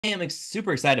am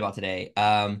super excited about today.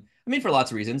 I mean, for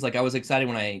lots of reasons. Like, I was excited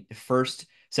when I first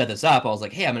set this up. I was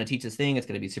like, hey, I'm going to teach this thing. It's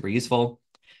going to be super useful.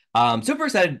 Super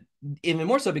excited, even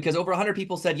more so because over 100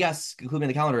 people said yes, including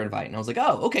the calendar invite. And I was like,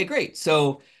 oh, okay, great.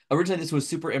 So originally this was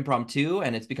super impromptu,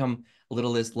 and it's become a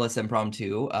little less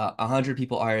impromptu. 100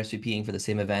 people RSVPing for the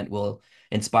same event will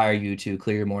inspire you to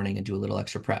clear your morning and do a little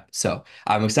extra prep. So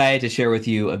I'm excited to share with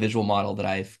you a visual model that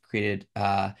I've created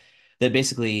that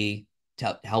basically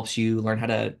helps you learn how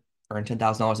to earn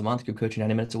 $10,000 a month through coaching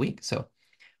 90 minutes a week. So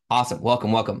awesome.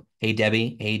 Welcome, welcome. Hey,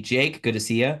 Debbie. Hey, Jake. Good to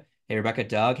see you. Hey, Rebecca,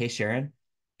 Doug. Hey, Sharon.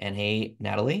 And hey,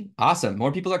 Natalie. Awesome.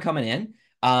 More people are coming in.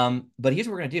 But here's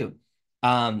what we're going to do.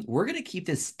 We're going to keep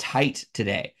this tight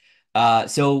today.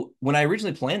 So when I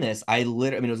originally planned this, it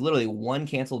was literally one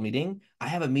canceled meeting. I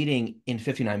have a meeting in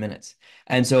 59 minutes.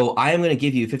 And so I am going to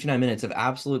give you 59 minutes of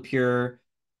absolute pure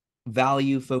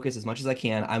value focus as much as I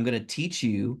can. I'm going to teach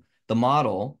you the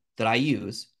model that I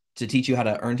use to teach you how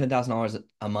to earn $10,000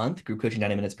 a month, group coaching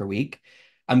 90 minutes per week.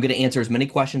 I'm going to answer as many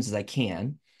questions as I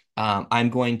can. I'm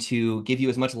going to give you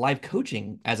as much live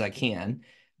coaching as I can,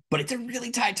 but it's a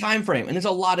really tight time frame. And there's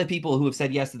a lot of people who have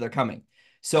said yes that they're coming.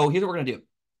 So here's what we're going to do.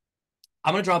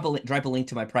 I'm going to drop a link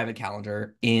to my private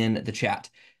calendar in the chat.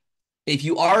 If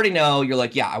you already know, you're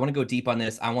like, yeah, I want to go deep on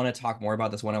this. I want to talk more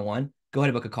about this one-on-one. Go ahead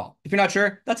and book a call. If you're not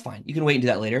sure, that's fine. You can wait and do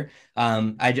that later.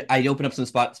 I opened up some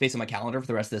space on my calendar for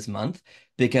the rest of this month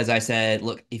because I said,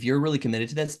 look, if you're really committed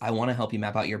to this, I want to help you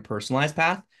map out your personalized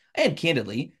path. And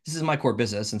candidly, this is my core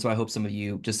business. And so I hope some of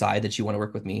you decide that you want to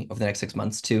work with me over the next 6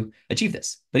 months to achieve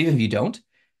this. But even if you don't,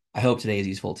 I hope today is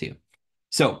useful too.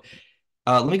 So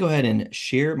let me go ahead and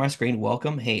share my screen.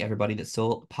 Welcome. Hey, everybody that's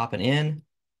still popping in.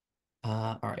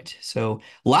 All right. So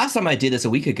last time I did this a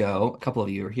week ago, a couple of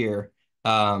you were here.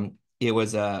 It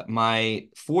was my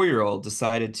 4-year-old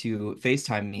decided to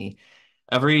FaceTime me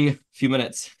every few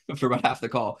minutes for about half the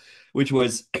call, which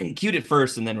was cute at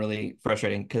first and then really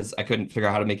frustrating because I couldn't figure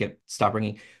out how to make it stop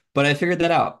ringing. But I figured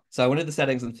that out. So I went to the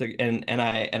settings and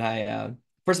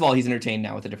first of all, he's entertained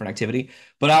now with a different activity,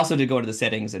 but I also did go into the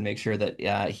settings and make sure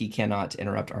that he cannot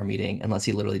interrupt our meeting unless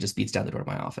he literally just beats down the door of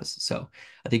my office. So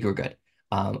I think we're good.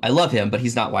 I love him, but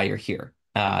he's not why you're here.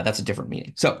 That's a different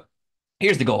meaning. So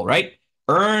here's the goal, right?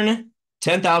 Earn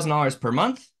 $10,000 per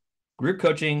month, group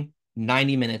coaching,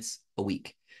 90 minutes a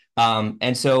week.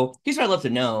 And so here's what I'd love to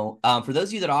know. For those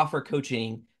of you that offer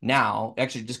coaching now,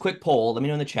 actually, just quick poll, let me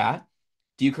know in the chat.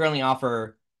 Do you currently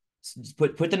offer,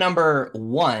 put the number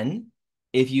 1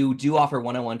 if you do offer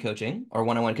one-on-one coaching or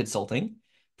one-on-one consulting.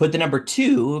 Put the number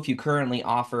 2 if you currently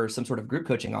offer some sort of group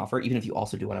coaching offer, even if you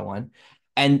also do one-on-one.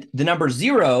 And the number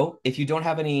 0 if you don't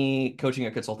have any coaching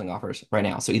or consulting offers right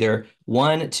now. So either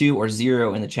 1, 2, or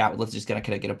 0 in the chat. Let's just kind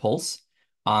of get a pulse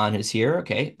on who's here.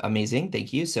 Okay, amazing.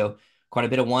 Thank you. So quite a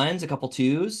bit of 1s, a couple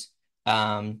 2s.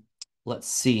 Let's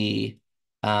see.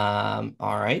 All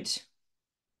right.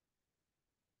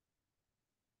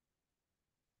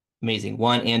 Amazing.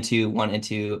 1 and 2, 1 and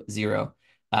 2, 0.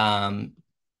 Um,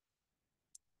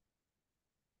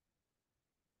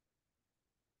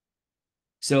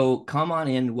 So come on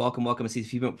in. Welcome, welcome. I see a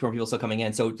few more people still coming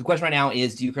in. So the question right now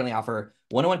is, do you currently offer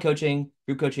one-on-one coaching,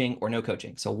 group coaching, or no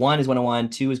coaching? So 1 is one-on-one,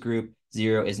 2 is group,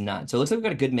 0 is none. So it looks like we've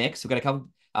got a good mix. We've got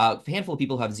a handful of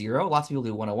people who have 0, lots of people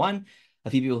do one-on-one, a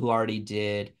few people who already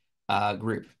did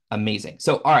group. Amazing.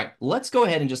 So, all right, let's go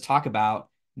ahead and just talk about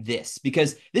this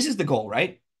because this is the goal,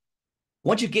 right?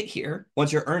 Once you get here,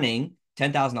 once you're earning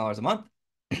 $10,000 a month,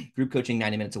 group coaching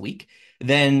 90 minutes a week,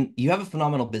 then you have a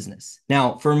phenomenal business.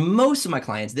 Now, for most of my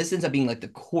clients, this ends up being like the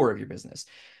core of your business.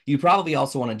 You probably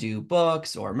also want to do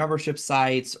books or membership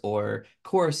sites or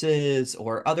courses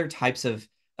or other types of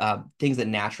things that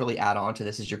naturally add on to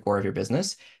this as your core of your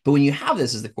business. But when you have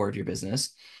this as the core of your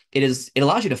business, it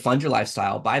allows you to fund your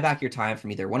lifestyle, buy back your time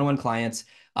from either one-on-one clients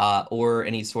or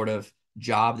any sort of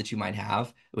job that you might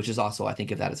have, which is also, I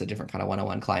think of that as a different kind of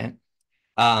one-on-one client.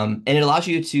 And it allows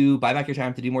you to buy back your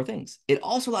time to do more things. It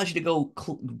also allows you to go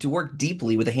to work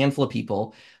deeply with a handful of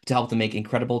people to help them make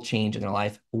incredible change in their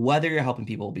life, whether you're helping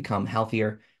people become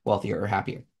healthier, wealthier, or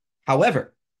happier.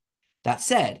 However, that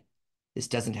said, this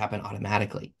doesn't happen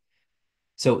automatically.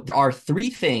 So there are 3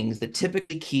 things that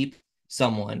typically keep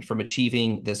someone from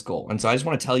achieving this goal. And so I just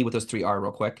want to tell you what those 3 are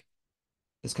real quick.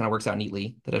 This kind of works out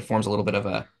neatly, that it forms a little bit of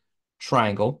a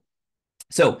triangle.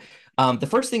 So the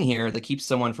first thing here that keeps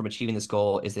someone from achieving this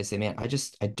goal is they say, man, I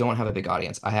don't have a big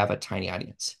audience. I have a tiny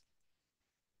audience.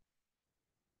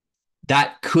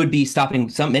 That could be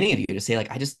stopping many of you to say, like,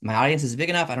 my audience is big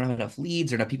enough. I don't have enough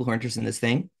leads or enough people who are interested in this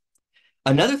thing.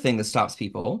 Another thing that stops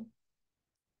people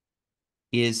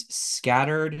is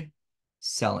scattered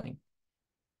selling.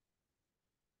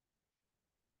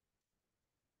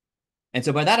 And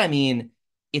so by that, I mean,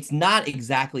 it's not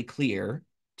exactly clear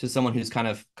to someone who's kind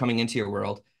of coming into your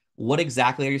world, what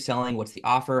exactly are you selling? What's the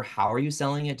offer? How are you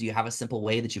selling it? Do you have a simple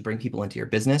way that you bring people into your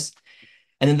business?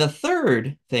 And then the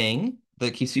third thing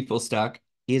that keeps people stuck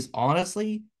is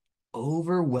honestly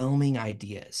overwhelming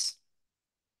ideas.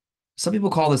 Some people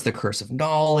call this the curse of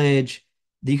knowledge.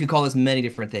 You could call this many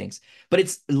different things, but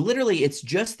it's literally, it's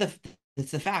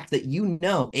the fact that you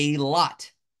know a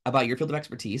lot about your field of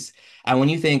expertise. And when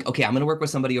you think, okay, I'm going to work with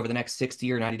somebody over the next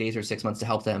 60 or 90 days or 6 months to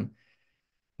help them.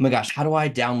 Oh my gosh, how do I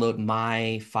download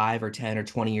my 5 or 10 or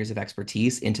 20 years of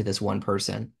expertise into this one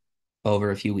person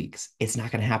over a few weeks? It's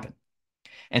not going to happen.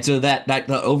 And so that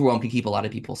the overwhelm can keep a lot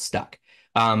of people stuck.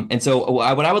 And so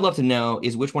what I would love to know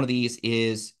is which one of these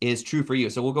is true for you.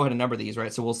 So we'll go ahead and number these,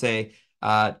 right? So we'll say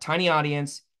tiny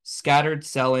audience, scattered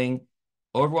selling,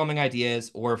 overwhelming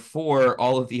ideas, or for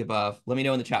all of the above. Let me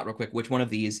know in the chat real quick which one of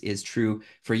these is true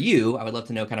for you. I would love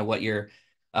to know kind of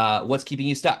what's keeping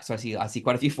you stuck. So I see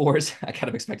quite a few fours. I kind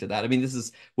of expected that. I mean, this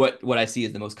is what I see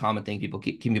as the most common thing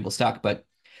keeping people stuck. But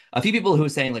a few people who are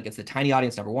saying like it's the tiny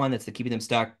audience number one that's the keeping them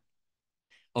stuck.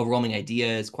 Overwhelming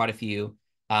ideas, quite a few.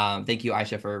 Thank you,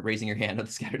 Aisha, for raising your hand on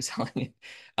the scattered selling.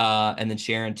 And then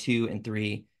Sharon, 2 and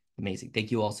 3. Amazing.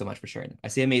 Thank you all so much for sharing. I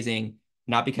say amazing,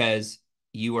 not because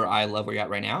you or I love where you're at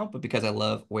right now, but because I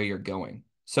love where you're going.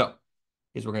 So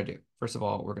here's what we're going to do. First of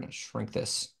all, we're going to shrink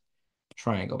this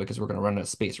triangle because we're going to run out of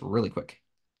space really quick.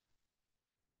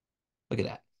 Look at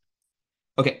that.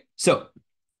 Okay, so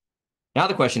now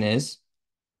the question is,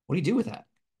 what do you do with that,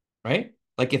 right?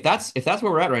 Like if that's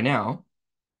where we're at right now,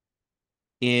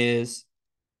 is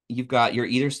you're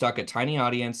either stuck at tiny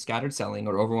audience, scattered selling,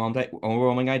 or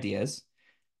overwhelming ideas,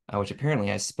 which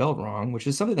apparently I spelled wrong, which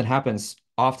is something that happens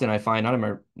often, I find, not in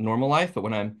my normal life, but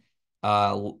when I'm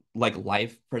like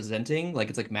live presenting, like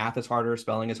it's like math is harder,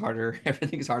 spelling is harder,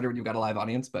 everything is harder when you've got a live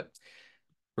audience. But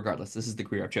regardless, this is the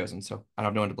career I've chosen, so I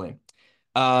have no one to blame.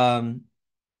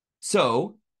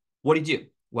 So what do you do?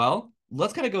 Well,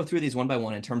 let's kind of go through these one by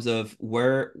one in terms of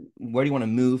where do you want to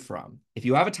move from? If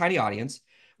you have a tiny audience,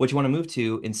 what you want to move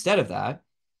to instead of that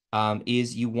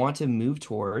is you want to move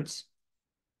towards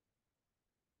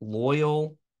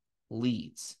loyal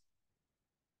leads.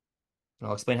 And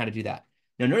I'll explain how to do that.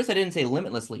 Now, notice I didn't say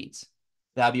limitless leads.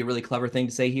 That'd be a really clever thing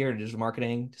to say here in digital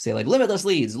marketing, to say like limitless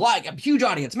leads, like a huge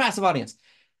audience, massive audience.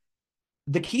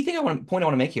 The key thing I want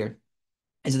to make here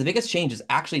is that the biggest change is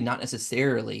actually not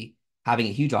necessarily having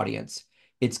a huge audience.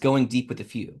 It's going deep with a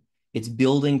few. It's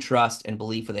building trust and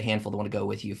belief with a handful that want to go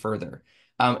with you further.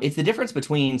 It's the difference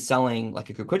between selling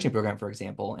like a group coaching program, for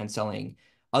example, and selling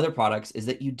other products is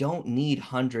that you don't need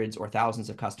hundreds or thousands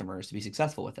of customers to be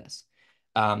successful with this.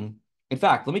 In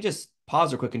fact, let me just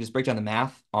pause real quick and just break down the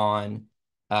math on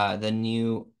the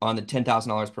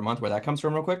 $10,000 per month, where that comes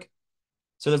from real quick.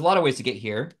 So there's a lot of ways to get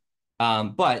here.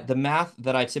 But the math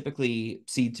that I typically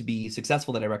see to be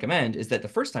successful that I recommend is that the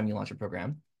first time you launch a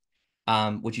program,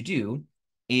 what you do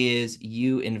is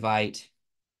you invite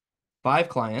 5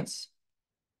 clients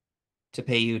to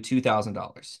pay you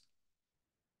 $2,000.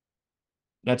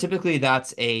 Now, typically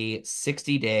that's a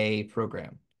 60-day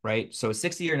program, right? So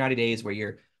 60 or 90 days where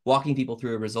you're walking people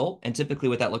through a result. And typically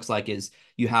what that looks like is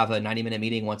you have a 90-minute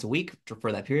meeting once a week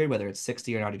for that period, whether it's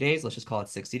 60 or 90 days. Let's just call it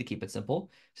 60 to keep it simple.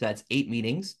 So that's 8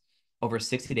 meetings over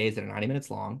 60 days that are 90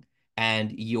 minutes long.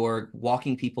 And you're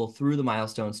walking people through the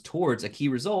milestones towards a key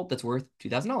result that's worth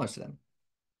 $2,000 to them.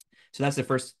 So that's the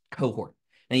first cohort.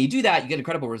 And you do that, you get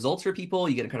incredible results for people,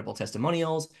 you get incredible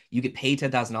testimonials, you get paid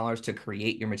 $10,000 to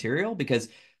create your material, because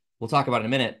we'll talk about in a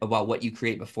minute about what you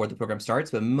create before the program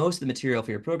starts, but most of the material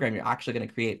for your program, you're actually going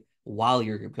to create while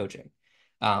you're group coaching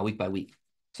week by week.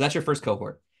 So that's your first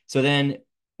cohort. So then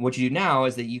what you do now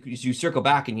is that you circle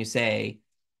back and you say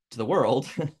to the world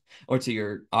or to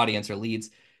your audience or leads,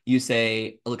 you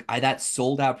say, look, that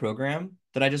sold out program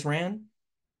that I just ran,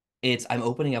 I'm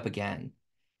opening up again.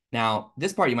 Now,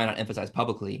 this part you might not emphasize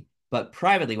publicly, but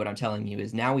privately, what I'm telling you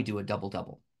is now we do a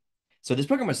double-double. So this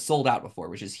program was sold out before,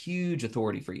 which is huge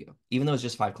authority for you. Even though it's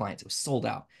just 5 clients, it was sold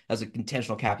out. That was an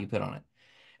intentional cap you put on it.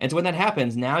 And so when that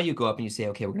happens, now you go up and you say,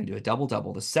 okay, we're going to do a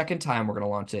double-double. The second time we're going to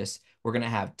launch this, we're going to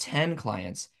have 10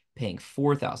 clients paying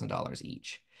 $4,000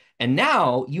 each. And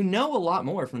now you know a lot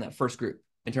more from that first group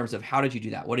in terms of how did you do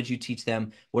that? What did you teach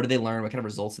them? What did they learn? What kind of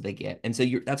results did they get? And so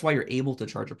that's why you're able to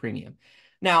charge a premium.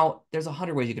 Now, there's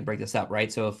 100 ways you can break this up,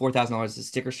 right? So $4,000 is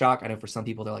sticker shock. I know for some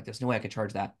people, they're like, there's no way I could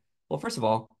charge that. Well, first of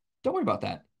all, don't worry about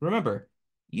that. Remember,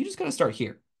 you just got to start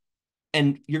here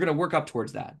and you're going to work up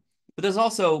towards that. But there's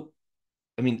also,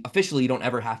 I mean, officially, you don't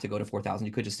ever have to go to 4,000.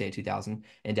 You could just stay at 2,000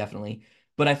 indefinitely.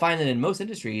 But I find that in most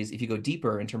industries, if you go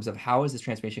deeper in terms of how is this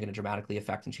transformation going to dramatically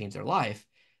affect and change their life,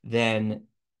 then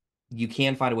you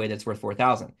can find a way that's worth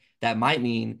 4,000. That might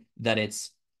mean that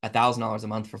it's $1,000 a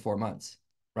month for 4 months,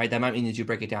 right? That might mean that you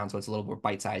break it down so it's a little more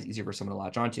bite-sized, easier for someone to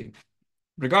latch onto.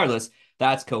 Regardless,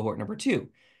 that's cohort number two.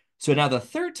 So now the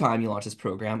third time you launch this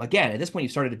program, again, at this point,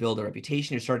 you've started to build a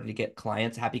reputation. You're starting to get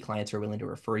clients, happy clients who are willing to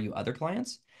refer you other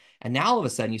clients. And now all of a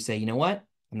sudden you say, you know what?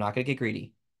 I'm not going to get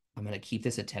greedy. I'm going to keep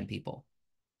this at 10 people.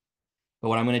 But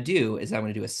what I'm going to do is I'm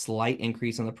going to do a slight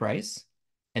increase on the price.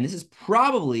 And this is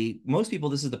probably, most people,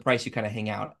 this is the price you kind of hang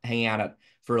out at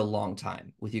for a long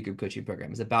time with your group coaching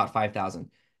program. Is about 5,000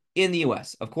 in the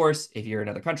US. Of course, if you're in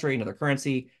another country, another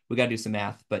currency, we got to do some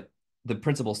math, but the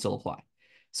principles still apply.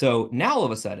 So now all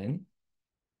of a sudden,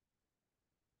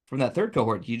 from that third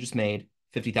cohort, you just made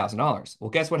 $50,000. Well,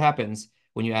 guess what happens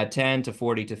when you add 10 to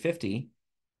 40 to 50?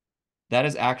 That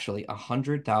is actually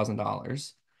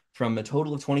 $100,000 from a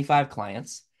total of 25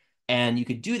 clients. And you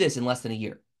could do this in less than a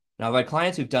year. Now, I've had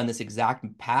clients who've done this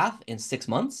exact path in 6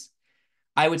 months.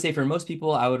 I would say for most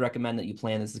people, I would recommend that you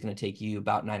plan this is going to take you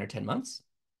about 9 or 10 months.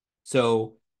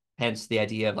 So hence the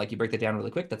idea of like you break that down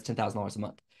really quick, that's $10,000 a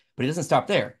month. But it doesn't stop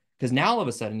there because now all of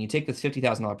a sudden you take this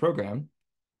 $50,000 program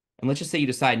and let's just say you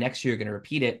decide next year you're going to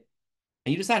repeat it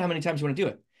and you decide how many times you want to do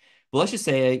it. But let's just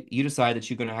say you decide that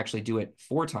you're going to actually do it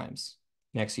 4 times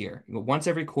next year. Once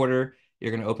every quarter,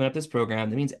 you're going to open up this program.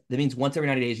 That means once every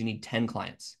 90 days, you need 10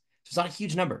 clients. So it's not a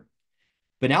huge number.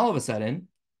 But now all of a sudden,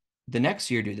 the next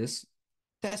year do this,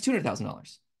 that's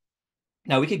 $200,000.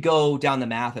 Now we could go down the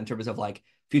math in terms of like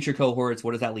future cohorts.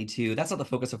 What does that lead to? That's not the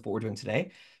focus of what we're doing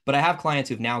today. But I have clients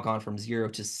who've now gone from 0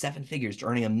 to 7 figures to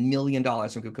earning $1 million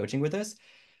from group coaching with this.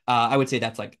 I would say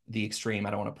that's like the extreme. I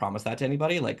don't want to promise that to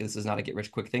anybody. Like this is not a get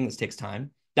rich quick thing. This takes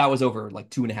time. That was over like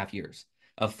 2.5 years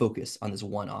of focus on this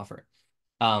one offer.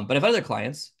 But I have other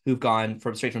clients who've gone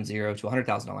from straight from 0 to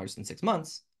 $100,000 in 6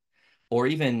 months, or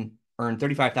even earned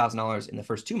 $35,000 in the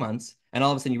first 2 months. And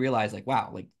all of a sudden you realize like, wow,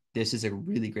 like this is a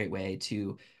really great way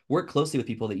to work closely with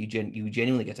people that you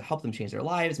genuinely get to help them change their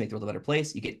lives, make the world a better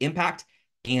place. You get impact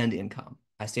and income.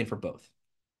 I stand for both.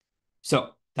 So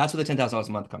that's where the $10,000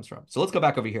 a month comes from. So let's go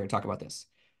back over here and talk about this.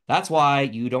 That's why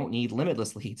you don't need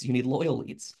limitless leads. You need loyal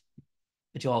leads.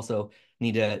 But you also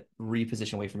need to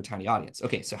reposition away from a tiny audience.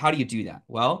 Okay, so how do you do that?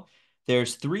 Well,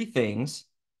 there's 3 things,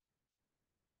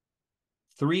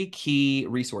 3 key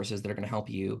resources that are going to help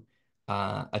you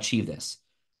achieve this.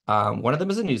 One of them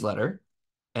is a newsletter,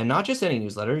 and not just any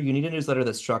newsletter. You need a newsletter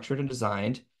that's structured and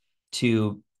designed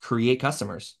to create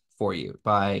customers for you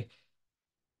by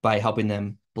helping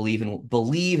them believe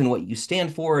in what you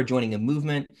stand for, joining a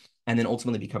movement, and then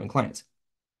ultimately becoming clients.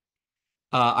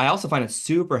 I also find it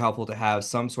super helpful to have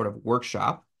some sort of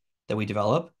workshop that we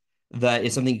develop that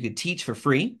is something you could teach for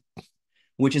free,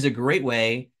 which is a great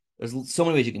way. There's so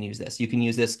many ways you can use this. You can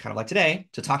use this kind of like today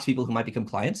to talk to people who might become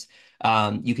clients.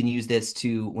 You can use this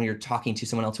to when you're talking to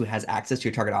someone else who has access to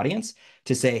your target audience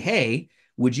to say, hey,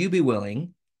 would you be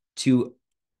willing to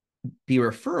be a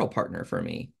referral partner for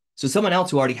me? So someone else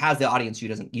who already has the audience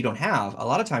you don't have, a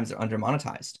lot of times they're under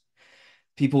monetized.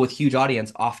 People with huge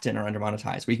audience often are under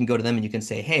monetized, where you can go to them and you can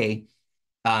say, hey,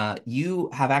 you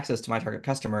have access to my target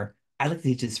customer. I'd like to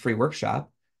teach this free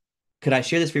workshop. Could I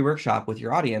share this free workshop with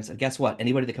your audience? And guess what?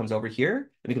 Anybody that comes over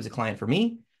here that becomes a client for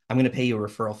me, I'm going to pay you a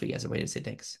referral fee as a way to say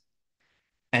thanks.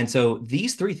 And so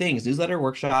these 3 things, newsletter,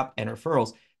 workshop, and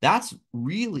referrals, that's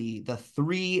really the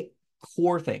 3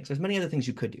 core things. There's many other things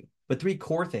you could do, but 3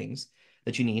 core things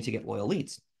that you need to get loyal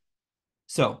leads.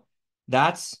 So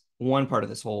that's one part of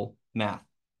this whole math.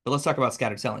 But let's talk about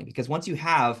scattered selling, because once you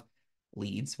have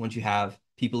leads, once you have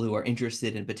people who are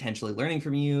interested in potentially learning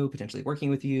from you, potentially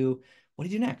working with you, what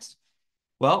do you do next?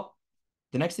 Well,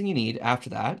 the next thing you need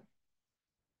after that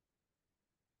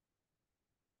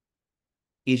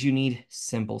is you need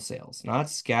simple sales, not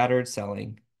scattered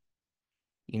selling.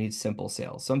 You need simple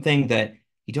sales, something that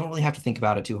you don't really have to think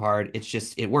about it too hard. It's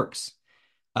just, it works.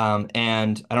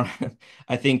 And I don't,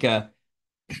 I think,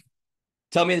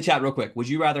 tell me in the chat real quick. Would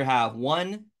you rather have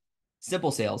 1,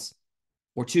 simple sales,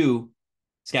 or 2,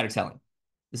 scattered selling?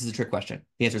 This is a trick question.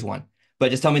 The answer is 1. But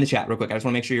just tell me in the chat real quick. I just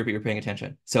want to make sure you're paying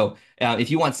attention. So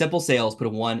if you want simple sales, put a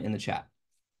 1 in the chat.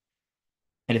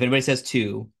 And if anybody says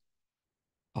 2,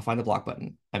 I'll find the block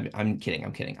button. I'm kidding.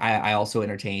 I'm kidding. I also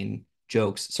entertain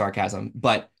jokes, sarcasm.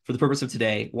 But for the purpose of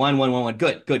today, 1, 1, 1, 1.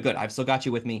 Good, good, good. I've still got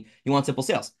you with me. You want simple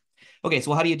sales. Okay,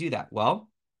 so how do you do that? Well,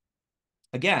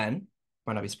 again,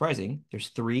 might not be surprising. There's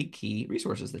 3 key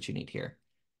resources that you need here.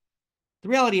 The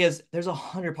reality is there's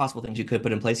 100 possible things you could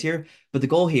put in place here, but the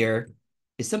goal here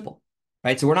is simple,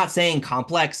 right? So we're not saying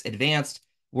complex, advanced.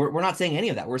 We're not saying any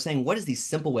of that. We're saying what is the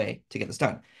simple way to get this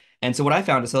done? And so what I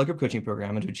found to sell a group coaching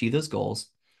program and to achieve those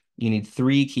goals You need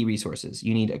three key resources.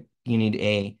 You need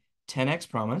a 10x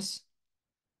promise,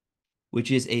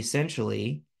 which is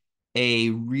essentially a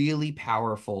really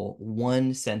powerful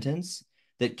one sentence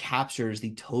that captures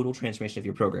the total transformation of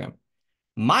your program.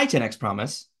 My 10x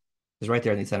promise is right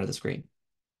there in the center of the screen.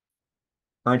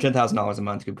 Earn $10,000 a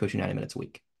month, group coaching 90 minutes a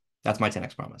week. That's my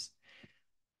 10x promise.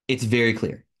 It's very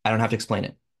clear. I don't have to explain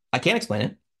it. I can explain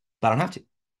it, but I don't have to.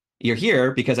 You're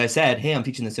here because I said, hey, I'm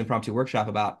teaching this impromptu workshop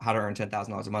about how to earn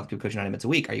 $10,000 a month, group coaching 90 minutes a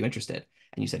week. Are you interested?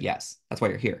 And you said yes. That's why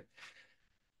you're here.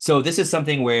 So this is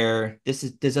something where this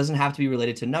doesn't have to be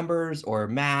related to numbers or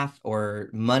math or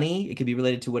money. It could be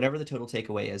related to whatever the total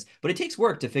takeaway is. But it takes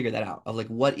work to figure that out of like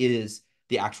what is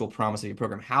the actual promise of your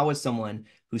program? How is someone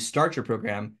who starts your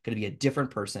program going to be a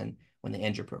different person when they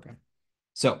end your program?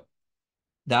 So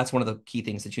that's one of the key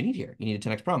things that you need here. You need a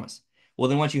 10x promise. Well,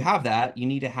 then once you have that, you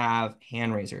need to have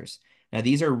hand raisers. Now,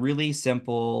 these are really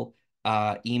simple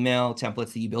email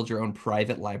templates that you build your own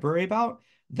private library about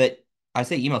that I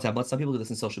say email templates. Some people do this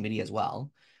in social media as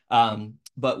well.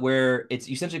 But where it's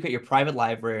you essentially create your private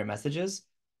library of messages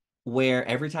where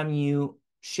every time you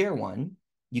share one,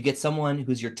 you get someone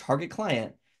who's your target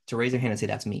client to raise their hand and say,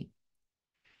 that's me.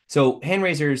 So hand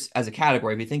raisers as a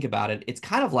category, if you think about it, it's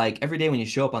kind of like every day when you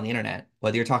show up on the internet,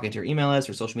 whether you're talking to your email list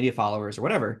or social media followers or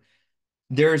whatever,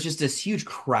 there's just this huge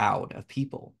crowd of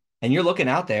people. And you're looking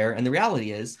out there, and the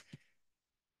reality is,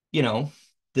 you know,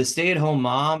 the stay-at-home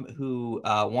mom who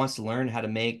wants to learn how to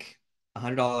make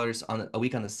 $100 on a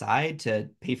week on the side to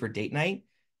pay for date night,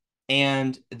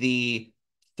 and the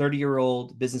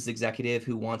 30-year-old business executive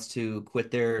who wants to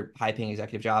quit their high-paying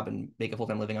executive job and make a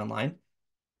full-time living online,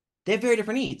 they have very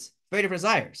different needs, very different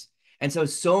desires. And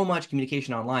so much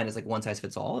communication online is like one size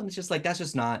fits all. And it's just like, that's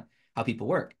just not how people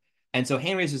work. And so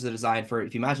hand raisers are designed for,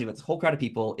 if you imagine about this whole crowd of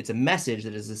people, it's a message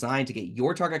that is designed to get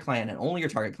your target client and only your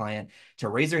target client to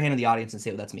raise their hand in the audience and say,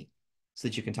 well, that's me, so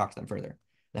that you can talk to them further.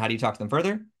 And how do you talk to them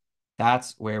further?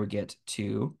 That's where we get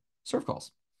to serve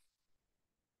calls.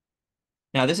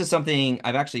 Now, this is something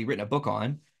I've actually written a book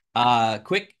on.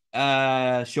 Quick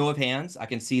show of hands. I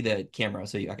can see the camera,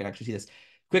 so I can actually see this.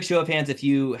 Quick show of hands if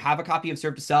you have a copy of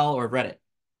Serve to Sell or have read it.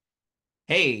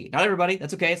 Hey, not everybody.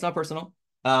 That's okay. It's not personal.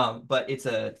 But it's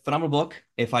a phenomenal book,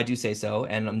 if I do say so,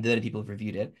 and many people have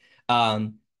reviewed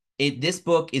it. This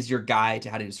book is your guide to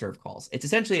how to do serve calls. It's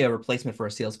essentially a replacement for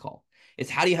a sales call. It's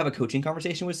how do you have a coaching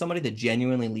conversation with somebody that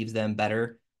genuinely leaves them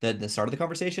better than the start of the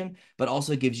conversation, but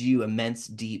also gives you immense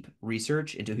deep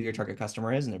research into who your target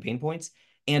customer is and their pain points,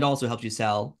 and also helps you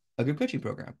sell a group coaching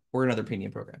program or another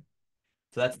premium program.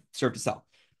 So that's Serve to Sell.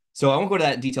 So I won't go to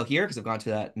that in detail here because I've gone to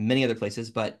that many other places,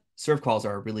 but serve calls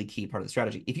are a really key part of the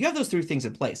strategy. If you have those three things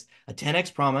in place, a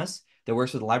 10x promise that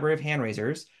works with a library of hand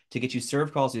raisers to get you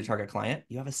serve calls to your target client,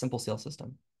 you have a simple sales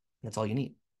system. That's all you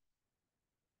need.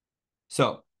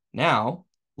 So now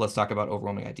let's talk about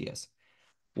overwhelming ideas.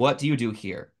 What do you do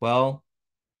here? Well,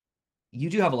 you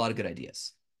do have a lot of good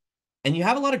ideas, and you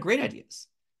have a lot of great ideas.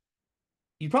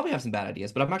 You probably have some bad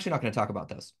ideas, but I'm actually not going to talk about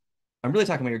those. I'm really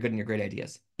talking about your good and your great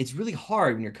ideas. It's really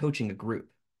hard when you're coaching a group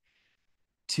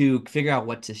to figure out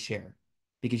what to share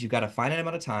because you've got a finite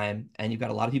amount of time and you've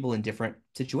got a lot of people in different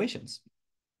situations.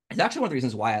 It's actually one of the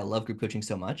reasons why I love group coaching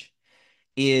so much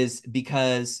is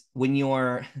because when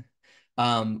you're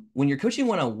coaching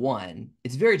one-on-one,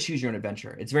 it's very choose your own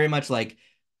adventure. It's very much like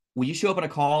when you show up on a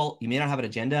call, you may not have an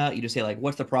agenda. You just say like,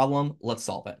 what's the problem? Let's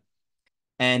solve it.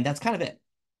 And that's kind of it.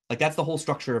 Like that's the whole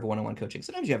structure of one-on-one coaching.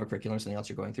 Sometimes you have a curriculum or something else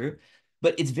you're going through,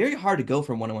 but it's very hard to go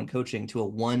from one-on-one coaching to a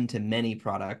one-to-many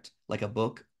product like a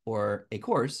book or a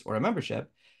course or a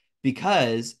membership,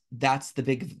 because that's the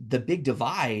big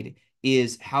divide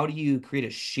is how do you create a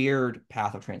shared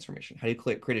path of transformation? How do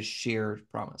you create a shared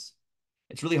promise?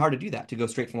 It's really hard to do that, to go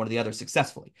straight from one to the other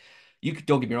successfully.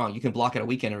 Don't get me wrong, you can block out a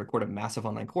weekend and record a massive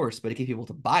online course, but to get people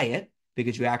to buy it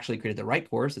because you actually created the right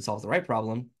course that solves the right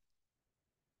problem,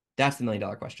 that's the $1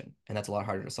 million question. And that's a lot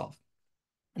harder to solve.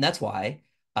 And that's why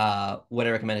what I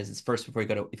recommend is first, before you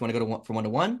go to, if you want to go to from one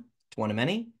to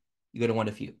one-to-many, you go to one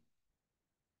to few.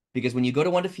 Because when you go to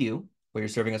one to few, where you're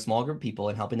serving a small group of people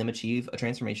and helping them achieve a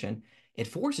transformation, it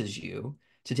forces you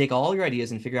to take all your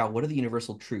ideas and figure out what are the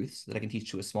universal truths that I can teach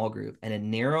to a small group. And it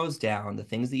narrows down the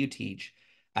things that you teach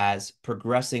as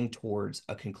progressing towards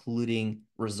a concluding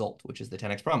result, which is the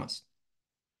 10x promise.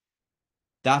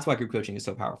 That's why group coaching is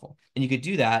so powerful. And you could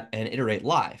do that and iterate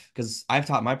live, because I've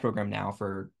taught my program now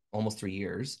for almost 3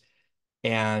 years.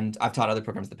 And I've taught other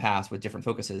programs in the past with different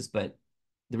focuses. But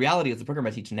the reality is the program I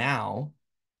teach now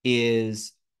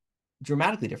is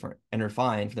dramatically different and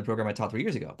refined from the program I taught 3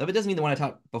 years ago. That doesn't mean the one I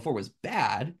taught before was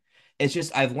bad. It's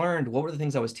just I've learned what were the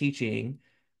things I was teaching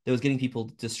that was getting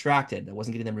people distracted, that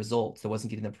wasn't getting them results, that wasn't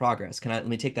getting them progress? Let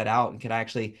me take that out, and can I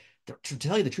actually, to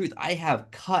tell you the truth, I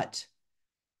have cut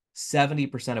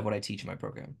 70% of what I teach in my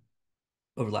program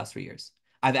over the last 3 years.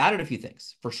 I've added a few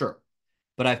things for sure,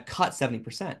 but I've cut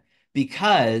 70%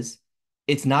 because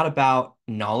it's not about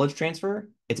knowledge transfer,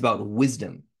 it's about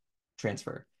wisdom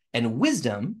transfer. And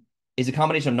wisdom is a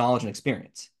combination of knowledge and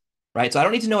experience, right? So I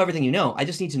don't need to know everything you know. I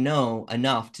just need to know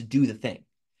enough to do the thing.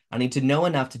 I need to know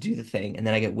enough to do the thing, and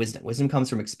then I get wisdom. Wisdom comes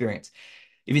from experience.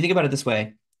 If you think about it this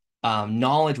way,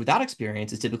 knowledge without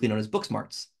experience is typically known as book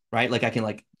smarts, right? Like I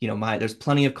can there's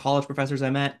plenty of college professors I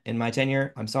met in my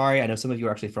tenure. I'm sorry, I know some of you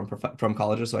are actually from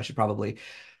colleges, so I should probably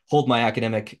hold my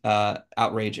academic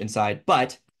outrage inside.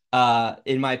 But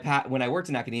when I worked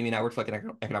in academia, and I worked for like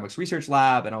an economics research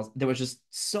lab, and there was just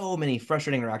so many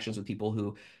frustrating interactions with people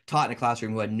who taught in a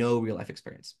classroom who had no real life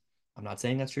experience. I'm not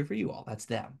saying that's true for you all. That's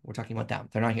them. We're talking about them.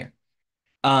 They're not here.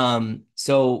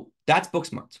 So that's book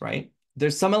smarts, right?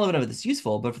 There's some element of it that's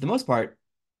useful, but for the most part,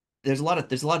 there's a lot of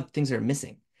things that are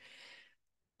missing.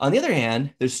 On the other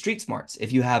hand, there's street smarts.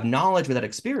 If you have knowledge without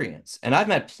experience, and I've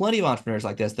met plenty of entrepreneurs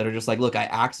like this that are just like, look, I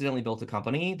accidentally built a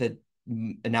company that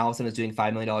now all of a sudden is doing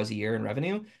 $5 million a year in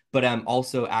revenue, but I'm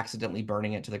also accidentally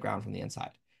burning it to the ground from the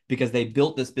inside because they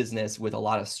built this business with a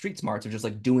lot of street smarts of just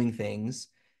like doing things,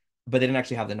 but they didn't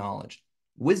actually have the knowledge.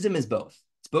 Wisdom is both.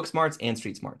 It's book smarts and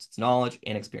street smarts. It's knowledge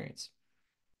and experience.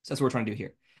 So that's what we're trying to do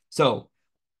here. So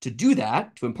to do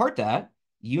that, to impart that,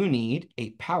 you need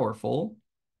a powerful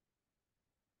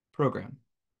program,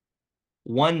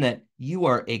 one that you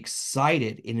are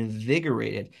excited,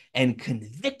 invigorated, and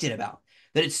convicted about.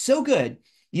 That it's so good,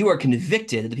 you are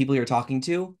convicted that the people you're talking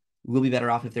to will be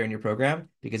better off if they're in your program,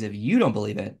 because if you don't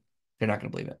believe it, they're not going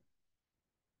to believe it,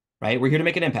 right? We're here to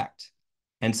make an impact.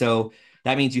 And so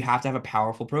that means you have to have a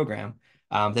powerful program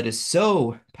that is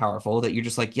so powerful that you're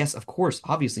just like, yes, of course,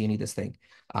 obviously you need this thing.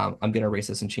 I'm going to erase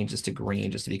this and change this to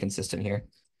green just to be consistent here.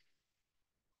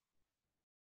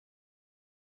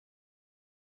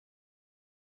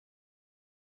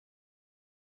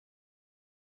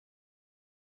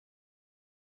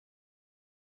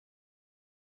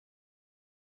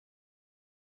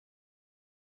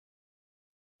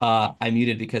 I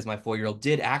muted because my 4-year-old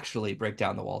did actually break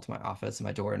down the wall to my office and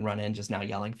my door and run in just now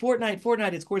yelling, Fortnite,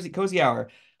 Fortnite, it's cozy hour.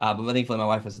 But thankfully my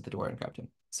wife was at the door and grabbed him.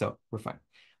 So we're fine.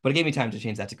 But it gave me time to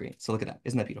change that to green. So look at that.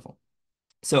 Isn't that beautiful?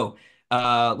 So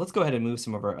let's go ahead and move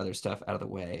some of our other stuff out of the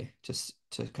way just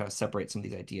to kind of separate some of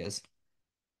these ideas.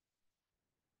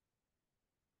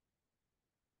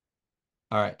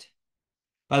 All right.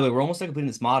 By the way, we're almost like completing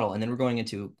this model, and then we're going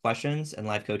into questions and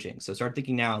live coaching. So start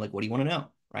thinking now, like, what do you want to know,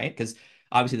 right? Because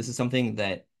obviously this is something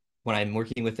that when I'm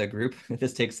working with a group,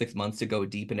 this takes 6 months to go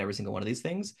deep in every single one of these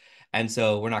things. And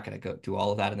so we're not going to go do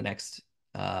all of that in the next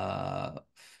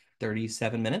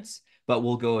 37 minutes, but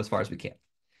we'll go as far as we can.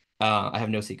 I have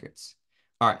no secrets.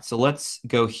 All right, so let's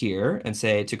go here and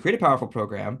say to create a powerful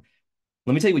program,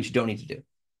 let me tell you what you don't need to do.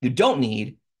 You don't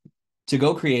need to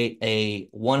go create a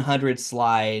 100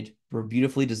 slide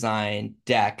beautifully designed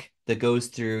deck that goes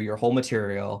through your whole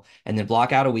material and then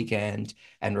block out a weekend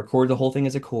and record the whole thing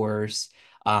as a course.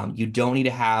 You don't need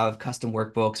to have custom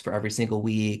workbooks for every single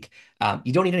week.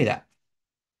 You don't need any of that.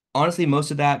 Honestly,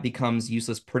 most of that becomes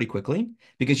useless pretty quickly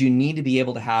because you need to be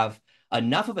able to have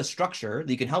enough of a structure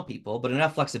that you can help people, but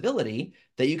enough flexibility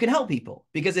that you can help people.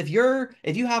 Because if you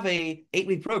have a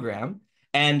 8-week program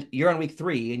and you're on week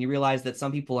 3 and you realize that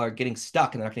some people are getting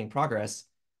stuck and they're not getting progress,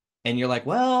 and you're like,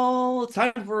 well, it's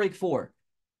time for week 4.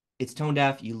 It's tone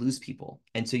deaf, you lose people.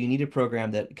 And so you need a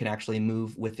program that can actually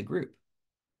move with the group.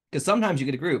 Because sometimes you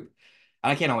get a group,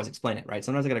 and I can't always explain it, right?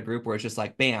 Sometimes I get a group where it's just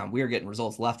like, bam, we are getting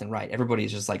results left and right.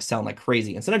 Everybody's just like selling like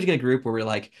crazy. And sometimes you get a group where we're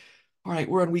like, all right,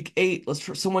 we're on week 8.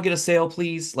 Let's someone get a sale,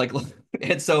 please. Like,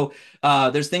 and so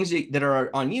there's things that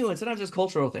are on you, and sometimes there's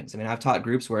cultural things. I mean, I've taught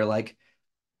groups where like,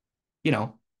 you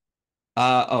know,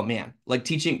 oh man, like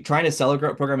trying to sell a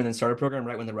program and then start a program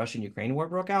right when the Russian-Ukraine war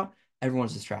broke out,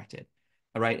 everyone's distracted,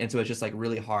 all right? And so it's just like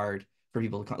really hard for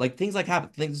people to like things like happen,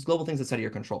 things, global things outside of your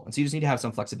control. And so you just need to have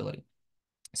some flexibility.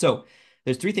 So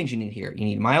there's 3 things you need here. You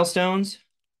need milestones,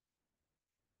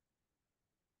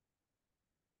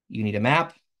 you need a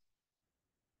map,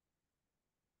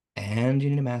 and you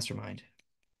need a mastermind.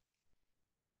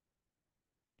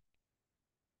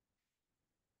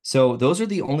 So those are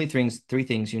the only 3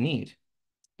 things you need.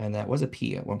 And that was a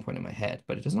P at one point in my head,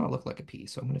 but it does not look like a P,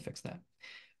 so I'm going to fix that.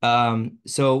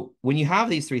 So when you have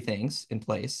these 3 things in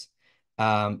place,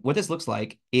 what this looks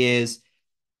like is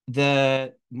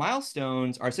the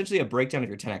milestones are essentially a breakdown of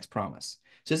your 10x promise.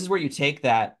 So this is where you take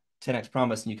that 10x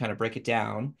promise and you kind of break it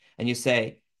down and you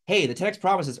say, hey, the 10X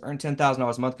promise is earn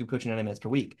 $10,000 a month group coaching 90 minutes per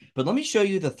week. But let me show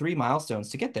you the 3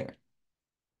 milestones to get there.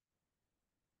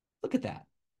 Look at that.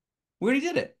 We already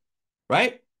did it,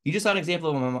 right? You just saw an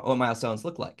example of what milestones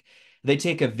look like. They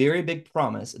take a very big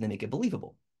promise and they make it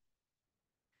believable.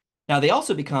 Now, they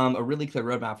also become a really clear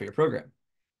roadmap for your program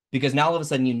because now all of a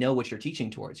sudden you know what you're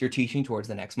teaching towards. You're teaching towards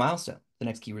the next milestone, the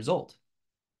next key result.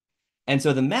 And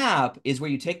so the map is where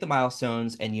you take the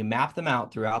milestones and you map them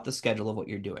out throughout the schedule of what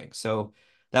you're doing. So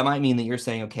that might mean that you're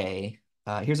saying, okay,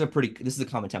 this is a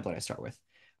common template I start with.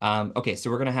 Okay,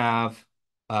 so we're going to have,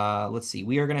 let's see,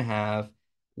 we are going to have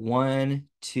 1,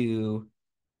 2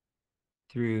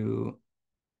 through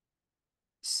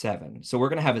 7. So we're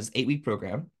going to have this 8-week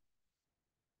program.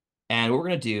 And what we're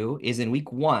going to do is in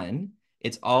week 1,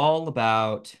 it's all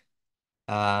about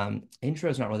intro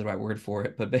is not really the right word for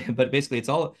it, but basically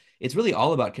it's really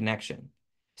all about connection.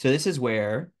 So this is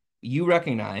where you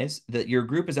recognize that your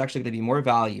group is actually going to be more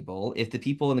valuable if the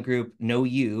people in the group know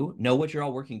you, know what you're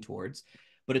all working towards,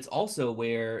 but it's also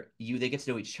where they get to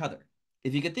know each other.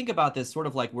 If you could think about this sort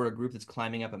of like we're a group that's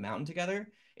climbing up a mountain together,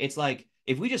 it's like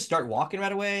if we just start walking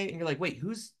right away and you're like, wait,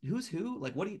 who's who?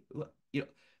 Like, what do you know,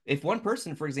 if one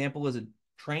person, for example, is a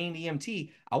trained EMT,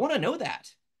 I want to know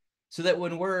that so that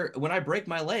when I break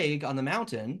my leg on the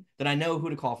mountain, then I know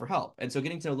who to call for help. And so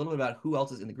getting to know a little bit about who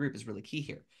else is in the group is really key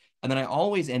here. And then I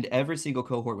always end every single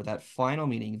cohort with that final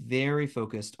meeting very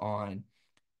focused on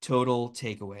total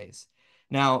takeaways.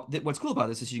 Now, what's cool about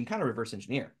this is you can kind of reverse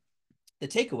engineer. The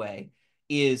takeaway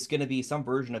is going to be some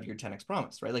version of your 10X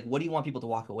promise, right? Like, what do you want people to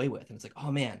walk away with? And it's like,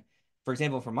 oh man, for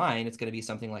example, for mine, it's going to be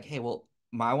something like, hey, well,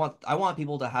 I want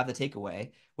people to have the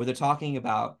takeaway where they're talking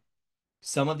about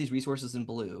some of these resources in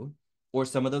blue or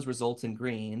some of those results in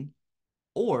green,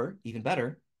 or even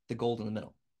better, the gold in the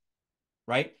middle,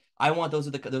 right? I want those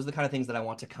are the kind of things that I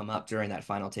want to come up during that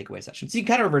final takeaway session. So you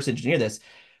kind of reverse engineer this,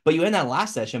 but you end that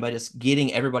last session by just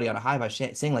getting everybody on a high by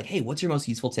saying like, hey, what's your most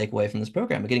useful takeaway from this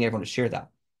program? And getting everyone to share that.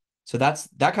 So that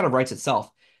kind of writes itself.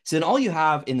 So then all you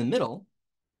have in the middle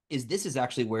this is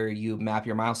actually where you map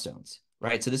your milestones,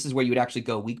 right? So this is where you would actually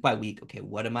go week by week. Okay,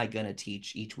 what am I going to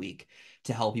teach each week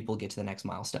to help people get to the next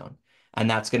milestone? And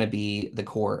that's going to be the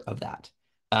core of that.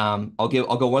 I'll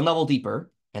go one level deeper,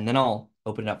 and then I'll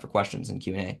open it up for questions and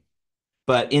Q&A.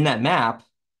 But in that map,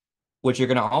 what you're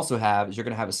going to also have is you're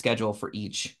going to have a schedule for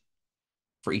each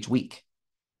week.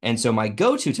 And so my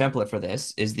go-to template for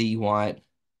this is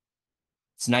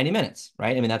it's 90 minutes,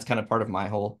 right? I mean, that's kind of part of my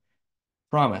whole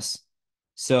promise.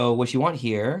 So what you want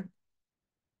here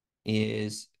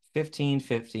is 15,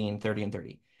 15, 30, and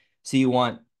 30. So you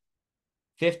want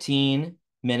 15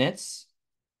 minutes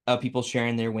of people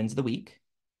sharing their wins of the week.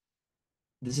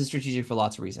 This is strategic for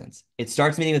lots of reasons. It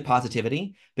starts meeting with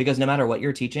positivity because no matter what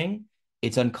you're teaching,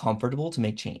 it's uncomfortable to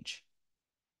make change.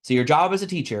 So your job as a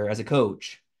teacher, as a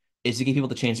coach, is to get people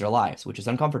to change their lives, which is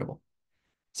uncomfortable.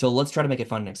 So let's try to make it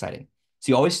fun and exciting.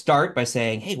 So you always start by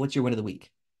saying, hey, what's your win of the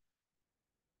week?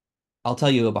 I'll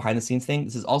tell you a behind the scenes thing.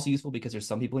 This is also useful because there's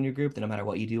some people in your group that no matter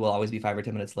what you do will always be 5 or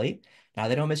 10 minutes late. Now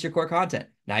they don't miss your core content.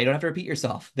 Now you don't have to repeat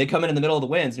yourself. They come in the middle of the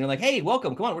wins and you're like, hey,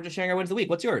 welcome. Come on. We're just sharing our wins of the week.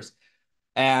 What's yours?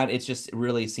 And it's just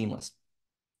really seamless.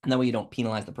 And that way you don't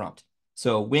penalize the prompt.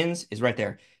 So wins is right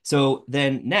there. So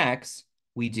then next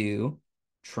we do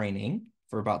training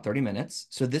for about 30 minutes.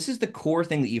 So this is the core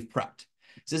thing that you've prepped.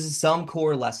 So this is some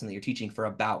core lesson that you're teaching for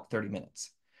about 30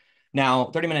 minutes. Now,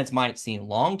 30 minutes might seem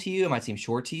long to you, it might seem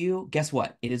short to you. Guess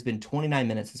what? It has been 29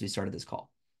 minutes since we started this call.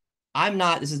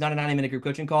 This is not a 90-minute group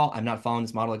coaching call. I'm not following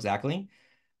this model exactly.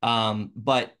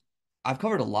 But I've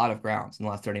covered a lot of grounds in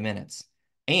the last 30 minutes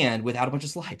and without a bunch of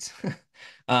slides.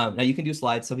 Now you can do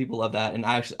slides. Some people love that. And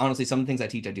I actually, honestly, some of the things I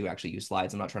teach, I do actually use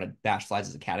slides. I'm not trying to bash slides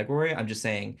as a category. I'm just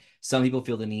saying some people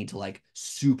feel the need to like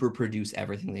super produce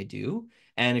everything they do.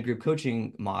 And a group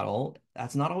coaching model,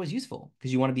 that's not always useful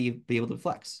because you want to be able to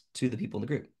flex to the people in the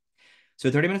group.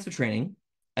 So 30 minutes of training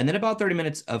and then about 30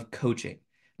 minutes of coaching.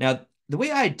 Now, the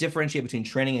way I differentiate between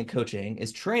training and coaching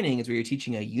is training is where you're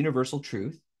teaching a universal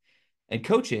truth, and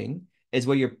coaching is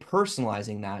where you're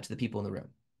personalizing that to the people in the room.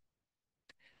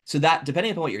 So that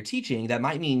depending upon what you're teaching, that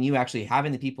might mean you actually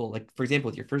having the people, like for example,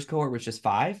 with your first cohort was just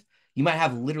 5, you might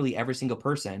have literally every single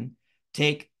person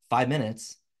take 5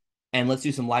 minutes and let's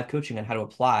do some live coaching on how to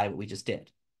apply what we just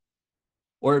did.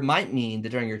 Or it might mean that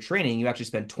during your training, you actually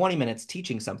spend 20 minutes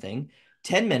teaching something,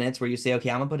 10 minutes where you say, okay,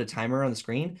 I'm gonna put a timer on the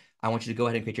screen. I want you to go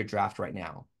ahead and create your draft right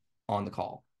now on the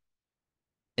call.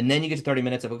 And then you get to 30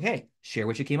 minutes of, okay, share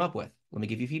what you came up with. Let me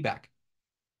give you feedback.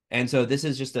 And so this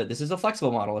is a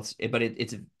flexible model. It's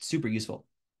super useful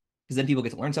because then people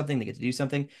get to learn something, they get to do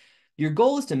something. Your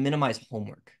goal is to minimize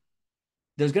homework.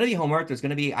 There's going to be homework.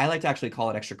 I like to actually call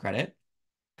it extra credit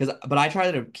but I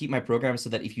try to keep my program so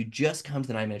that if you just come to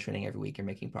the 9-minute training every week, you're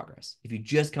making progress. If you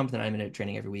just come to the 9-minute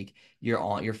training every week,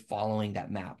 you're following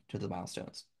that map to the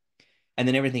milestones. And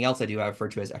then everything else I do, I refer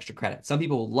to as extra credit. Some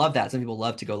people will love that. Some people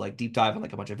love to go like deep dive on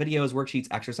like a bunch of videos, worksheets,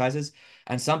 exercises.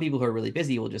 And some people who are really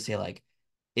busy will just say like,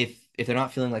 if they're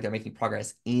not feeling like they're making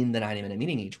progress in the 90-minute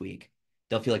meeting each week,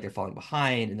 they'll feel like they're falling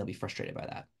behind and they'll be frustrated by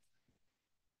that.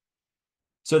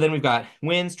 So then we've got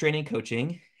wins, training,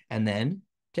 coaching, and then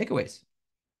takeaways.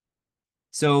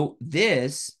 So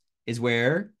this is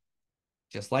where,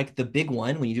 just like the big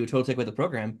one, when you do a total takeaway of the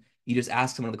program, you just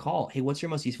ask someone on the call, hey, what's your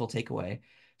most useful takeaway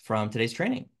from today's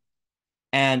training?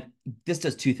 And this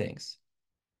does two things.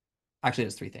 Actually, it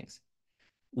does three things.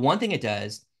 One thing it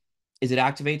does is it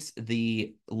activates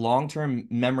the long-term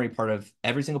memory part of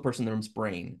every single person in the room's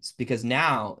brain because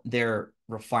now they're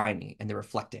refining and they're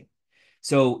reflecting.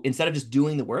 So instead of just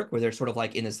doing the work where they're sort of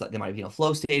like in this, they might be in a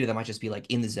flow state or they might just be like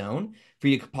in the zone, for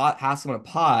you to ask someone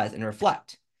to pause and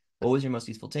reflect. What was your most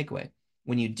useful takeaway?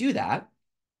 When you do that,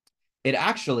 it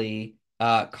actually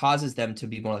causes them to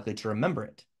be more likely to remember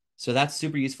it. So that's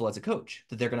super useful as a coach,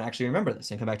 that they're going to actually remember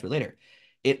this and come back to it later.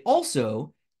 It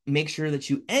also makes sure that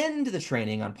you end the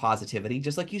training on positivity,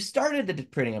 just like you started the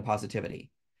training on positivity.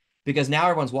 Because now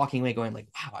everyone's walking away going like,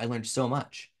 wow, I learned so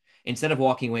much. Instead of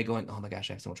walking away going, oh my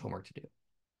gosh, I have so much homework to do.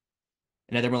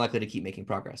 And now they're more likely to keep making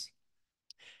progress.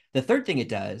 The third thing it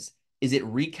does is it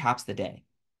recaps the day.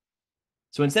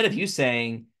 So instead of you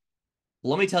saying,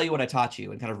 let me tell you what I taught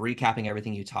you and kind of recapping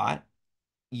everything you taught,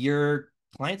 your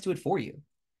clients do it for you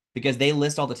because they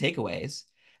list all the takeaways.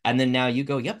 And then now you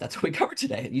go, yep, that's what we covered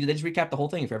today. They just recap the whole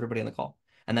thing for everybody on the call.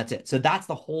 And that's it. So that's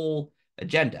the whole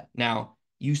agenda. Now,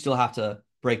 you still have to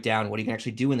break down what you can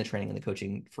actually do in the training and the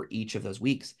coaching for each of those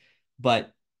weeks,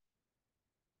 but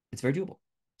it's very doable.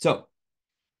 So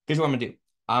here's what I'm going to do.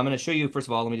 I'm going to show you, first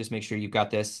of all, let me just make sure you've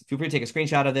got this. Feel free to take a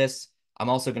screenshot of this. I'm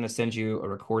also going to send you a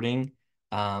recording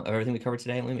of everything we covered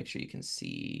today. Let me make sure you can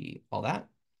see all that.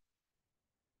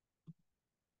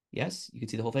 Yes, you can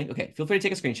see the whole thing. Okay, feel free to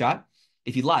take a screenshot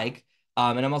if you'd like.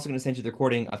 And I'm also going to send you the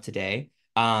recording of today.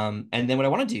 And then what I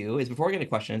want to do is before we get into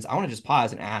questions, I want to just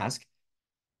pause and ask,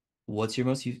 what's your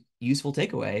most useful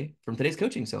takeaway from today's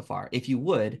coaching so far? If you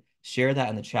would, share that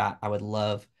in the chat. I would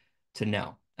love to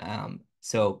know.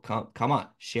 So come on,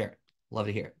 share it. Love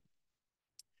to hear it.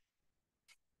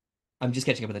 I'm just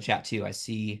catching up with the chat too. I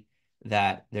see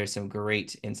that there's some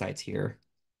great insights here.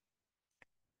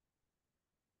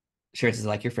 Sharon says,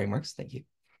 like your frameworks. Thank you.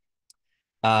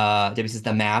 Debbie says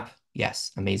the map.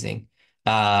 Yes, amazing.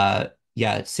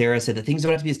 Yeah, Sarah said the things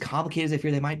don't have to be as complicated as I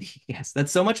fear they might be. Yes,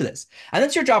 that's so much of this. And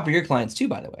that's your job for your clients too,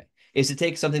 by the way, is to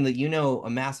take something that you know a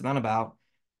mass amount about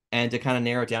and to kind of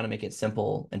narrow it down and make it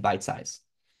simple and bite-sized.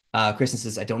 Kristen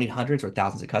says, I don't need hundreds or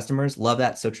thousands of customers. Love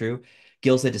that. So true.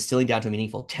 Gil said, distilling down to a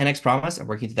meaningful 10x promise. I'm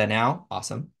working through that now.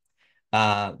 Awesome.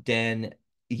 Dan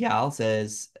Yal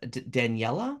says,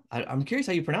 Daniela? I'm curious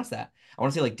how you pronounce that. I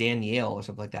want to say like Danielle or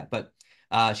something like that. But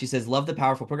she says, love the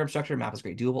powerful program structure. Map is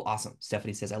great, doable. Awesome.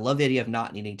 Stephanie says, I love the idea of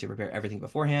not needing to prepare everything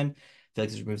beforehand. I feel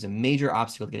like this removes a major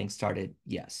obstacle to getting started.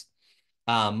 Yes.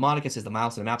 Monica says, the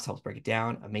milestone maps helps break it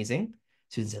down. Amazing.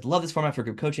 Susan said, love this format for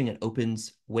group coaching. It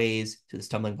opens ways to the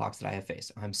stumbling blocks that I have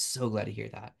faced. I'm so glad to hear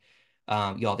that.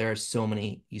 Y'all, there are so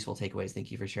many useful takeaways.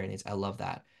 Thank you for sharing these. I love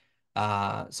that.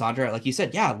 Sandra, like you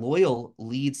said, yeah, loyal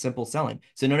leads simple selling.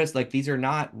 So notice like these are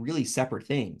not really separate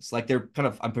things. Like they're kind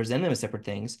of, I'm presenting them as separate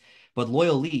things, but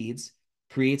loyal leads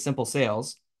create simple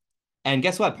sales. And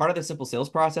guess what? Part of the simple sales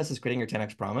process is creating your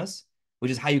 10x promise,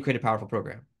 which is how you create a powerful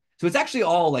program. So it's actually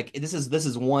all like this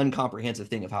is one comprehensive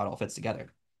thing of how it all fits together.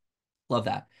 Love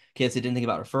that. Okay, so didn't think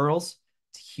about referrals.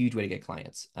 It's a huge way to get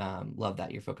clients. Love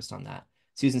that you're focused on that.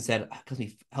 Susan said,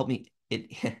 help me.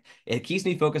 It it keeps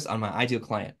me focused on my ideal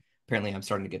client. Apparently, I'm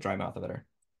starting to get dry mouth of it.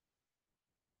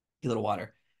 A little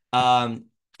water.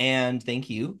 And thank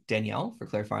you, Danielle, for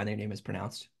clarifying their name is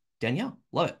pronounced Danielle.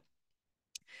 Love it.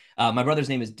 My brother's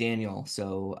name is Daniel,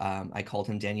 so I called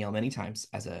him Danielle many times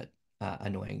as a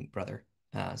annoying brother.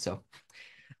 So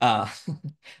that's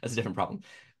a different problem.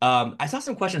 I saw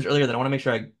some questions earlier that I want to make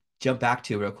sure I jump back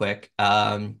to real quick.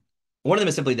 One of them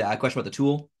is simply the question about the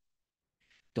tool.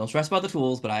 Don't stress about the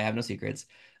tools, but I have no secrets.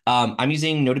 I'm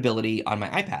using Notability on my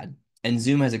iPad, and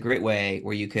Zoom has a great way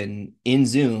where in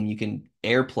Zoom, you can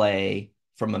AirPlay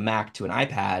from a Mac to an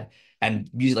iPad and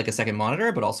use it like a second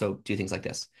monitor, but also do things like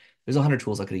this. There's 100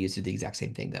 tools I could have used to do the exact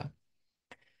same thing, though.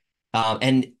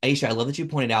 And Aisha, I love that you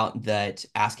pointed out that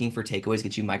asking for takeaways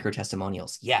gets you micro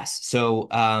testimonials. Yes. So,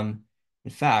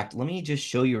 in fact, let me just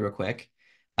show you real quick.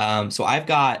 So I've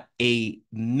got a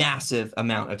massive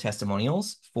amount of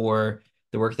testimonials for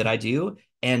the work that I do.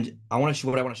 And what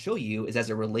I want to show you is as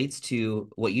it relates to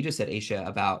what you just said, Aisha,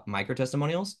 about micro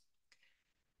testimonials.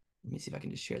 Let me see if I can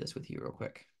just share this with you real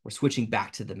quick. We're switching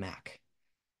back to the Mac.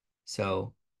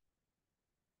 So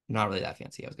not really that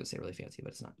fancy. I was going to say really fancy,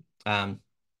 but it's not.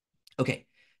 Okay.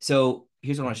 So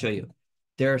here's what I want to show you.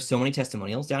 There are so many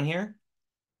testimonials down here.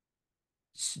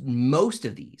 Most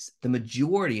of these, the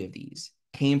majority of these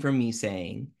came from me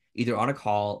saying either on a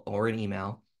call or an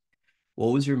email,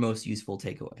 what was your most useful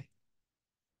takeaway?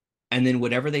 And then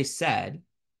whatever they said,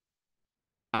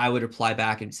 I would reply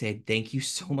back and say, thank you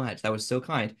so much. That was so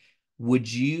kind.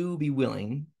 Would you be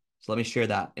willing to let me share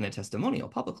that in a testimonial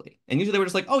publicly? And usually they were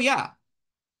just like, oh, yeah.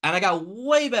 And I got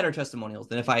way better testimonials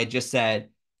than if I had just said,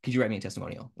 could you write me a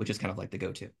testimonial, which is kind of like the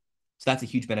go-to. So that's a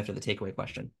huge benefit of the takeaway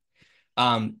question.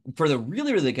 For the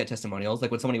really, really good testimonials,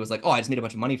 like when somebody was like, oh, I just made a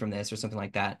bunch of money from this or something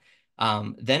like that,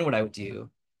 then what I would do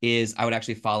is I would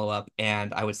actually follow up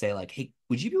and I would say like, hey,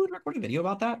 would you be able to record a video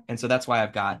about that? And so that's why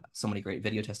I've got so many great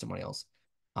video testimonials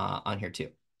on here too.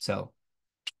 So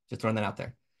just throwing that out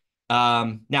there.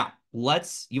 Now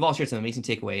you've all shared some amazing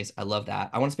takeaways. I love that.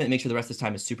 I want to make sure the rest of this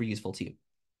time is super useful to you.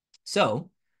 So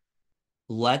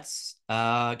let's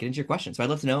get into your questions. So I'd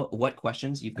love to know what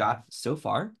questions you've got so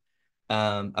far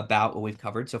about what we've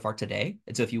covered so far today.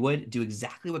 And so if you would do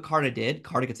exactly what Carta did,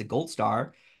 Carta gets a gold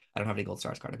star. I don't have any gold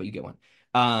stars, Carta, but you get one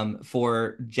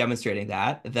for demonstrating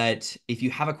that if you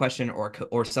have a question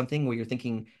or something where you're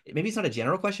thinking, maybe it's not a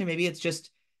general question, maybe it's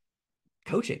just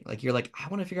coaching. Like you're like, I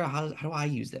want to figure out how do I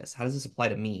use this? How does this apply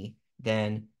to me?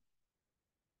 Then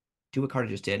do what Carta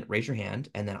just did, raise your hand,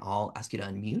 and then I'll ask you to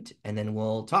unmute, and then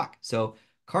we'll talk. So,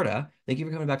 Carta, thank you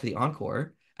for coming back for the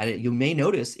encore. And you may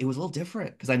notice it was a little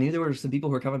different because I knew there were some people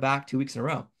who were coming back 2 weeks in a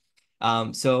row.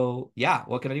 So yeah,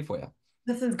 what can I do for you?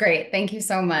 This is great. Thank you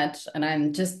so much. And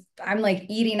I'm like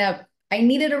eating up. I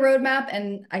needed a roadmap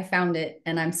and I found it.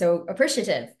 And I'm so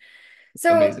appreciative.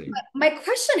 So Amazing. my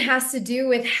question has to do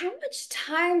with how much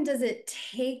time does it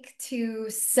take to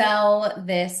sell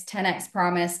this 10x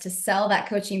promise, to sell that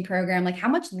coaching program? Like how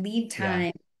much lead Yeah.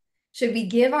 time should we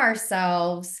give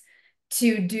ourselves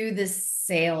to do the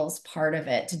sales part of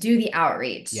it, to do the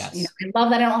outreach? Yes. I love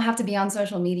that I don't have to be on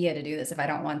social media to do this if I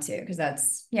don't want to,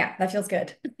 because yeah, that feels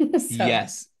good. So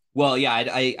Yes. Well, yeah,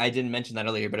 I didn't mention that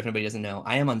earlier, but if anybody doesn't know,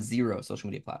 I am on zero social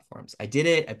media platforms. I did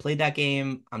it. I played that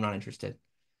game. I'm not interested.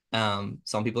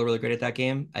 Some people are really great at that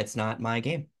game. It's not my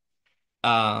game.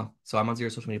 So I'm on zero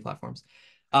social media platforms.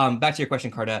 Back to your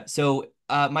question, Carta. So,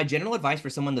 my general advice for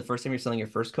someone the first time you're selling your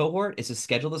first cohort is to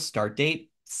schedule the start date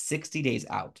 60 days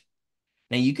out.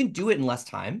 Now you can do it in less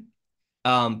time,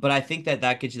 but I think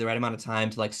that gives you the right amount of time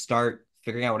to like start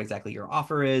figuring out what exactly your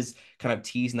offer is, kind of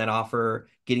teasing that offer,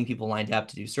 getting people lined up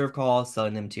to do serve calls,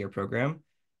 selling them to your program.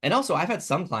 And also, I've had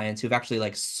some clients who've actually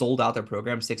like sold out their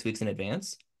program 6 weeks in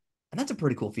advance, and that's a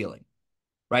pretty cool feeling,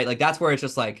 right? Like that's where it's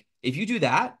just like if you do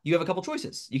that, you have a couple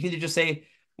choices. You can either just say,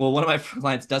 well, one of my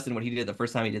clients, Dustin, what he did the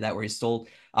first time he did that, where he sold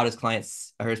out his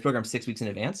clients or his program 6 weeks in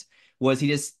advance, was he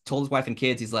just told his wife and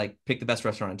kids, he's like, pick the best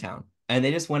restaurant in town. And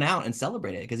they just went out and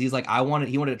celebrated because he's like,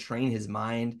 he wanted to train his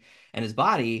mind and his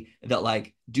body that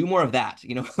like do more of that.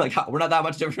 Like we're not that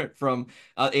much different from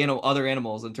other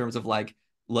animals in terms of like,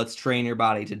 let's train your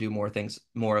body to do more things,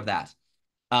 more of that.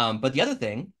 But the other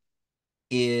thing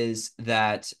is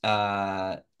that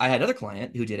I had another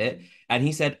client who did it, and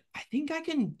he said, I think I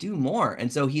can do more.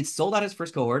 And so he sold out his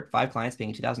first cohort, 5 clients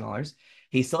paying $2,000.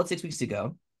 He still had 6 weeks to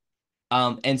go.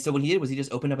 And so what he did was he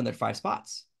just opened up another 5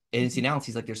 spots. And he announced,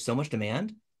 he's like, there's so much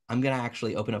demand. I'm going to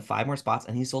actually open up 5 more spots.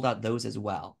 And he sold out those as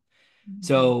well.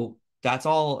 So that's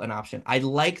all an option. I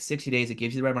like 60 days. It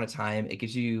gives you the right amount of time. It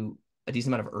gives you a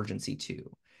decent amount of urgency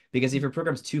too. Because if your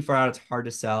program's too far out, it's hard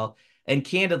to sell. And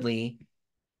candidly,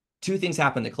 two things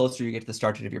happen the closer you get to the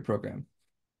start date of your program.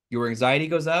 Your anxiety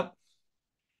goes up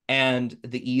and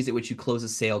the ease at which you close a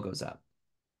sale goes up.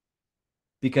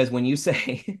 Because when you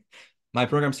say, my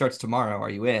program starts tomorrow, are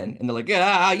you in? And they're like,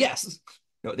 yeah, yes.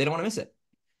 No, they don't want to miss it.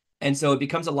 And so it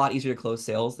becomes a lot easier to close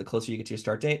sales the closer you get to your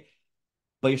start date,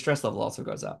 but your stress level also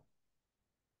goes up.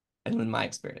 And in my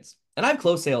experience, and I've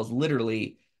closed sales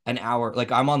literally an hour.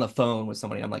 Like I'm on the phone with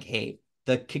somebody. I'm like, hey,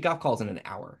 the kickoff call's in an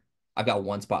hour. I've got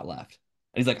 1 spot left.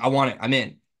 And he's like, I want it. I'm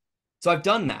in. So I've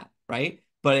done that, right?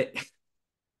 But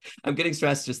I'm getting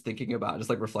stressed just thinking about just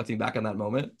like reflecting back on that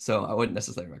moment. So I wouldn't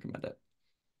necessarily recommend it.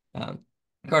 Um,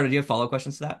 Carter, do you have follow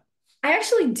questions to that? I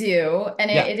actually do. And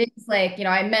Yeah. it is like,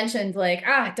 I mentioned like,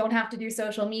 don't have to do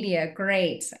social media.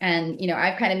 Great. And,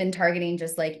 I've kind of been targeting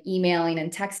just like emailing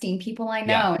and texting people I Yeah.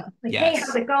 know. And like, hey, how's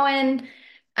Yes. it going?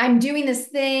 I'm doing this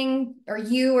thing, or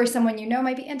you or someone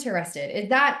might be interested. Is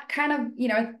that kind of,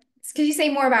 could you say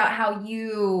more about how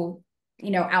you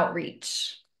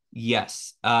outreach,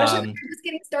 Yes. especially when you're just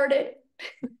getting started.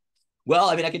 Well,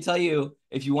 I mean, I can tell you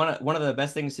if you want to, one of the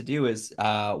best things to do is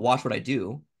watch what I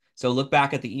do. So look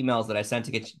back at the emails that I sent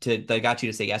to get to that got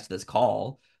you to say yes to this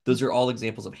call. Those are all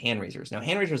examples of hand raisers. Now,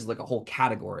 hand raisers is like a whole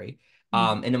category.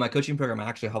 Mhm. And in my coaching program, I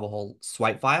actually have a whole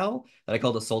swipe file that I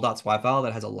call the sold out swipe file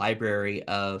that has a library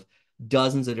of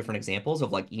dozens of different examples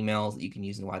of like emails that you can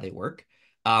use and why they work.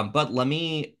 But let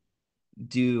me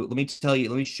tell you,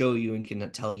 let me show you and can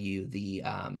tell you the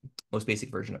most basic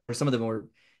version of, or some of them are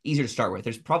easier to start with.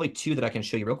 There's probably two that I can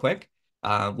show you real quick,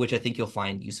 which I think you'll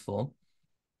find useful.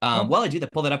 Oh, While I do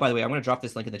that, pull that up, by the way, I'm going to drop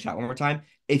this link in the chat one more time.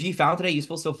 If you found today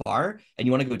useful so far and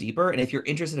you want to go deeper, and if you're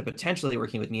interested in potentially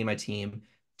working with me and my team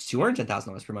to earn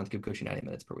 $10,000 per month, group coaching 90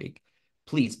 minutes per week,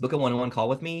 please book a one-on-one call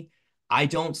with me. I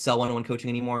don't sell one-on-one coaching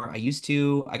anymore. I used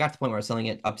to. I got to the point where I was selling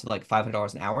it up to like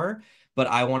 $500 an hour, but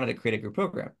I wanted to create a group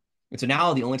program. And so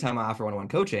now the only time I offer one-on-one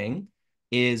coaching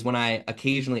is when I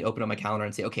occasionally open up my calendar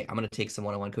and say, okay, I'm going to take some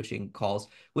one-on-one coaching calls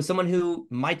with someone who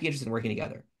might be interested in working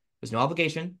together. There's no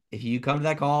obligation. If you come to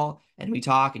that call and we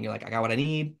talk and you're like, I got what I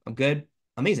need, I'm good,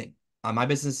 amazing. My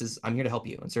business is, I'm here to help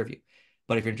you and serve you.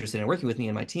 But if you're interested in working with me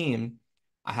and my team,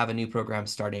 I have a new program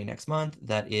starting next month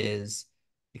that is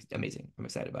amazing. I'm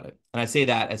excited about it. And I say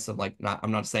that as some like, not,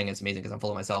 I'm not saying it's amazing because I'm full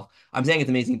of myself. I'm saying it's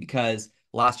amazing because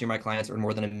last year my clients earned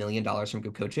more than $1 million from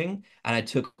group coaching. And I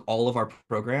took all of our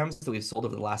programs that we've sold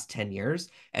over the last 10 years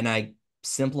and I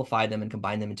simplified them and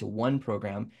combined them into one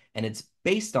program. And it's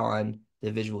based on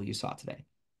the visual you saw today.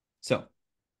 So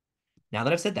now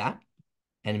that I've said that,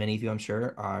 and many of you I'm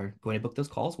sure are going to book those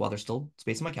calls while there's still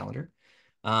space in my calendar,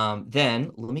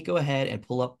 then let me go ahead and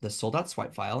pull up the sold out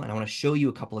swipe file, and I want to show you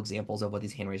a couple examples of what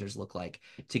these hand raisers look like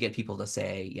to get people to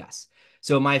say yes.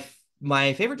 So my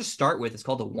favorite to start with is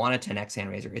called the Wanna 10x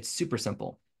hand raiser. It's super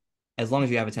simple as long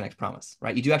as you have a 10x promise,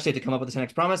 right? You do actually have to come up with a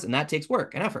 10x promise, and that takes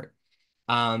work and effort.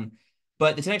 Um,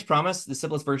 but the 10x promise, the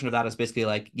simplest version of that is basically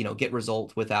like, get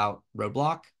result without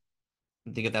roadblock.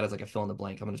 Think of that as like a fill in the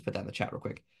blank. I'm gonna just put that in the chat real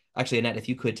quick. Actually, Annette, if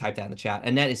you could type that in the chat.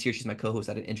 Annette is here. She's my co-host.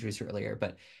 I didn't introduce her earlier,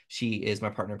 but she is my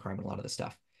partner in crime in a lot of this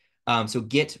stuff. So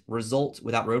get result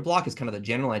without roadblock is kind of the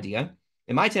general idea.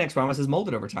 And my 10x promise is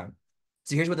molded over time.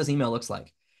 So here's what this email looks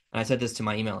like. And I said this to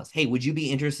my email list. Hey, would you be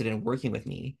interested in working with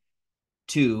me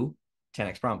to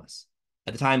 10x promise?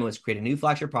 At the time, it was create a new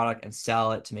flagship product and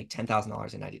sell it to make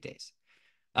 $10,000 in 90 days.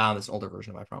 It's an older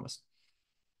version of my promise.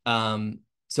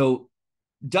 So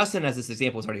Dustin, as this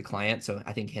example, is already a client, so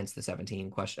I think hence the 17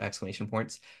 question exclamation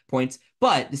points.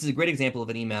 But this is a great example of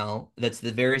an email that's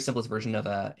the very simplest version of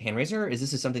a hand raiser. Is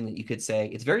this is something that you could say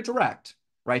it's very direct,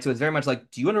 right? So it's very much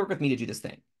like, do you want to work with me to do this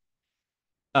thing?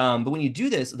 But when you do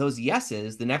this, those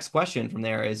yeses, the next question from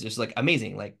there is just like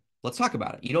amazing. Like, let's talk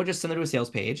about it. You don't just send them to a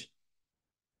sales page.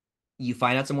 You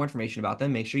find out some more information about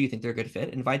them, make sure you think they're a good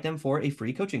fit, invite them for a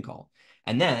free coaching call.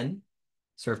 And then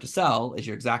serve to sell is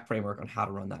your exact framework on how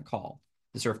to run that call,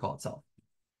 the serve call itself.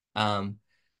 Um,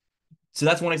 so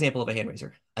that's one example of a hand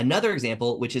raiser. Another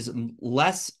example, which is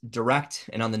less direct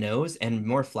and on the nose and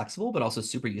more flexible, but also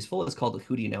super useful, is called the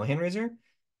Who Do You Know hand raiser.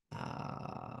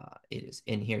 It is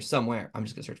in here somewhere. I'm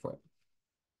just gonna search for it.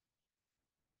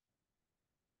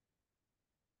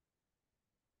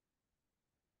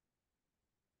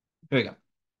 Here we go.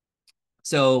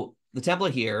 So the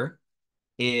template here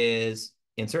is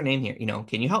insert name here.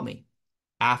 Can you help me?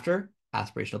 After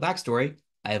aspirational backstory,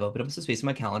 I have opened up some space in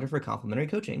my calendar for complimentary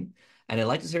coaching, and I'd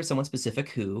like to serve someone specific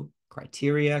who,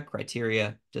 criteria,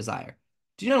 desire.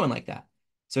 Do you know anyone like that?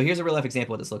 So here's a real life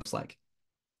example of what this looks like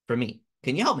for me.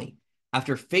 Can you help me?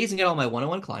 After phasing out all my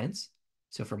one-on-one clients,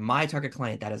 so for my target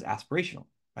client, that is aspirational,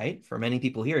 right? For many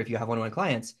people here, if you have one-on-one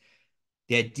clients,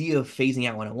 the idea of phasing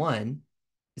out one-on-one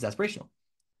is aspirational.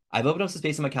 I've opened up some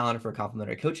space in my calendar for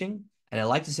complimentary coaching, and I'd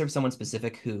like to serve someone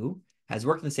specific who has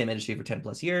worked in the same industry for 10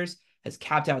 plus years, has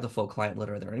capped out the full client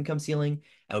limit of their income ceiling,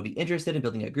 and would be interested in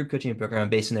building a group coaching program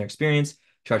based on their experience,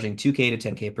 charging 2K to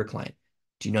 10K per client.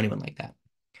 Do you know anyone like that?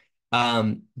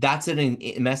 That's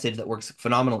a message that works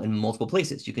phenomenal in multiple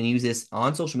places. You can use this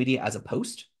on social media as a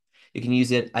post. You can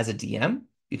use it as a DM.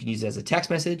 You can use it as a text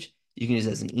message. You can use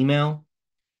it as an email.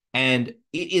 And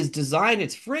it is designed,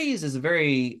 it's phrased as a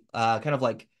very kind of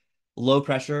like low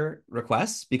pressure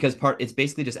request because it's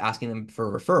basically just asking them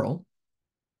for a referral.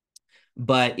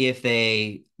 But if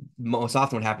they, most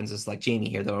often what happens is like Jamie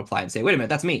here, they'll reply and say, wait a minute,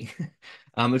 that's me.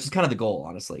 Which is kind of the goal,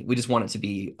 honestly. We just want it to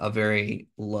be a very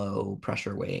low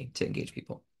pressure way to engage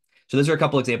people. So those are a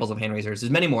couple examples of hand raisers.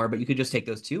 There's many more, but you could just take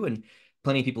those two, and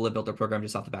plenty of people have built their program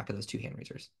just off the back of those two hand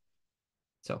raisers.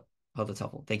 So I hope that's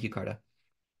helpful. Thank you, Carta.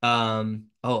 Oh,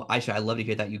 Aisha, I love to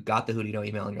hear that you got the Who Do You Know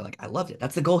email and you're like, I loved it.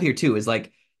 That's the goal here too, is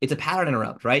like it's a pattern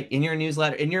interrupt, right? In your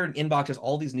newsletter, in your inbox, there's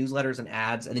all these newsletters and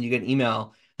ads, and then you get an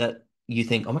email that you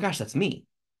think, oh my gosh, that's me.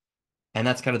 And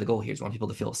that's kind of the goal here is we want people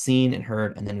to feel seen and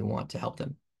heard, and then we want to help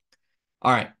them.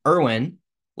 All right, Erwin,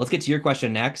 let's get to your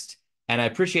question next. And I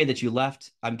appreciate that you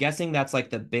left. I'm guessing that's like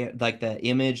the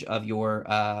image of your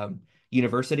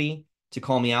university to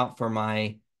call me out for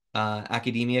my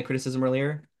academia criticism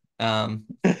earlier. Is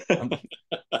that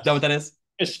what that is?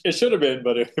 It should have been,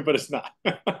 but it's not.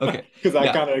 Okay. Because I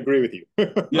Yeah. kind of agree with you.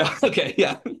 Yeah. Okay.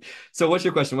 Yeah. So what's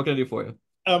your question? What can I do for you?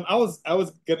 I was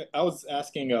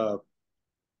asking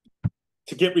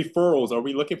to get referrals. Are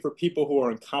we looking for people who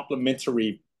are in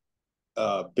complementary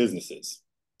businesses,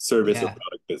 service or Yeah.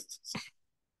 product businesses?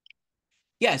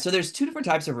 Yeah. So there's two different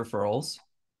types of referrals.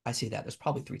 I say that there's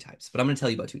probably three types, but I'm going to tell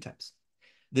you about two types.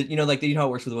 Like how it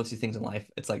works with most of these things in life.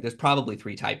 It's like there's probably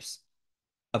three types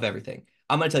of everything.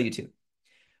 I'm going to tell you two.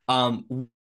 Um,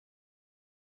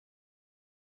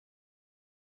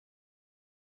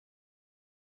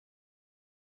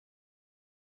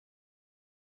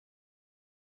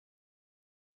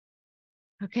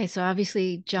 Okay, so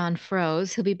obviously John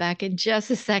froze. He'll be back in just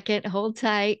a second. Hold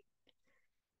tight.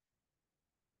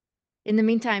 In the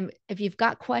meantime, if you've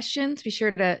got questions, be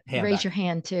sure to hey, I'm raise your back.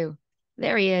 hand too.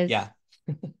 There he is. Yeah.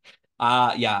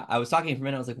 Yeah. I was talking for a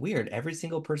minute. I was like, weird. Every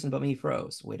single person but me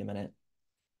froze. Wait a minute.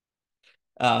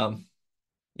 Um,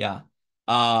 yeah.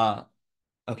 Uh,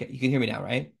 okay. You can hear me now,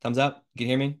 right? Thumbs up. You can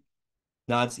hear me?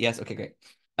 Nods. Yes. Okay, great.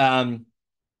 Um,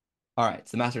 all right.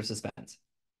 It's the master of suspense.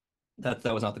 That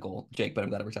was not the goal, Jake, but I'm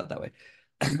glad it worked out that way.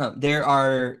 There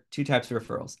are two types of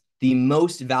referrals. The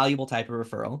most valuable type of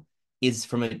referral is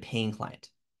from a paying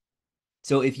client.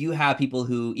 So if you have people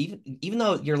who even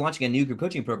though you're launching a new group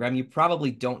coaching program, you probably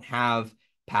don't have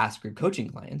past group coaching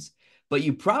clients, but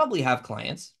you probably have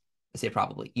clients. I say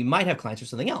probably. You might have clients for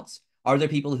something else. Are there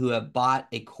people who have bought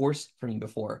a course from you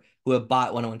before, who have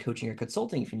bought one-on-one coaching or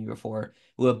consulting from you before,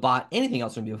 who have bought anything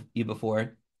else from you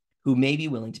before, who may be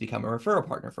willing to become a referral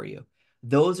partner for you?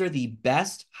 Those are the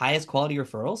best, highest quality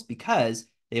referrals because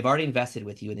they've already invested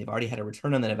with you and they've already had a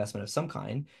return on that investment of some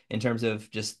kind in terms of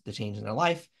just the change in their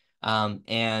life,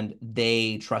 and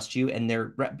they trust you, and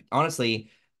they're honestly,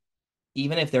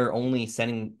 even if they're only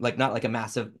sending like not like a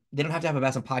massive, they don't have to have a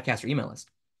massive podcast or email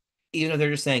list. Even if they're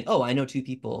just saying, oh, I know two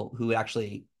people who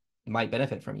actually might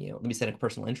benefit from you. Let me send a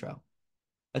personal intro.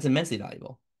 That's immensely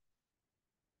valuable.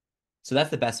 So that's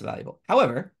the best valuable.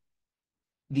 However,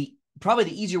 the probably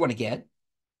the easier one to get,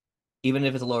 even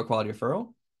if it's a lower quality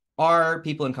referral, are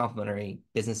people in complementary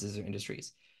businesses or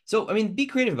industries. So, I mean, be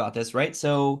creative about this, right?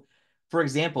 So, for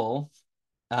example,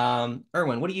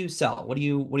 Erwin, what do you sell? What do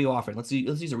you offer? Let's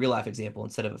use a real life example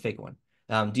instead of a fake one.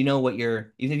 Do you know what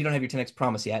even if you don't have your 10x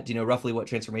promise yet, do you know roughly what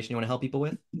transformation you want to help people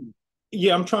with?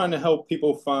 Yeah, I'm trying to help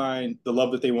people find the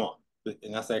love that they want,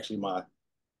 and that's actually my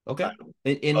Okay. title.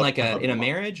 In Love, like love in your a mom.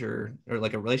 marriage or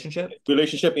like a relationship?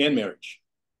 Relationship and marriage.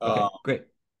 Okay, great.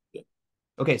 Yeah.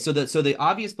 Okay, so the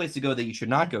obvious place to go that you should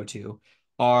not go to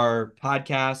are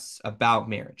podcasts about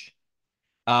marriage.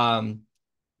 Um,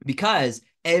 because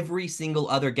every single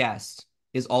other guest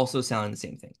is also selling the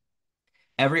same thing.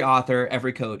 Every author,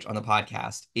 every coach on the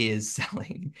podcast is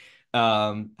selling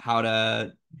how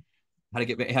to how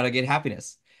to get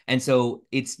happiness. And so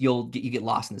you get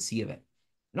lost in the sea of it.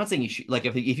 I'm not saying you should like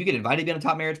if you get invited to be on a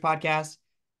top marriage podcast.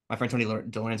 My friend Tony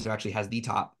DeLorenzo actually has the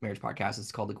top marriage podcast.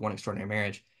 It's called like One Extraordinary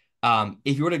Marriage.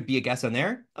 If you were to be a guest on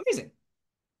there, amazing.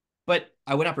 But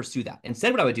I would not pursue that.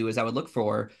 Instead, what I would do is I would look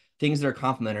for things that are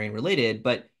complementary and related,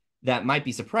 but that might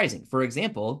be surprising. For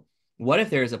example, what if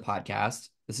there's a podcast?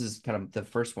 This is kind of the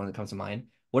first one that comes to mind.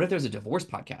 What if there's a divorce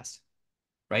podcast?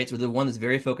 Right? So the one that's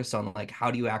very focused on like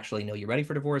how do you actually know you're ready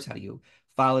for divorce? How do you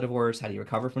file a divorce? How do you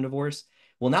recover from divorce?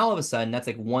 Well, now all of a sudden that's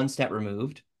like one step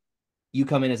removed. You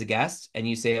come in as a guest and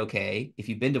you say, okay, if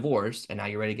you've been divorced and now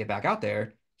you're ready to get back out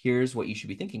there, here's what you should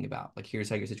be thinking about. Like here's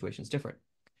how your situation is different.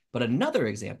 But another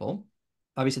example,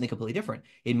 obviously something completely different.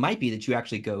 It might be that you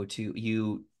actually go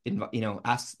to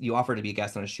ask you offer to be a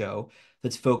guest on a show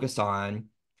that's focused on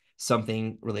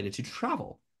something related to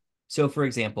travel. So, for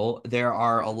example, there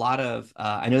are a lot of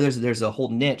I know there's a whole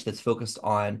niche that's focused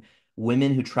on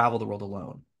women who travel the world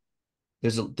alone.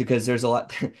 Because there's a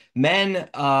lot men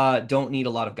don't need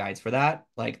a lot of guides for that.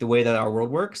 Like the way that our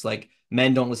world works, like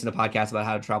men don't listen to podcasts about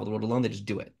how to travel the world alone. They just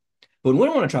do it. But when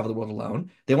women want to travel the world alone,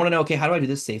 they want to know, okay, how do I do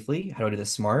this safely? How do I do this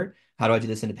smart? How do I do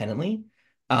this independently?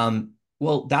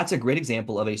 Well, that's a great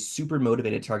example of a super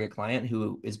motivated target client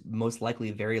who is most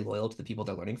likely very loyal to the people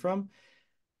they're learning from.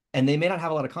 And they may not have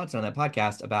a lot of content on that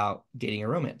podcast about dating or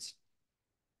romance.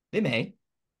 They may,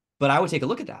 but I would take a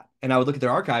look at that and I would look at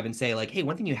their archive and say, like, hey,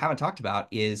 one thing you haven't talked about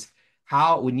is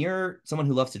when you're someone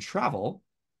who loves to travel,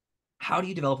 how do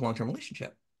you develop a long-term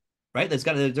relationship? Right?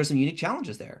 There's some unique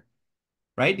challenges there,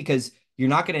 right? Because you're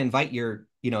not going to invite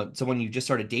someone you just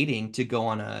started dating to go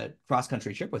on a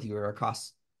cross-country trip with you or a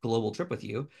cross-global trip with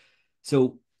you.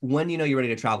 So when do you know you're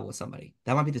ready to travel with somebody?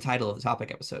 That might be the title of the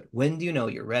topic episode. When do you know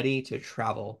you're ready to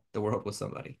travel the world with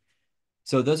somebody?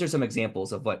 So those are some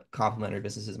examples of what complementary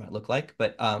businesses might look like.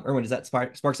 But Erwin, does that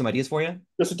spark some ideas for you?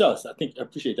 Yes, it does. I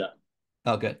appreciate that.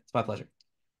 Oh, good. It's my pleasure.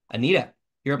 Anita,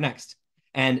 you're up next.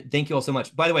 And thank you all so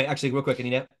much. By the way, actually, real quick,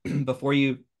 Anita, before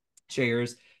you share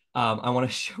yours, I want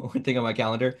to show one thing on my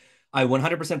calendar. I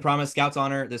 100% promise Scouts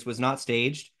Honor. This was not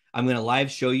staged. I'm going to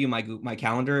live show you my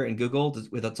calendar in Google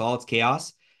with it's all its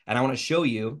chaos. And I want to show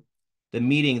you the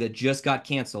meeting that just got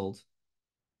canceled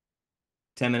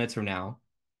 10 minutes from now.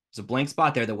 There's a blank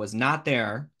spot there that was not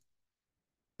there.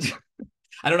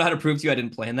 I don't know how to prove to you I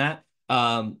didn't plan that.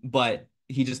 But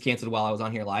he just canceled while I was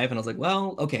on here live. And I was like,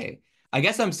 well, okay, I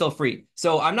guess I'm still free.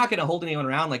 So I'm not going to hold anyone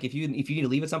around. Like if you need to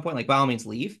leave at some point, like by all means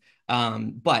leave.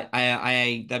 But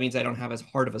that means I don't have as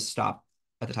hard of a stop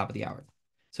at the top of the hour,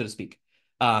 so to speak.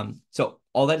 So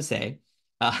all that to say,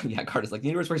 yeah, Carter's like, the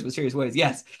universe works in mysterious ways.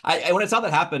 Yes. When I saw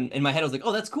that happen in my head, I was like,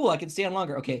 oh, that's cool. I can stay on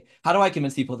longer. Okay. How do I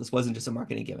convince people this wasn't just a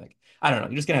marketing gimmick? I don't know.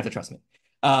 You're just going to have to trust me.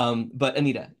 But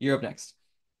Anita, you're up next.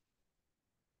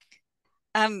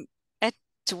 At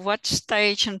what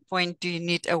stage and point do you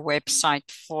need a website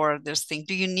for this thing?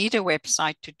 Do you need a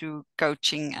website to do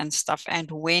coaching and stuff? And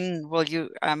when will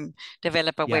you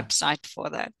develop a website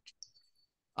for that?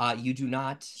 You do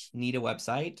not need a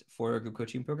website for a group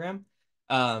coaching program.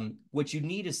 What you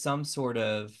need is some sort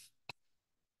of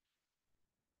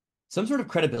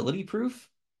credibility proof,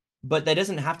 but that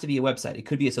doesn't have to be a website. It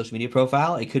could be a social media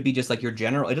profile. It could be just like your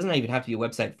general, it doesn't even have to be a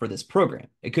website for this program.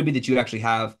 It could be that you actually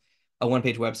have a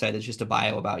one-page website that's just a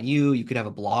bio about you. You could have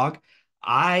a blog. So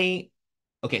I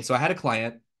had a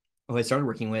client who I started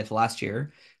working with last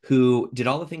year who did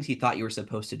all the things he thought you were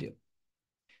supposed to do.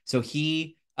 So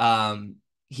he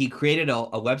created a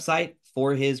website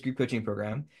for his group coaching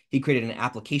program. He created an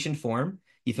application form.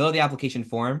 You fill out the application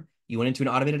form. You went into an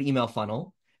automated email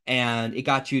funnel, and it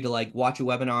got you to like watch a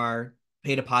webinar,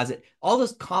 pay a deposit, all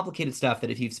this complicated stuff that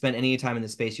if you've spent any time in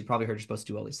this space, you probably heard you're supposed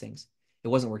to do all these things. It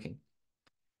wasn't working.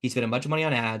 He spent a bunch of money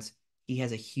on ads. He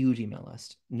has a huge email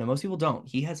list. No, most people don't.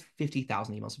 He has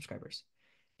 50,000 email subscribers,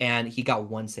 and he got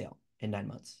one sale in 9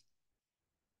 months.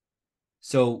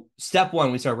 So step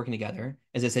one, we started working together.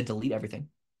 As I said, delete everything.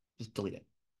 Just delete it.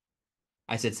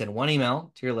 I said, send one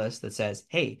email to your list that says,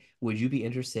 hey, would you be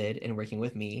interested in working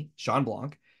with me, Sean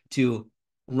Blanc, to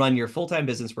run your full-time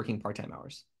business working part-time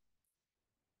hours?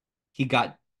 He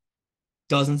got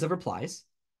dozens of replies.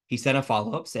 He sent a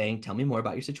follow-up saying, tell me more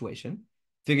about your situation.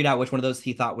 Figured out which one of those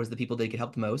he thought was the people that he could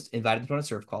help the most, invited them on a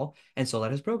serve call, and sold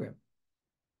out his program.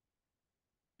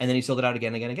 And then he sold it out again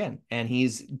and again and again. And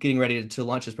he's getting ready to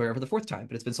launch his program for the 4th time,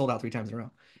 but it's been sold out 3 times in a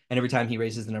row. And every time he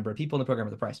raises the number of people in the program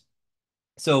or the price.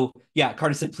 So yeah,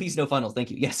 Carter said, please no funnels.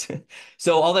 Thank you. Yes.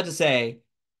 So all that to say,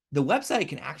 the website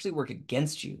can actually work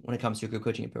against you when it comes to a group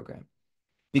coaching program.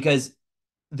 Because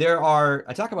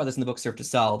I talk about this in the book, Serve to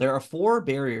Sell. There are 4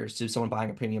 barriers to someone buying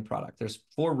a premium product. There's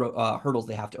 4 hurdles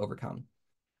they have to overcome.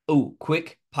 Oh,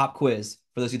 quick pop quiz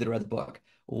for those of you that read the book.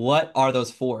 What are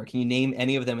those 4? Can you name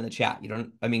any of them in the chat?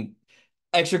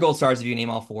 Extra gold stars if you name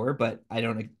all 4, but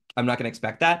I'm not going to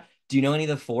expect that. Do you know any of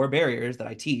the 4 barriers that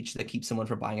I teach that keep someone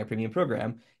from buying a premium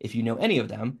program? If you know any of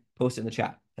them, post it in the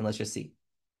chat and let's just see.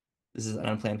 This is an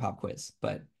unplanned pop quiz,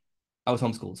 but I was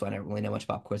homeschooled, so I never really know much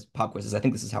pop quizzes. I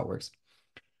think this is how it works.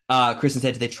 Kristen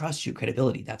said, do they trust you?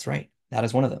 Credibility. That's right. That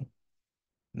is one of them.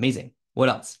 Amazing. What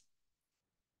else?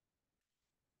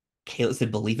 Kayla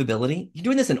said believability. You're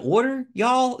doing this in order,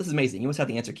 y'all? This is amazing. You must have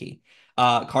the answer key.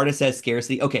 Carter says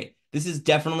scarcity. Okay, this is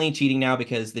definitely cheating now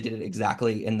because they did it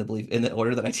exactly in the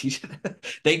order that I teach.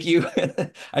 Thank you.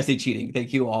 I say cheating.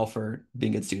 Thank you all for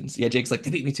being good students. Yeah, Jake's like, they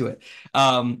beat me to it.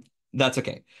 That's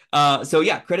okay. So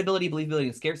yeah, credibility, believability,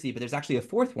 and scarcity, but there's actually a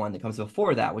 4th one that comes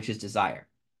before that, which is desire.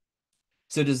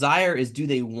 So desire is, do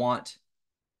they want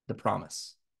the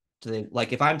promise? Do they,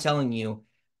 like, if I'm telling you,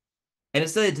 and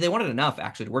it's do they want it enough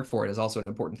actually to work for it is also an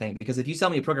important thing. Because if you sell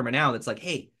me a program right now that's like,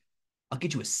 hey, I'll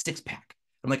get you a 6-pack.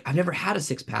 I'm like, I've never had a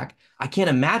 6-pack. I can't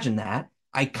imagine that.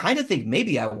 I kind of think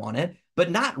maybe I want it,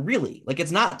 but not really. Like,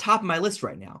 it's not top of my list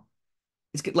right now.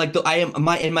 It's like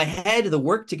in my head, the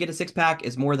work to get a 6-pack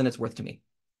is more than it's worth to me.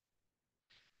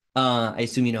 I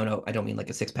assume you know, no, I don't mean like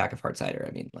a 6-pack of hard cider.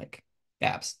 I mean like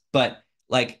abs. But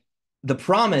like, the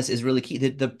promise is really key.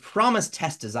 The promise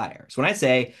tests desire. So when I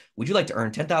say, would you like to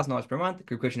earn $10,000 per month,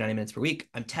 group coaching 90 minutes per week,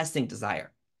 I'm testing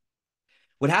desire.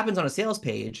 What happens on a sales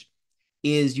page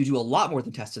is you do a lot more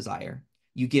than test desire.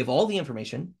 You give all the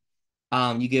information,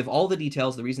 you give all the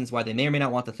details, the reasons why they may or may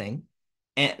not want the thing,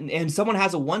 and someone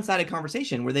has a one-sided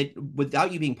conversation where they,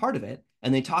 without you being part of it,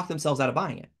 and they talk themselves out of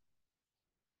buying it.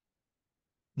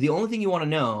 The only thing you want to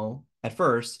know at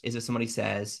first is if somebody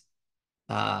says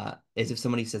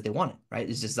they want it, right?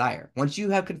 Is desire. Once you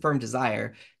have confirmed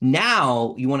desire,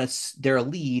 now you want to, they're a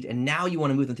lead, and now you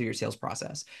want to move them through your sales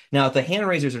process. Now, if the hand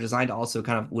raisers are designed to also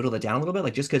kind of whittle that down a little bit,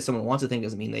 like just because someone wants a thing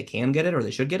doesn't mean they can get it or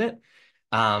they should get it.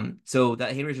 So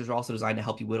that hand raisers are also designed to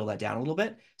help you whittle that down a little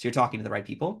bit. So you're talking to the right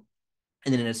people.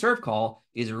 And then in a serve call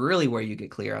is really where you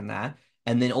get clear on that.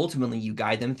 And then ultimately you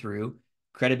guide them through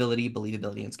credibility,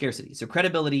 believability, and scarcity. So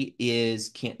credibility is,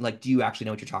 do you actually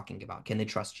know what you're talking about? Can they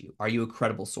trust you? Are you a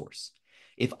credible source?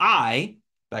 If I,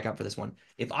 back up for this one,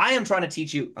 if I am trying to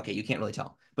teach you, okay, you can't really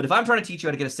tell, but if I'm trying to teach you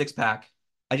how to get a six-pack,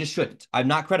 I just shouldn't. I'm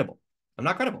not credible. I'm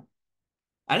not credible.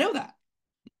 I know that.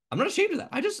 I'm not ashamed of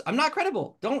that. I'm not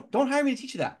credible. Don't hire me to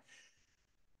teach you that.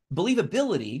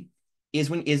 Believability is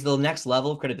the next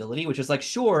level of credibility, which is like,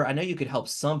 sure, I know you could help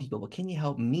some people, but can you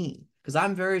help me? Because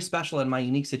I'm very special in my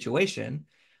unique situation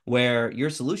where your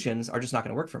solutions are just not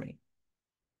going to work for me.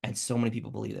 And so many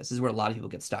people believe this. This is where a lot of people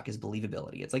get stuck, is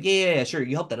believability. It's like, yeah, sure,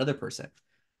 you help that other person,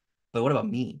 but what about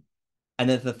me? And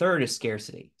then the third is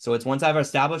scarcity. So it's once I've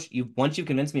established once you've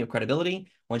convinced me of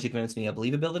credibility, once you've convinced me of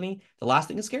believability, the last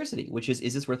thing is scarcity, which is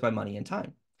this worth my money and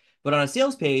time? But on a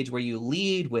sales page where you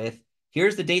lead with,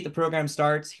 here's the date the program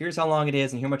starts, here's how long it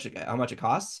is, and how much it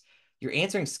costs, you're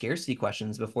answering scarcity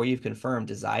questions before you've confirmed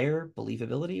desire,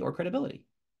 believability, or credibility.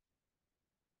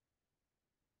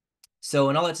 So,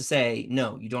 and all that to say,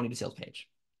 no, you don't need a sales page.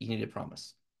 You need a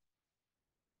promise.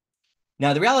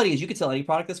 Now, the reality is you could sell any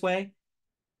product this way,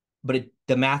 but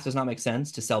the math does not make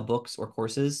sense to sell books or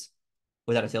courses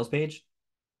without a sales page.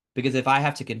 Because if I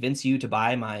have to convince you to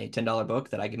buy my $10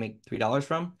 book that I can make $3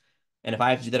 from, and if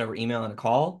I have to do that over email and a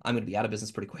call, I'm going to be out of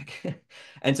business pretty quick.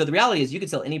 And so the reality is you can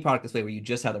sell any product this way where you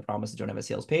just have the promise and don't have a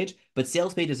sales page. But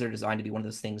sales pages are designed to be one of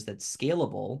those things that's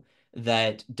scalable,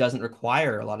 that doesn't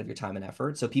require a lot of your time and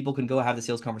effort. So people can go have the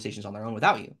sales conversations on their own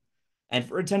without you. And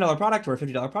for a $10 product or a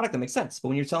 $50 product, that makes sense. But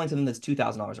when you're selling something that's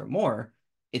 $2,000 or more,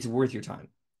 it's worth your time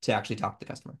to actually talk to the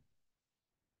customer.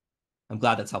 I'm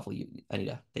glad that's helpful,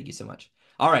 Anita. Thank you so much.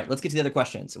 All right, let's get to the other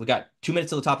questions. We got 2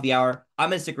 minutes till the top of the hour. I'm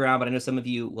going to stick around, but I know some of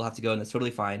you will have to go, and that's totally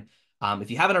fine.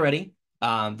 If you haven't already,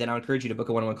 then I would encourage you to book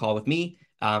a one-on-one call with me.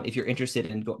 If you're interested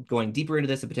in going deeper into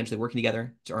this and potentially working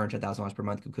together to earn $10,000 per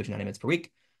month, coaching 90 minutes per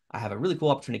week, I have a really cool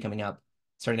opportunity coming up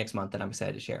starting next month that I'm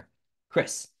excited to share.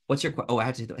 Chris, what's your I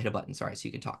have to hit a button. Sorry, so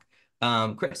you can talk.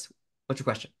 Chris, what's your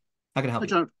question? How can I help Hi, you?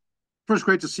 John. First,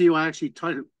 great to see you. I actually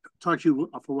talked to you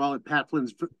for a while at Pat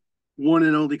Flynn's one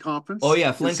and only conference. Oh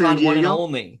yeah, FlynnCon one and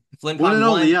only. FlynnCon one and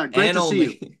only. Yeah, great to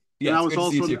see you. Yeah, I was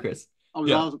also good to see you too, Chris. I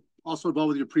was also involved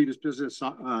with your previous business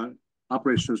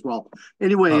operation as well.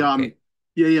 Anyway,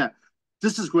 yeah,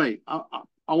 this is great. I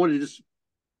wanted to just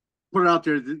put it out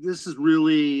there. This is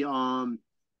really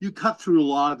you cut through a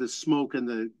lot of the smoke and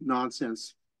the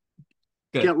nonsense.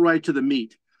 Good. Get right to the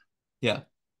meat. Yeah.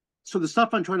 So the stuff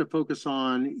I'm trying to focus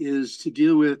on is to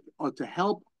deal with, or to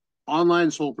help online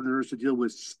solopreneurs to deal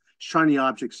with shiny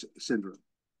object syndrome.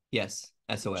 Yes,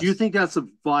 SOS. Do you think that's a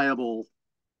viable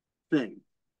thing?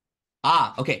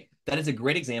 Okay. That is a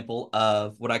great example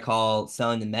of what I call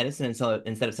selling the medicine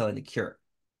instead of selling the cure.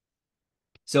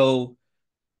 So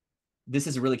this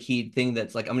is a really key thing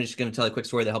that's like, I'm just going to tell a quick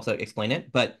story that helps explain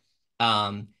it. But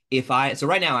so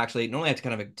right now, actually, normally I have to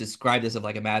kind of describe this of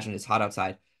like, imagine it's hot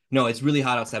outside. No, it's really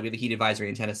hot outside. We have a heat advisory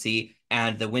in Tennessee,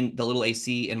 and the little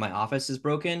AC in my office is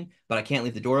broken, but I can't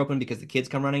leave the door open because the kids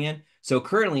come running in. So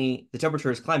currently the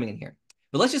temperature is climbing in here.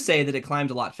 But let's just say that it climbed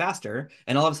a lot faster,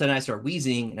 and all of a sudden I start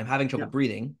wheezing and I'm having trouble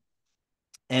breathing.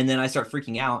 And then I start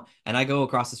freaking out, and I go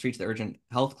across the street to the urgent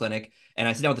health clinic, and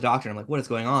I sit down with the doctor, and I'm like, what is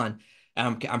going on?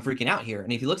 And I'm freaking out here.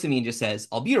 And if he looks at me and just says,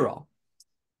 albuterol,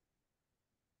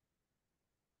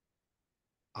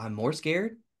 I'm more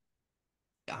scared.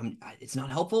 It's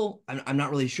not helpful. I'm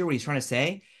not really sure what he's trying to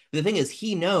say. But the thing is,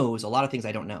 he knows a lot of things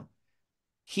I don't know.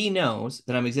 He knows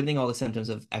that I'm exhibiting all the symptoms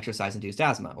of exercise-induced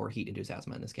asthma, or heat-induced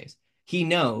asthma in this case. He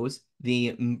knows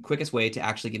the quickest way to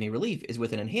actually give me relief is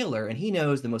with an inhaler, and he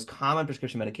knows the most common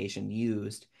prescription medication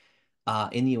used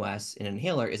in the US in an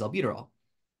inhaler is albuterol.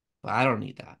 But I don't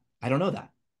need that. I don't know that.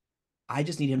 I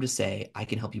just need him to say, I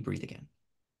can help you breathe again.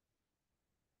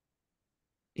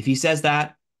 If he says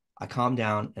that, I calm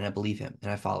down and I believe him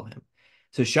and I follow him.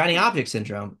 So shiny object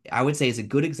syndrome, I would say, is a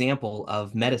good example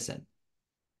of medicine.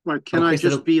 Right. Can I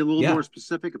just be a little more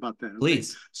specific about that? Okay.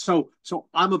 Please. So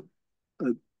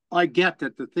I get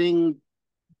that the thing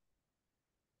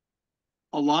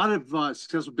a lot of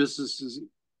successful businesses.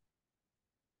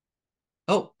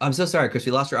 Oh, I'm so sorry, Chris.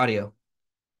 We lost your audio.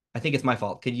 I think it's my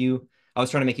fault. I was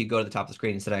trying to make you go to the top of the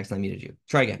screen instead I accidentally muted you.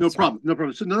 Try again. No problem. No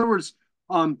problem. So in other words,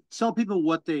 tell people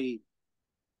what they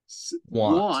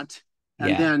want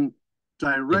and then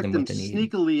direct them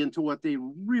sneakily into what they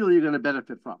really are going to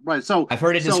benefit from. Right. So I've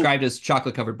heard it described as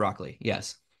chocolate covered broccoli.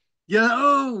 Yes. Yeah.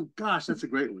 Oh gosh, that's a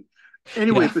great one.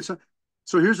 Anyway, but so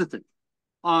here's the thing.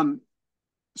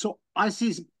 So I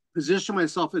position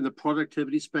myself in the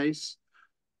productivity space.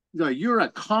 You're a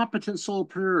competent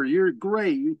solopreneur. You're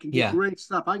great. You can get great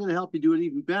stuff. I'm going to help you do it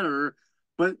even better.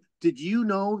 But did you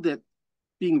know that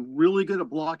being really good at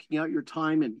blocking out your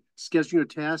time and scheduling your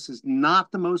tasks is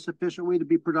not the most efficient way to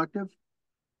be productive?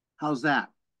 How's that?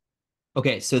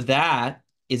 Okay, so that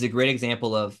is a great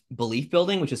example of belief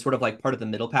building, which is sort of like part of the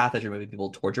middle path as you're moving people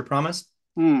towards your promise.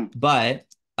 But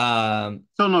let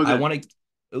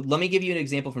me give you an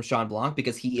example from Shawn Blanc,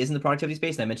 because he is in the productivity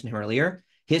space, and I mentioned him earlier.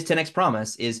 His 10X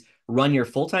promise is run your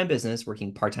full-time business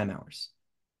working part-time hours.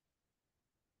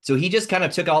 So he just kind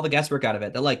of took all the guesswork out of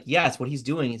it. They're like, yes, what he's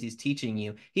doing is he's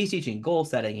teaching goal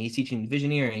setting, he's teaching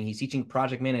visioneering, he's teaching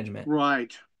project management.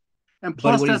 Right. And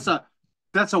plus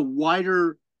that's a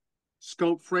wider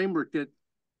scope framework that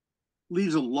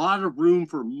leaves a lot of room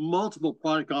for multiple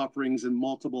product offerings and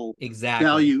multiple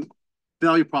value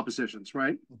propositions,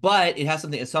 right? But it has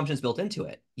assumptions built into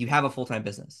it. You have a full-time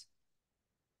business.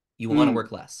 You want to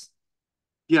work less.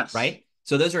 Yes. Right?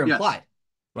 So those are implied.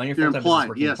 Run your full-time business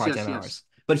working part-time hours.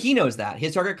 But he knows that.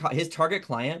 His target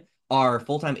client are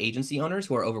full-time agency owners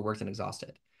who are overworked and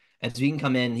exhausted. And so he can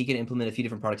come in, he can implement a few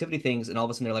different productivity things, and all of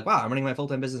a sudden they're like, wow, I'm running my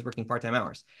full-time business working part-time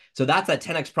hours. So that's that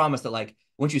 10X promise that, like,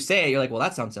 once you say it, you're like, well,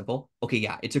 that sounds simple. Okay,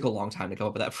 yeah, it took a long time to come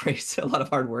up with that phrase, a lot of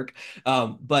hard work.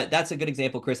 But that's a good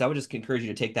example, Chris. I would just encourage you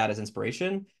to take that as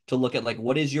inspiration to look at, like,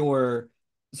 what is your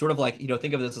sort of like,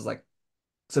 think of this as like,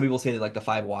 some people say that, like, the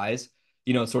 5 whys,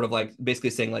 sort of like basically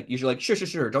saying, like, usually like,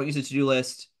 sure, don't use a to-do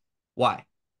list. Why?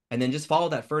 And then just follow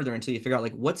that further until you figure out,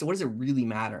 like, what does it really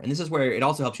matter? And this is where it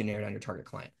also helps you narrow down your target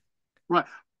client. Right.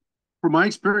 From my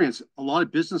experience, a lot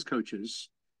of business coaches,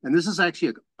 and this is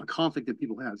actually a conflict that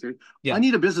people have. I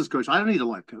need a business coach. I don't need a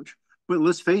life coach. But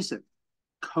let's face it,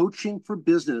 coaching for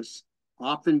business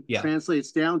often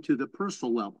translates down to the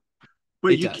personal level.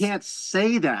 But you can't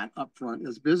say that up front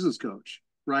as a business coach,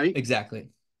 right? Exactly.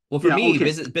 Well, for me,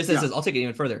 businesses, I'll take it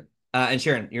even further. And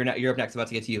Sharon, you're up next, about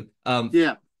to get to you.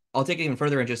 I'll take it even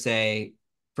further and just say,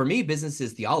 for me, business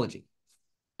is theology.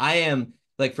 I am,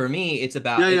 like, for me, it's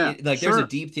about, there's a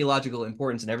deep theological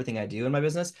importance in everything I do in my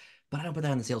business, but I don't put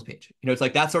that on the sales page. It's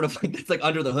like, that's sort of like, that's like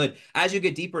under the hood. As you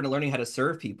get deeper into learning how to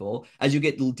serve people, as you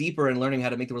get deeper in learning how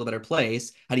to make the world a better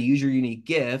place, how to use your unique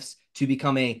gifts to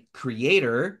become a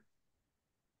creator,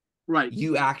 right,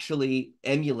 you actually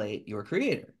emulate your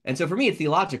creator. And so for me, it's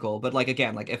theological, but, like,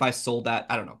 again, like, if I sold that,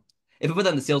 I don't know. If I put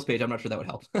that on the sales page, I'm not sure that would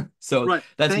help. So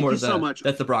that's more so much.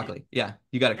 That's the broccoli. Yeah,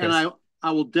 you got it, Chris. And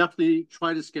I will definitely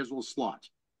try to schedule a slot.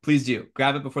 Please do.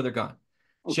 Grab it before they're gone.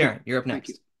 Okay. Sharon, you're up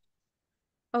next.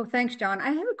 Oh, thanks, John.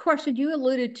 I have a question. You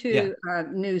alluded to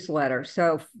newsletter.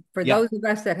 So for those of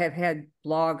us that have had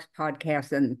blogs,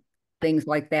 podcasts, and things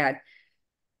like that,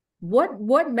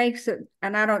 what makes it,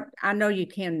 and I know you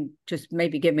can just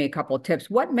maybe give me a couple of tips.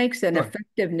 What makes an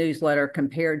effective newsletter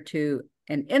compared to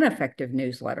an ineffective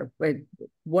newsletter? I'm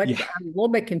a little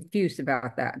bit confused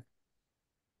about that.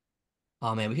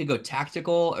 Oh man, we could go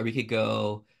tactical, or we could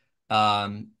go.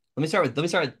 Let me start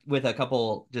with a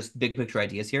couple just big picture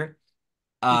ideas here.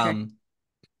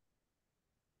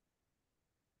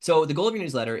 So the goal of your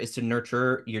newsletter is to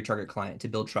nurture your target client, to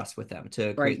build trust with them,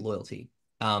 to create loyalty.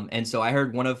 And so I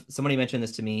heard somebody mentioned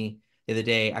this to me the other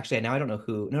day. Actually, now I don't know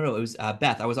who. No, it was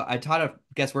Beth. I taught a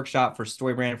guest workshop for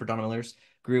StoryBrand for Donna Miller's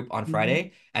group on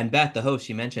Friday. And Beth, the host,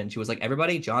 she mentioned, she was like,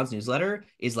 everybody, John's newsletter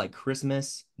is like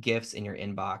Christmas gifts in your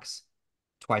inbox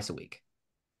twice a week.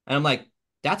 And I'm like,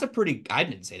 I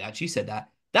didn't say that. She said that.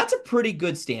 That's a pretty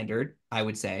good standard, I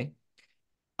would say.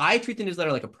 I treat the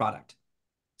newsletter like a product.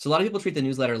 So a lot of people treat the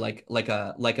newsletter like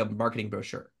a marketing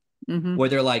brochure, where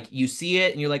they're like, you see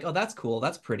it and you're like, oh, that's cool,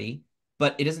 that's pretty,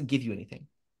 but it doesn't give you anything.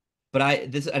 But I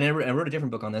wrote a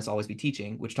different book on this, Always Be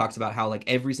Teaching, which talks about how, like,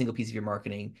 every single piece of your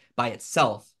marketing by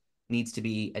itself needs to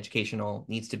be educational,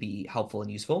 needs to be helpful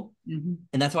and useful. And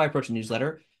that's how I approach a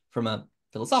newsletter, from a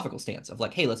philosophical stance of,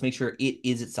 like, hey, let's make sure it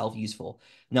is itself useful.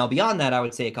 Now, beyond that, I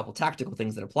would say a couple tactical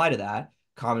things that apply to that,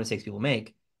 common mistakes people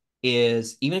make,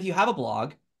 is even if you have a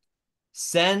blog,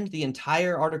 send the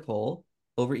entire article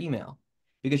over email.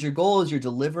 Because your goal is you're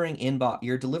delivering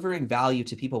value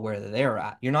to people where they're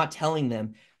at. You're not telling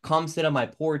them, come sit on my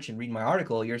porch and read my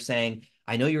article. You're saying,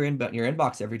 I know you're in your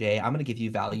inbox every day. I'm going to give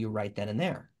you value right then and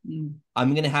there. Mm.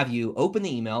 I'm going to have you open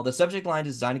the email. The subject line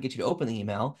is designed to get you to open the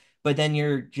email, but then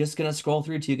you're just going to scroll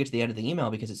through to get to the end of the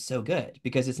email because it's so good.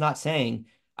 Because it's not saying,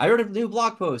 I wrote a new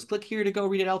blog post, click here to go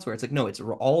read it elsewhere. It's like, no, it's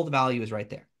all the value is right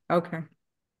there. Okay.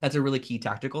 That's a really key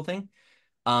tactical thing.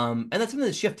 And that's something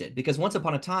that's shifted because once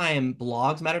upon a time,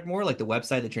 blogs mattered more, like the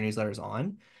website that your newsletter is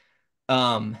on.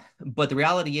 But the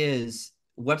reality is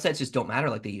websites just don't matter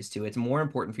like they used to. It's more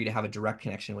important for you to have a direct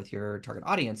connection with your target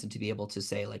audience and to be able to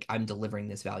say, like, I'm delivering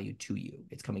this value to you.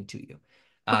 It's coming to you.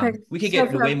 Okay. We could get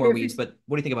into way more weeds, but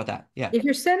what do you think about that? Yeah. If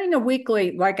you're sending a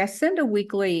weekly, like I send a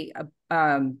weekly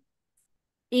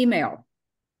email,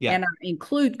 yeah, and I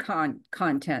include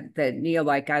content that,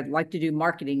 like I'd like to do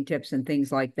marketing tips and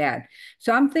things like that.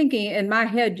 So I'm thinking in my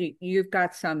head, you've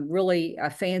got some really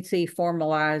fancy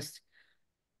formalized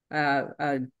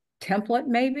template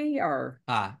maybe, or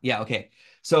yeah, okay.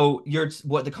 So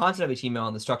what the content of each email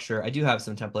and the structure, I do have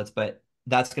some templates, but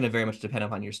that's going to very much depend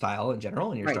upon your style in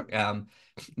general and your right.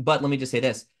 But let me just say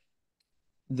this.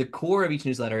 The core of each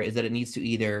newsletter is that it needs to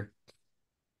either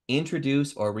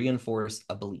introduce or reinforce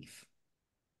a belief.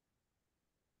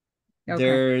 Okay.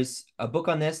 There's a book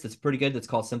on this that's pretty good that's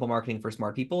called Simple Marketing for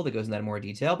Smart People that goes in that in more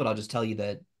detail, but I'll just tell you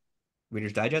the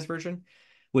Reader's Digest version,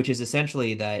 which is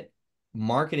essentially that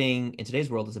marketing in today's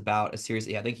world is about a series.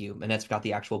 Yeah, thank you. Annette's got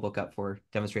the actual book up for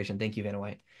demonstration. Thank you, Vanna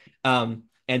White.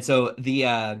 And so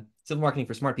the Simple Marketing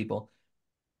for Smart People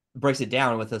breaks it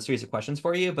down with a series of questions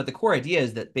for you. But the core idea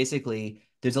is that basically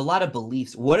there's a lot of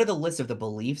beliefs. What are the list of the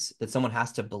beliefs that someone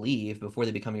has to believe before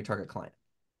they become your target client?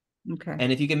 Okay.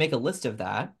 And if you can make a list of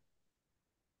that,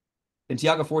 and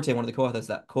Tiago Forte, one of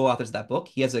the co-authors of that book,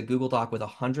 he has a Google Doc with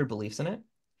 100 beliefs in it.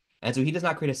 And so he does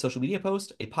not create a social media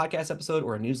post, a podcast episode,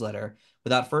 or a newsletter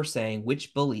without first saying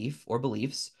which belief or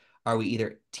beliefs are we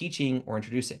either teaching or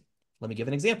introducing. Let me give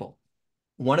an example.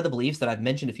 One of the beliefs that I've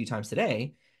mentioned a few times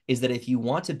today is that if you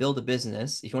want to build a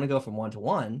business, if you want to go from one to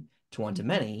one to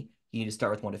many, you need to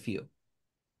start with one to few.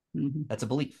 Mm-hmm. That's a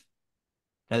belief.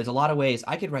 Now, there's a lot of ways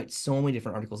I could write so many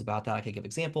different articles about that. I could give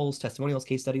examples, testimonials,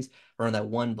 case studies around that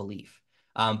one belief.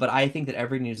 But I think that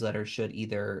every newsletter should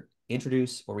either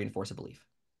introduce or reinforce a belief.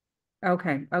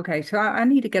 Okay. Okay. So I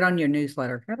need to get on your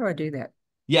newsletter. How do I do that?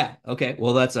 Yeah. Okay.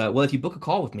 Well, that's well, if you book a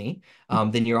call with me,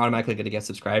 then you're automatically going to get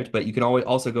subscribed. But you can always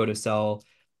also go to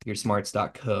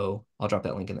sellyoursmarts.co. I'll drop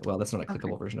that link in it. Well, that's not a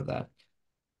clickable version of that.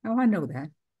 Oh, I know that.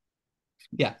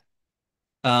 Yeah.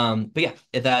 But yeah,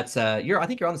 that's I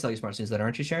think you're on the Sell Your Smarts newsletter,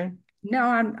 aren't you, Sharon?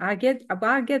 No, I get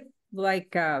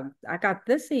like I got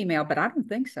this email, but I don't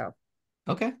think so.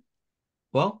 Okay.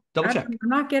 Well, double check. I'm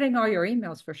not getting all your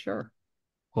emails for sure.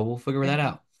 Well, we'll figure that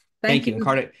out. Thank you. And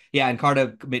Carta, yeah, and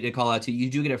Carta made a call out to you. You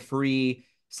do get a free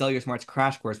Sell Your Smarts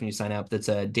crash course when you sign up. That's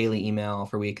a daily email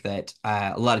for a week that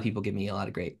a lot of people give me a lot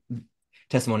of great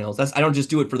testimonials. I don't just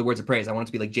do it for the words of praise. I want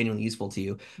it to be like genuinely useful to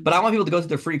you. But I want people to go through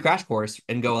the free crash course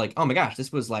and go like, oh my gosh,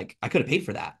 this was like, I could have paid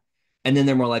for that. And then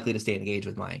they're more likely to stay engaged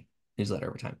with my newsletter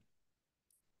over time.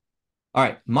 All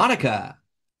right, Monica.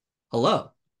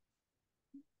 Hello.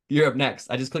 You're up next.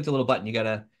 I just clicked a little button. You got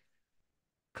to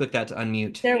click that to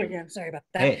unmute. There we go. Sorry about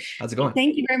that. Hey, how's it going?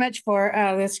 Thank you very much for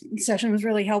this session. It was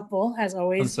really helpful as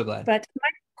always. I'm so glad. But my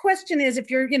question is, if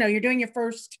you're doing your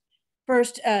first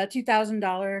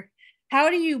 $2,000, how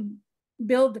do you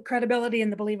build the credibility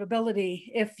and the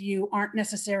believability if you aren't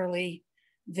necessarily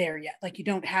there yet? Like you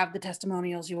don't have the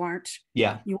testimonials, you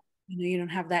don't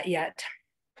have that yet.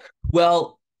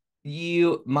 Well,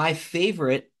 my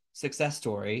favorite success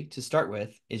story to start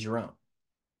with is your own.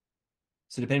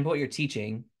 So depending on what you're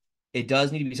teaching, it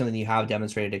does need to be something that you have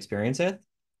demonstrated experience with.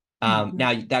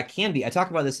 Now that can be, I talk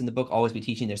about this in the book, Always Be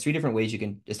Teaching. There's 3 different ways you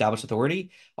can establish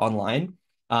authority online.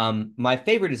 My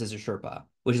favorite is as a Sherpa,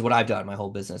 which is what I've done my whole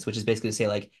business, which is basically to say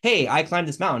like, hey, I climbed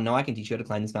this mountain. Now I can teach you how to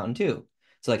climb this mountain too.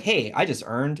 So like, hey, I just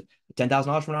earned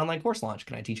 $10,000 from an online course launch.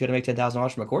 Can I teach you how to make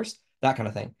 $10,000 from a course? That kind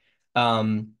of thing.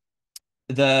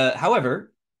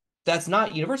 However, that's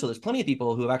not universal. There's plenty of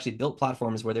people who have actually built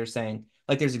platforms where they're saying,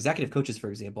 like there's executive coaches, for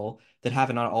example, that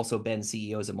have not also been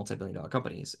CEOs of multi-billion-dollar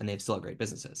companies, and they've still had great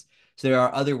businesses. So there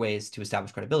are other ways to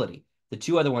establish credibility. The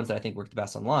 2 other ones that I think work the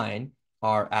best online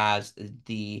are as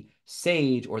the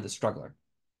sage or the struggler.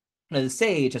 Now, the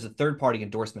sage has a third-party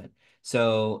endorsement.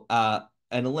 So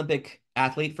an Olympic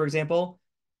athlete, for example,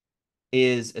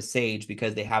 is a sage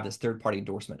because they have this third-party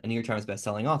endorsement, a New York Times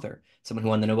best-selling author, someone who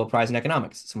won the Nobel Prize in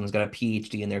economics, someone who's got a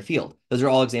PhD in their field. Those are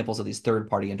all examples of these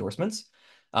third-party endorsements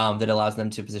that allows them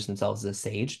to position themselves as a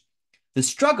sage. The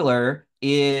struggler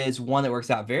is one that works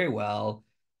out very well.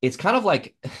 It's kind of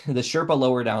like the Sherpa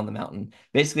lower down the mountain.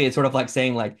 Basically, it's sort of like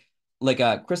saying like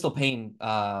a Crystal Payne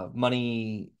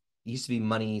money used to be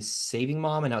Money Saving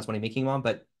Mom, and now it's Money Making Mom,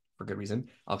 but for good reason.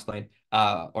 I'll explain,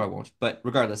 or I won't. But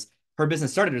regardless, her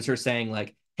business started as her saying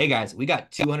like, "Hey guys, we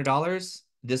got $200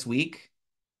 this week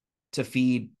to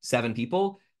feed 7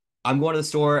 people. I'm going to the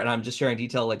store and I'm just sharing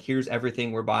detail. Like, here's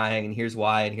everything we're buying, and here's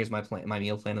why, and here's my plan, my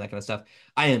meal plan, and that kind of stuff.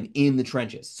 I am in the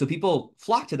trenches." So people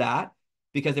flocked to that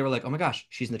because they were like, "Oh my gosh,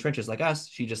 she's in the trenches like us.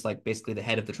 She just like basically the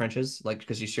head of the trenches, like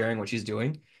because she's sharing what she's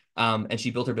doing." And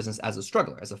she built her business as a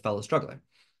struggler, as a fellow struggler.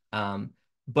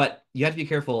 But you have to be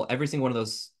careful. Every single one of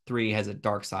those 3 has a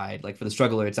dark side. Like for the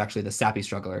struggler, it's actually the sappy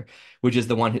struggler, which is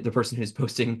the person who's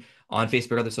posting on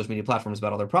Facebook or other social media platforms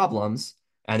about all their problems.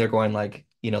 And they're going like,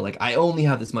 like, I only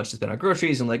have this much to spend on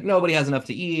groceries, and like nobody has enough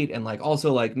to eat. And like,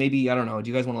 also like, maybe, I don't know, do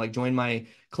you guys want to like join my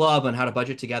club on how to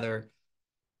budget together?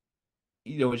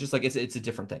 It's just like, it's a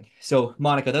different thing. So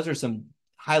Monica, those are some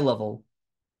high level,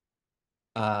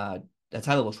 that's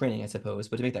high level training, I suppose.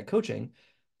 But to make that coaching,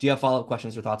 do you have follow-up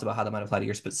questions or thoughts about how that might apply to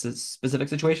your specific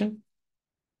situation?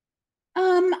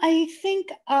 I think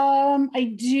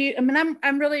I do. I mean,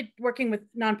 I'm really working with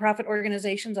nonprofit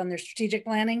organizations on their strategic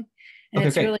planning, and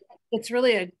Okay, it's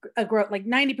really a growth. Like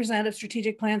 90% of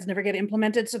strategic plans never get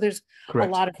implemented, so there's correct.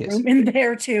 a lot of Yes. room in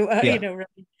there to Yeah.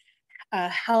 really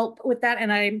help with that.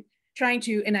 And I'm trying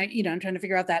to, I'm trying to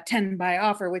figure out that 10 by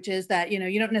offer, which is that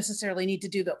you don't necessarily need to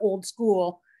do the old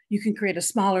school. You can create a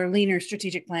smaller, leaner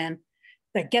strategic plan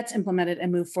that gets implemented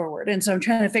and move forward. And so I'm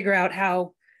trying to figure out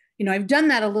how. I've done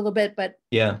that a little bit, but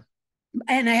Yeah.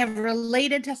 and I have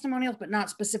related testimonials, but not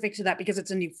specific to that because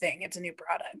it's a new thing. It's a new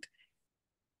product.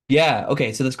 Yeah.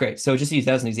 Okay. So that's great. So just to use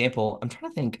that as an example, I'm trying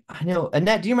to think. I know,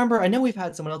 Annette, do you remember? I know we've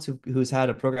had someone else who's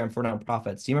had a program for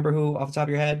nonprofits. Do you remember who off the top of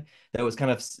your head that was kind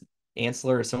of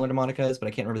ancillary or similar to Monica's, but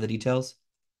I can't remember the details?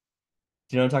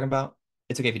 Do you know what I'm talking about?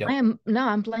 It's okay if you don't.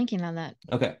 I'm blanking on that.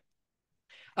 Okay.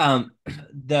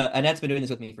 Annette's been doing this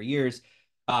with me for years,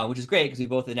 which is great because we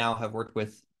both now have worked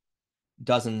with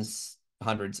dozens,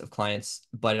 hundreds of clients,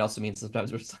 but it also means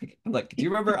sometimes we're just like, I'm like, do you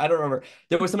remember? I don't remember.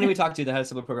 There was somebody we talked to that had a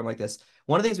similar program like this.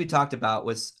 One of the things we talked about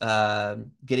was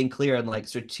getting clear on like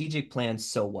strategic plans.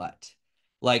 So what?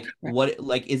 Like what,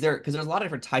 like, is there, because there's a lot of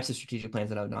different types of strategic plans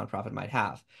that a nonprofit might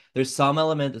have. There's some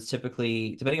element that's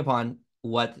typically, depending upon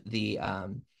what the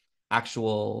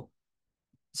actual,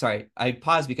 sorry, I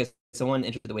paused because someone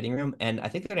entered the waiting room, and I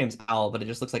think their name's Al, but it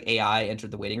just looks like AI entered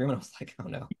the waiting room, and I was like, oh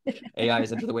no, AI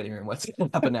has entered the waiting room. What's going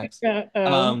to happen next? Sorry,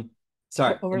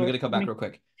 I'm going to come back real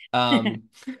quick. A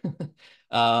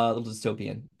little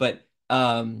dystopian, but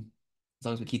as long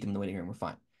as we keep them in the waiting room, we're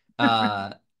fine.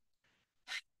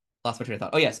 Lost my train of thought.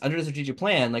 Oh yes, under the strategic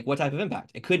plan, like what type of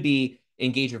impact? It could be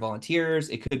engage your volunteers.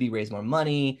 It could be raise more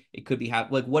money. It could be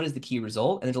like what is the key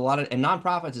result? And there's a lot of, and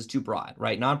nonprofits is too broad,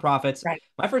 right? Nonprofits. Right.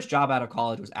 My first job out of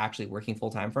college was actually working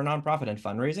full time for a nonprofit and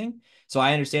fundraising. So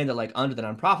I understand that like under the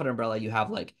nonprofit umbrella, you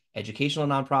have like educational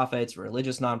nonprofits,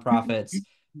 religious nonprofits,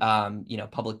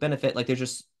 public benefit. Like there's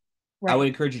just, I would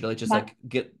encourage you to like just like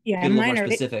get a little more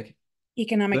specific.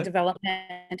 Economic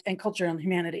development and culture and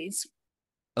humanities.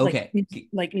 Okay.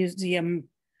 Like museum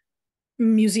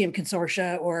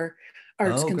consortia or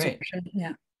arts consortia. Great.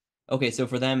 Yeah. Okay, so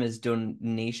for them, is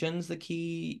donations the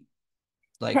key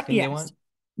like thing they want?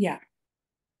 Yeah.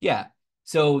 Yeah.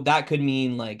 So that could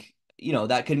mean like,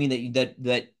 that could mean that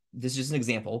this is just an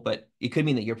example, but it could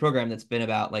mean that your program that's been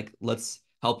about like, let's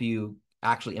help you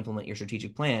actually implement your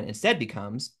strategic plan instead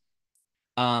becomes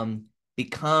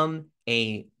become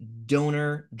a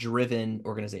donor-driven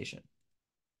organization.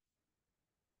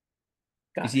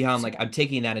 You see how I'm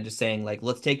taking that and just saying like,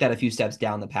 let's take that a few steps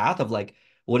down the path of like,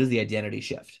 what is the identity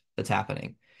shift that's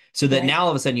happening? So that now all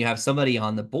of a sudden you have somebody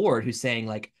on the board who's saying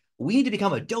like, we need to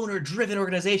become a donor-driven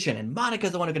organization, and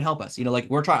Monica's the one who can help us. Like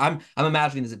we're trying, I'm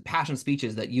imagining these passion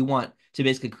speeches that you want to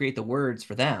basically create the words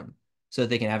for them so that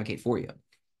they can advocate for you.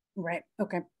 Right.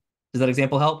 Okay. Does that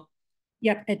example help?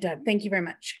 Yep, it does. Thank you very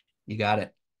much. You got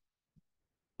it.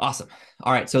 Awesome.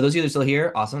 All right. So those of you that are still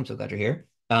here, awesome. I'm so glad you're here.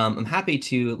 I'm happy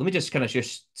to, let me just kind of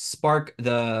just spark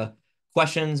the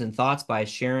questions and thoughts by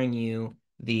sharing you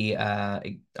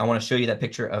I want to show you that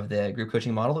picture of the group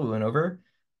coaching model that we went over.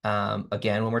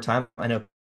 Again, one more time. I know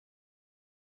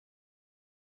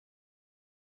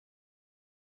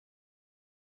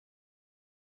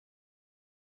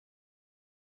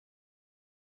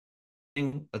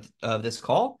of this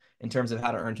call in terms of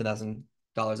how to earn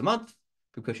 $2,000 a month,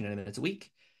 group coaching 90 minutes a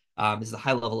week. This is a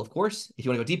high level, of course. If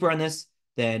you want to go deeper on this,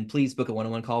 then please book a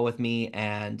one-on-one call with me,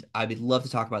 and I would love to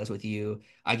talk about this with you.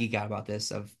 I geek out about this,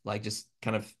 of like just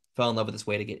kind of fell in love with this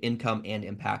way to get income and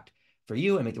impact for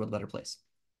you and make the world a better place.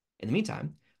 In the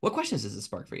meantime, what questions does this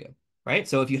spark for you? Right?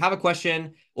 So if you have a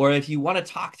question, or if you want to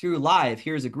talk through live,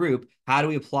 here's a group, how do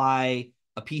we apply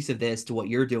a piece of this to what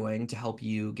you're doing to help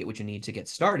you get what you need to get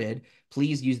started,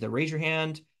 please use the raise your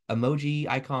hand emoji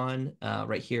icon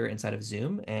right here inside of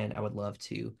Zoom, and I would love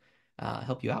to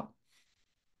help you out.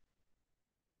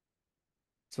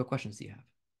 So what questions do you have?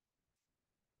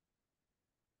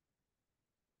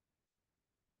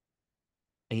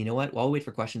 And you know what? While we wait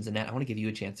for questions, Annette, I want to give you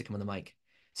a chance to come on the mic.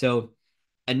 So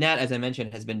Annette, as I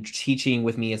mentioned, has been teaching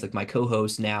with me as like my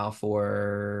co-host now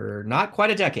for not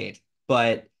quite a decade,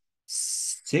 but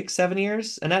 6, 7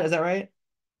 years. Annette, is that right?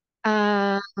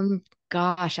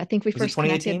 Gosh, I think we Was it first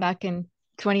connected 2018? back in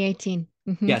 2018.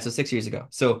 Yeah, so 6 years ago.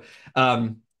 So,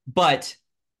 but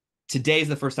today's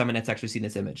the first time Annette's actually seen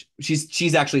this image.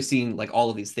 She's actually seen like all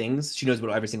of these things. She knows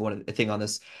what every single thing on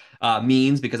this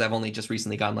means because I've only just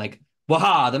recently gone like,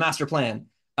 waha, the master plan.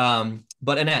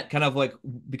 But Annette, kind of like,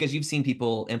 because you've seen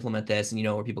people implement this and you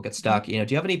know where people get stuck, do you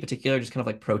have any particular just kind of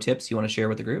like pro tips you want to share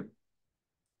with the group?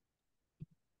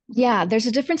 Yeah, there's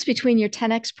a difference between your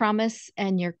 10x promise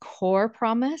and your core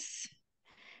promise.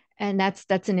 And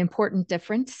that's an important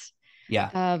difference.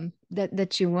 Yeah.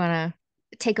 That you want to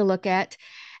take a look at.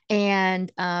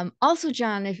 And also,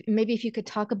 John, if you could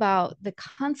talk about the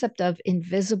concept of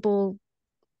invisible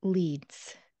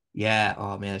leads. Yeah.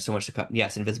 Oh man, there's so much to cut.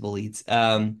 Yes, invisible leads.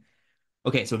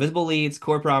 Okay, so visible leads,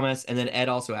 core promise, and then Ed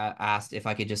also asked if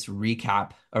I could just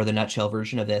recap or the nutshell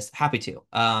version of this. Happy to.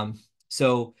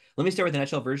 So let me start with the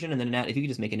nutshell version, and then Nat, if you could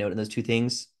just make a note of those two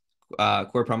things,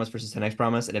 core promise versus 10x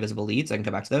promise and invisible leads, I can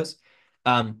come back to those.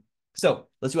 So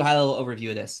let's do a high level overview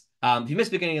of this. If you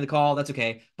missed the beginning of the call, that's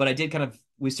okay. But I did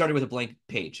we started with a blank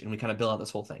page and we kind of built out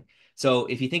this whole thing. So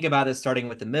if you think about it, starting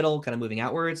with the middle, kind of moving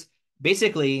outwards,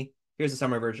 basically, here's the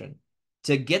summary version.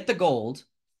 To get the gold,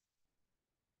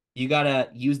 you got to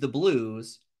use the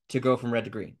blues to go from red to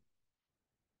green.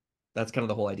 That's kind of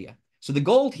the whole idea. So the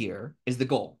gold here is the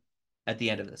goal at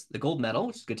the end of this. The gold medal,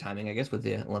 which is good timing, I guess, with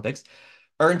the Olympics.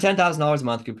 Earn $10,000 a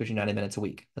month, group coaching 90 minutes a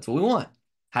week. That's what we want.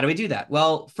 How do we do that?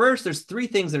 Well, first, there's 3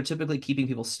 things that are typically keeping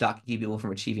people stuck, keep people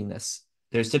from achieving this.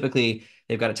 There's typically,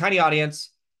 they've got a tiny audience,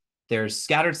 there's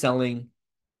scattered selling,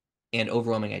 and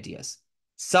overwhelming ideas.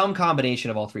 Some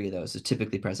combination of all 3 of those is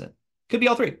typically present. Could be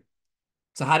all 3.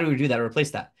 So how do we do that or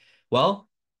replace that? Well,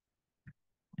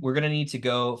 we're going to need to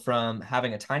go from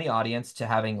having a tiny audience to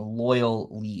having loyal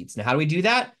leads. Now, how do we do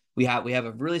that? We have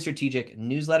a really strategic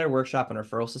newsletter, workshop, and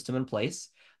referral system in place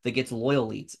that gets loyal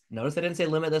leads. Notice I didn't say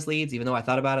limitless leads, even though I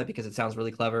thought about it because it sounds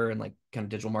really clever and like kind of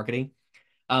digital marketing.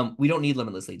 We don't need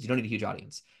limitless leads. You don't need a huge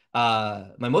audience.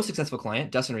 My most successful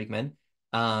client, Dustin Riekman,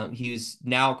 he's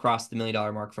now crossed the $1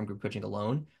 million mark from group coaching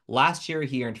alone. Last year,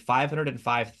 he earned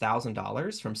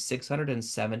 $505,000 from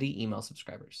 670 email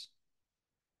subscribers.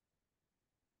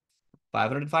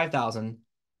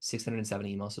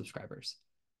 505,670 email subscribers.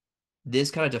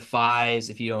 This kind of defies,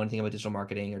 if you know anything about digital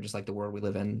marketing or just like the world we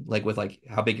live in, like with like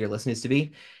how big your list needs to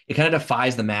be, it kind of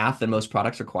defies the math that most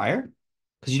products require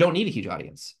because you don't need a huge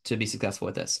audience to be successful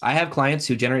with this. I have clients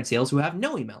who generate sales who have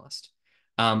no email list,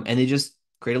 and they just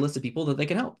create a list of people that they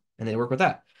can help, and they work with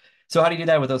that. So how do you do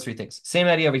that with those 3 things? Same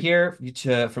idea over here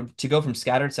to go from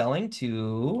scattered selling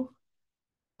to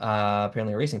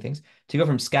apparently erasing things. To go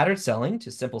from scattered selling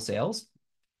to simple sales,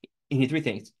 you need 3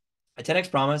 things: a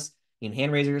 10x promise, you need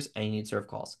hand raisers, and you need serve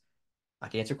calls. I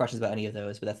can answer questions about any of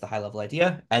those, but that's the high level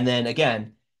idea. And then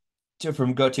again, to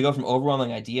go from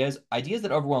overwhelming ideas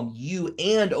that overwhelm you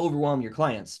and overwhelm your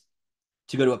clients,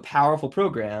 to go to a powerful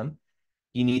program,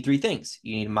 you need 3 things.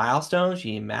 You need milestones,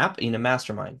 you need a map, you need a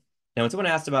mastermind. Now, when someone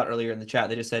asked about earlier in the chat,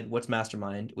 they just said, what's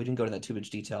mastermind? We didn't go to that too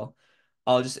much detail.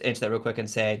 I'll just answer that real quick and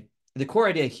say, the core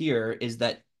idea here is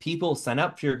that people sign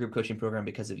up for your group coaching program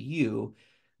because of you,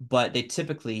 but they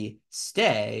typically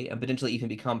stay and potentially even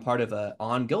become part of an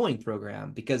ongoing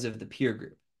program because of the peer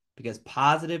group, because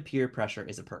positive peer pressure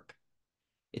is a perk.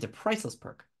 It's a priceless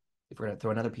perk. If we're going to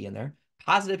throw another P in there,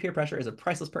 positive peer pressure is a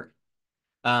priceless perk.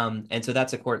 And so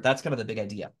that's kind of the big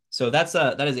idea. So that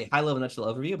is a high level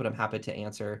nutshell overview, but I'm happy to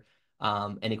answer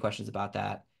any questions about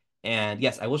that. And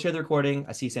yes, I will share the recording.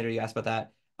 I see, Sandra, you asked about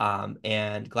that.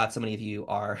 And glad so many of you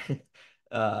are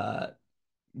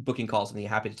booking calls with me.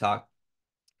 Happy to talk.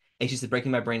 And she said,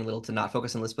 breaking my brain a little to not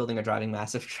focus on list building or driving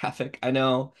massive traffic. I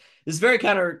know this is very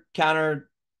counter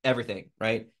everything,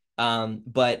 right?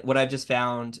 But what I've just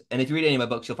found, and if you read any of my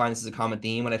books, you'll find this is a common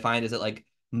theme. What I find is that like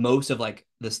most of like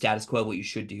the status quo, what you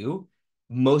should do,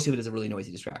 most of it is a really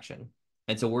noisy distraction.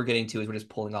 And so we're just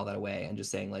pulling all that away and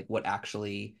just saying like what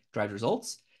actually drives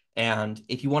results. And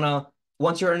if you want to,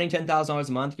 once you're earning $10,000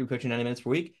 a month, you're coaching 90 minutes per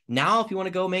week. Now, if you want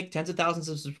to go make tens of thousands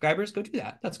of subscribers, go do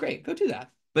that. That's great. Go do that.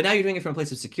 But now you're doing it from a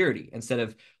place of security instead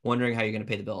of wondering how you're going to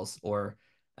pay the bills or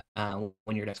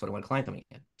when you're next one-on-one client coming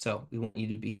in. So we want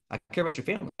you to be, I care about your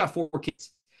family. I got 4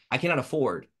 kids. I cannot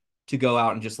afford to go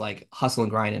out and just like hustle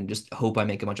and grind and just hope I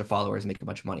make a bunch of followers, make a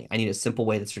bunch of money. I need a simple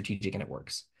way that's strategic and it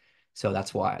works. So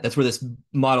that's where this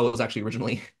model was actually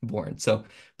originally born. So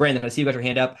Brandon, I see you got your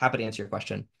hand up. Happy to answer your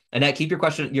question. Annette, keep your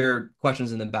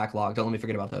questions in the backlog. Don't let me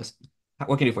forget about those.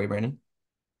 What can I do for you, Brandon?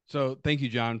 So thank you,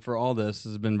 John, for all this.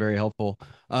 This has been very helpful.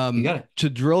 You got it. To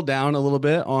drill down a little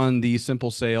bit on the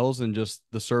simple sales and just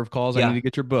the serve calls, I need to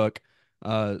get your book.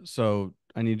 So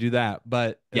I need to do that.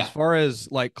 But as far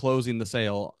as like closing the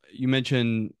sale, you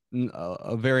mentioned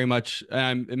a very much,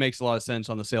 it makes a lot of sense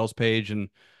on the sales page and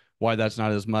why that's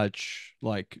not as much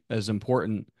like as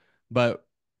important. But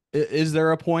is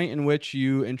there a point in which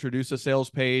you introduce a sales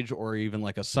page or even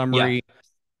like a summary? Yeah.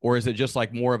 Or is it just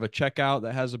like more of a checkout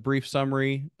that has a brief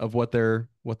summary of what they're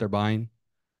buying?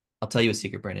 I'll tell you a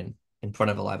secret, Brandon, in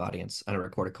front of a live audience on a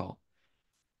recorded call.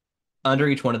 Under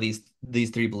each one of these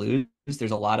 3 blues, there's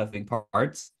a lot of big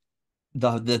parts.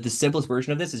 The simplest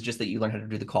version of this is just that you learn how to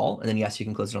do the call, and then yes, you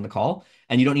can close it on the call,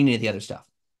 and you don't need any of the other stuff.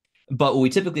 But what we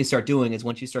typically start doing is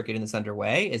once you start getting this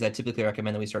underway, is I typically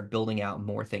recommend that we start building out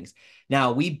more things.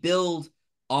 Now, we build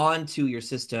onto your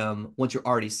system once you're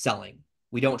already selling.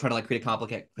 We don't try to like create a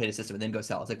complicated system and then go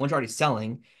sell. It's like once you're already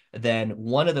selling, then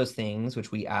one of those things which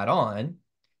we add on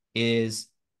is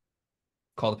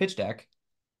called a pitch deck.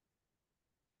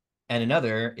 And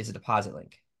another is a deposit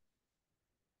link.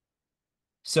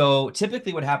 So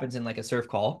typically what happens in like a serve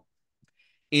call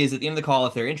is at the end of the call,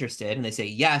 if they're interested and they say,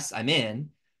 yes, I'm in,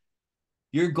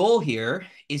 your goal here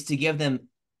is to give them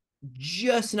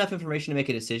just enough information to make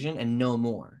a decision and no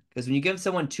more. Because when you give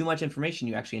someone too much information,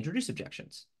 you actually introduce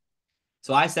objections.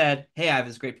 So I said, hey, I have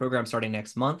this great program starting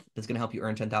next month that's going to help you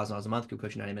earn $10,000 a month, group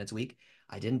coaching 90 minutes a week.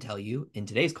 I didn't tell you in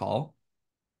today's call.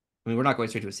 I mean, we're not going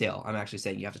straight to a sale. I'm actually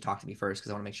saying you have to talk to me first because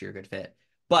I want to make sure you're a good fit.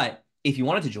 But if you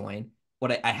wanted to join,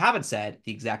 what I haven't said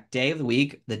the exact day of the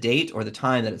week, the date, or the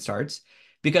time that it starts,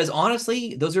 because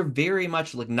honestly, those are very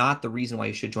much like not the reason why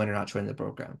you should join or not join the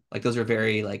program. Like those are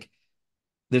very like,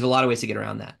 there's a lot of ways to get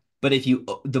around that. But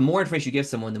the more information you give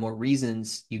someone, the more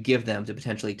reasons you give them to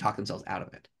potentially talk themselves out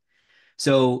of it.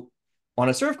 So on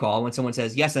a serve call, when someone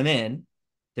says, yes, I'm in,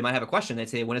 they might have a question. They'd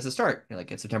say, when does it start? You're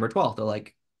like, it's September 12th. They're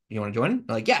like, you want to join?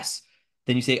 They're like, yes.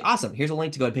 Then you say, awesome. Here's a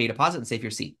link to go and pay your deposit and save your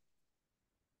seat.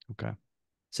 Okay.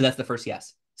 So that's the first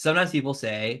yes. Sometimes people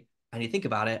say, I need to think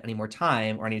about it. I need more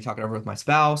time, or I need to talk it over with my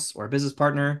spouse or a business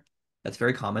partner. That's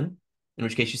very common. In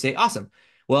which case you say, awesome.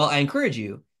 Well, I encourage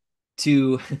you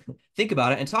to think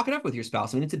about it and talk it up with your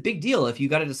spouse. I mean, it's a big deal if you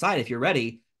got to decide if you're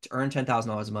ready to earn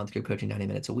 $10,000 a month, group coaching 90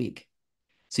 minutes a week.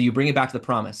 So you bring it back to the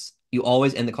promise. You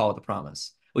always end the call with the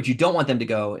promise. What you don't want them to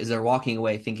go is they're walking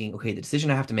away thinking, okay, the decision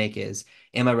I have to make is,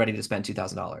 am I ready to spend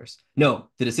 $2,000? No,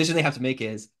 the decision they have to make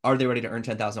is, are they ready to earn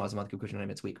 $10,000 a month, group coaching 90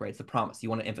 minutes a week, right? It's the promise. You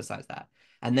want to emphasize that.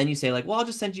 And then you say like, well,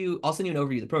 I'll send you an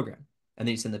overview of the program. And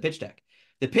then you send the pitch deck.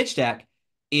 The pitch deck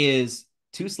is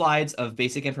 2 slides of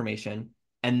basic information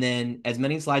and then as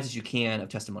many slides as you can of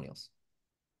testimonials.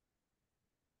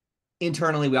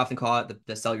 Internally, we often call it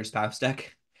the sell your spouse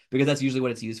deck, because that's usually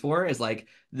what it's used for, is like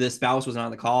the spouse was on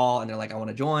the call and they're like, I want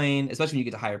to join, especially when you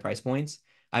get to higher price points.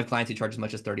 I have clients who charge as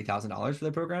much as $30,000 for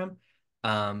their program.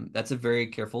 That's a very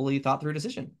carefully thought through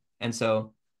decision. And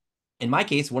so in my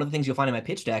case, one of the things you'll find in my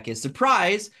pitch deck is,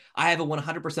 surprise, I have a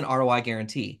 100% ROI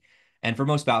guarantee. And for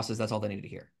most spouses, that's all they need to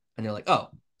hear. And they're like, oh,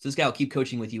 so this guy will keep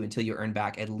coaching with you until you earn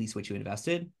back at least what you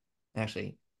invested.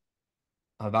 Actually,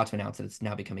 I'm about to announce that it's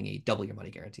now becoming a double your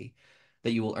money guarantee,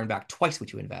 that you will earn back twice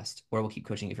what you invest, or we'll keep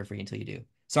coaching you for free until you do.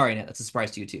 Sorry, Annette, that's a surprise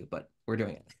to you too, but we're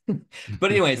doing it.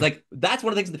 But anyways, like that's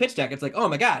one of the things in the pitch deck. It's like, oh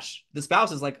my gosh, the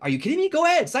spouse is like, are you kidding me? Go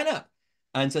ahead, sign up.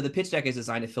 And so the pitch deck is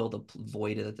designed to fill the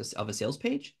void of a sales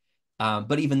page.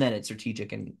 But even then it's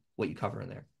strategic in what you cover in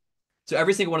there. So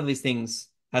every single one of these things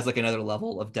has like another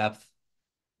level of depth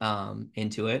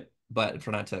into it, but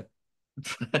for not to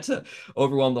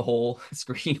overwhelm the whole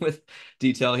screen with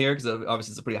detail here, because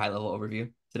obviously it's a pretty high level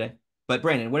overview today. But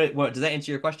Brandon, what does that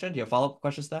answer your question? Do you have follow-up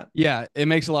questions to that? Yeah, it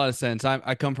makes a lot of sense.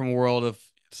 I come from a world of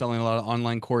selling a lot of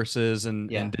online courses and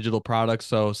digital products,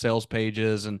 so sales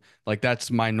pages and like that's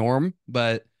my norm.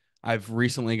 But I've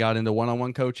recently got into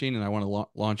one-on-one coaching and I want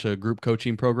to launch a group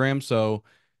coaching program. So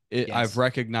I've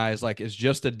recognized like it's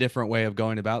just a different way of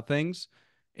going about things.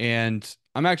 And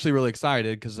I'm actually really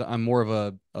excited because I'm more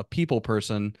of a people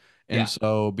person. And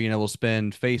so being able to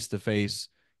spend face-to-face,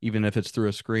 even if it's through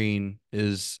a screen,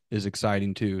 is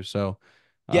exciting too. So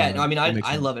yeah, no, I mean,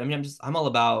 I love it. I mean, I'm all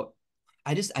about,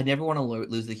 I never want to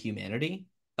lose the humanity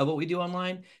of what we do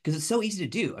online, because it's so easy to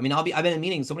do. I mean, I've been in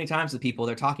meetings so many times with people,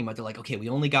 they're talking about, they're like, okay, we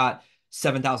only got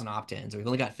 7,000 opt-ins, or we've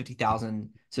only got 50,000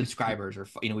 subscribers, or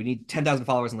we need 10,000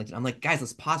 followers on LinkedIn. I'm like, guys,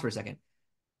 let's pause for a second.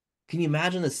 Can you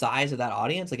imagine the size of that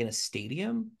audience, like in a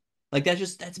stadium? Like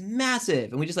that's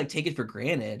massive, and we just like take it for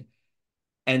granted.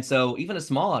 And so even a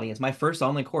small audience, my first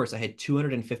online course, I had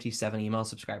 257 email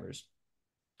subscribers.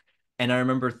 And I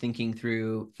remember thinking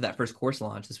through for that first course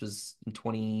launch, this was in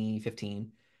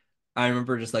 2015. I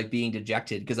remember just like being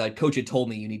dejected because a coach had told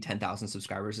me you need 10,000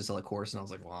 subscribers to sell a course. And I was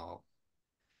like, wow,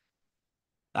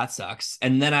 that sucks.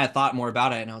 And then I thought more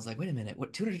about it and I was like, wait a minute,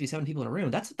 what, 257 people in a room?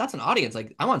 That's an audience.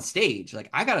 Like I'm on stage, like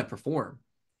I got to perform.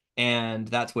 And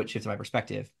that's what shifted my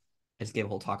perspective. I just gave a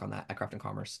whole talk on that at Craft and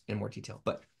Commerce in more detail,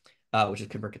 but which is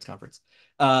ConvertKit's conference.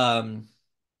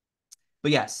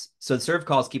 But yes, so the serve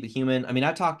calls keep it human. I mean,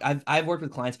 I've worked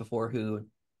with clients before who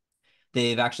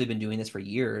they've actually been doing this for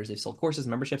years. They've sold courses,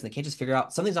 memberships, and they can't just figure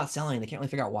out something's not selling. They can't really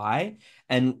figure out why.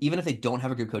 And even if they don't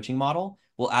have a group coaching model,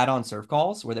 we'll add on serve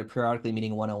calls where they're periodically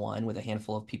meeting one-on-one with a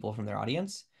handful of people from their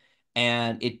audience.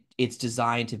 And it's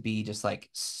designed to be just like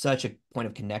such a point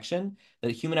of connection that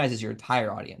it humanizes your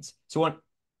entire audience. So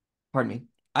pardon me,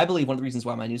 I believe one of the reasons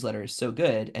why my newsletter is so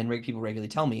good, and people regularly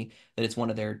tell me that it's one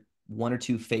of their 1 or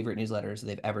 2 favorite newsletters that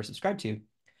they've ever subscribed to.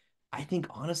 I think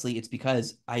honestly, it's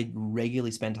because I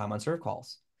regularly spend time on serve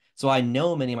calls. So I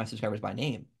know many of my subscribers by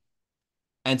name.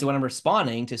 And so when I'm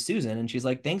responding to Susan and she's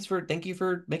like, thank you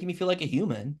for making me feel like a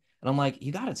human. And I'm like,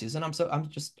 you got it, Susan.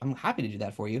 I'm happy to do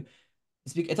that for you.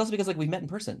 It's also because like we've met in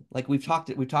person, like we've talked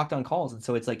on calls. And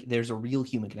so it's like, there's a real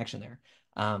human connection there.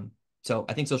 So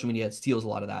I think social media steals a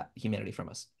lot of that humanity from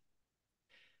us.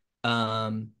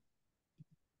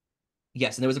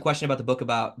 Yes, and there was a question about the book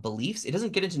about beliefs. It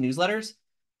doesn't get into newsletters.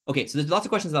 Okay, so there's lots of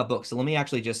questions about books. So let me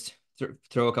actually just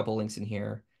throw a couple links in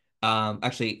here.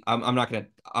 Actually, I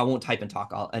won't type and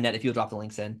talk. Annette, if you'll drop the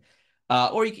links in.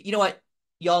 Or you know what?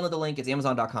 Y'all know the link. It's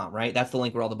Amazon.com, right? That's the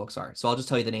link where all the books are. So I'll just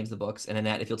tell you the names of the books. And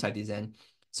Annette, if you'll type these in.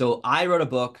 So I wrote a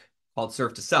book called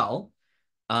Serve to Sell,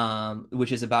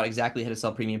 which is about exactly how to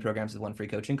sell premium programs with one free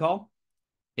coaching call.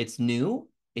 It's new.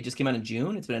 It just came out in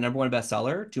June. It's been a #1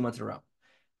 bestseller 2 months in a row.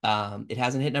 It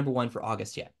hasn't hit #1 for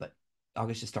August yet, but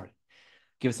August just started.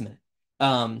 Give us a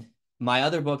minute. My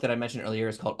other book that I mentioned earlier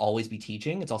is called Always Be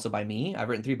Teaching. It's also by me. I've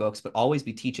written 3 books, but Always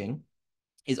Be Teaching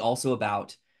is also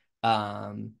about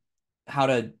how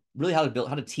to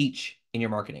teach in your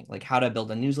marketing, like how to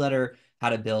build a newsletter, how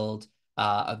to build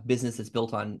a business that's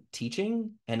built on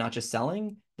teaching and not just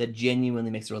selling, that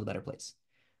genuinely makes the world a better place.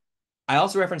 I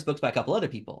also referenced books by a couple other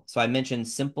people. So I mentioned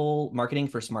Simple Marketing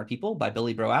for Smart People by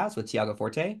Billy Broaz with Tiago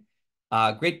Forte.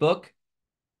 Great book.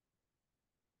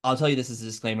 I'll tell you this as a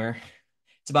disclaimer.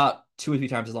 It's about 2 or 3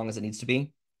 times as long as it needs to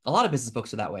be. A lot of business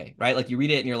books are that way, right? Like you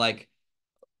read it and you're like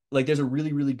there's a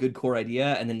really, really good core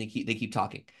idea, and then they keep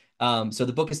talking. So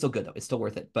the book is still good though. It's still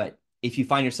worth it. But if you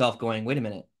find yourself going, wait a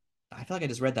minute, I feel like I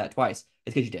just read that twice,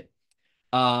 it's because you did.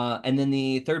 And then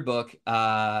the third book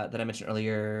that I mentioned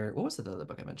earlier, what was the other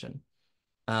book I mentioned?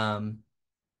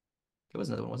 It was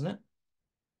another one, wasn't it?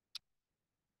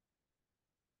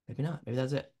 Maybe not. Maybe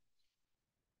that's it.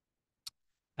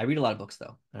 I read a lot of books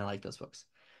though, and I like those books.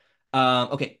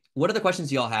 Okay, what other questions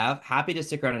do y'all have? Happy to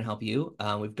stick around and help you.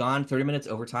 We've gone 30 minutes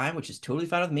over time, which is totally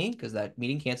fine with me because that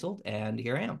meeting canceled, and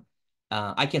here I am.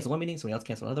 I canceled one meeting, someone else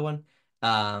canceled another one.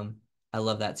 I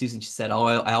love that. Susan, she said, oh,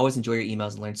 I always enjoy your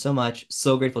emails and learn so much.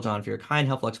 So grateful, John, for your kind,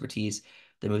 helpful expertise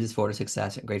that moves us forward to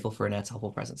success, and grateful for Annette's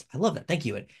helpful presence. I love that. Thank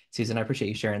you. And Susan, I appreciate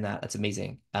you sharing that. That's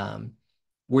amazing.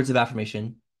 Words of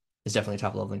affirmation is definitely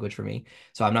top love language for me.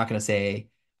 So I'm not going to say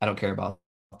I don't care about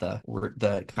the word,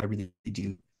 I really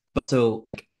do. But so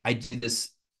I do this,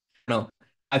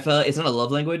 I feel like it's not a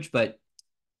love language, but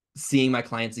seeing my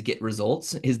clients get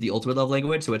results is the ultimate love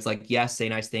language. So it's like, yes, say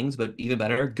nice things, but even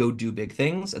better, go do big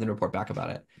things and then report back about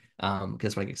it. Because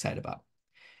that's what I get excited about.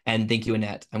 And thank you,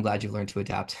 Annette. I'm glad you've learned to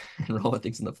adapt and roll with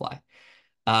things on the fly.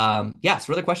 Yeah,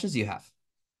 so what other questions do you have?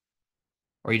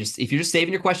 Or if you're just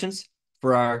saving your questions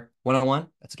for our one-on-one,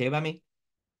 that's okay by me.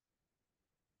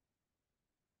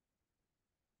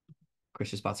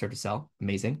 Chris just bought Serve to Sell.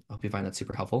 Amazing. I hope you find that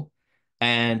super helpful.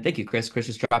 And thank you, Chris. Chris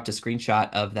just dropped a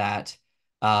screenshot of that,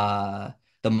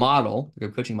 the model, the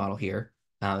group coaching model here.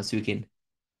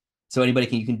 So anybody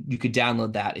you could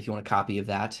download that if you want a copy of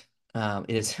that.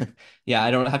 It is, yeah,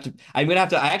 I'm going to have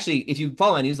to, if you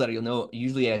follow my newsletter, you'll know,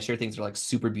 usually I share things that are like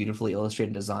super beautifully illustrated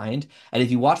and designed. And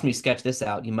if you watch me sketch this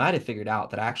out, you might've figured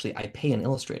out that actually I pay an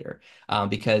illustrator,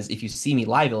 because if you see me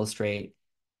live illustrate,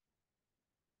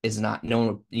 it's not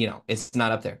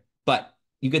up there, but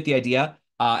you get the idea.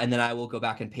 And then I will go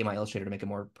back and pay my illustrator to make a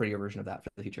more prettier version of that for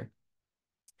the future.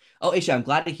 Oh, Aisha, I'm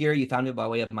glad to hear you found me by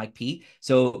way of Mike P.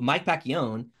 So Mike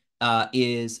Pacquione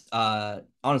is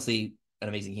honestly an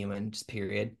amazing human, just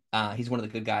period. He's one of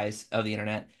the good guys of the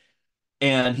internet.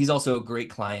 And he's also a great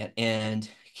client. And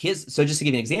so just to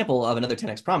give you an example of another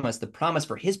 10X promise, the promise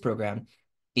for his program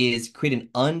is create an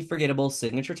unforgettable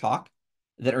signature talk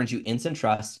that earns you instant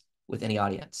trust with any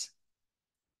audience.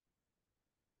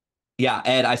 Yeah,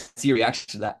 Ed, I see your reaction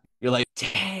to that. You're like,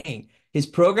 dang. His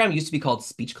program used to be called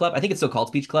Speech Club. I think it's still called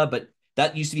Speech Club, but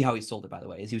that used to be how he sold it, by the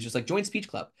way, is he was just like, join Speech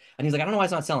Club. And he's like, I don't know why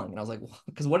it's not selling. And I was like, well,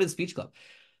 because what is Speech Club?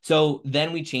 So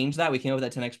then we changed that. We came up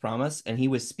with that 10X promise, and he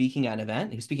was speaking at an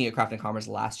event. He was speaking at Craft and Commerce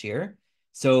last year.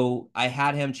 So I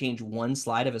had him change one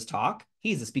slide of his talk.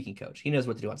 He's a speaking coach. He knows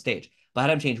what to do on stage. But I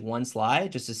had him change one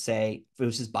slide just to say, it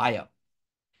was his bio.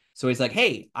 So he's like,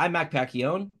 hey, I'm Mac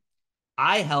Pacquione.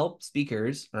 I help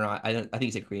speakers, or I think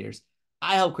he said creators.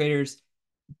 I help creators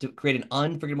to create an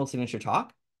unforgettable signature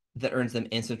talk that earns them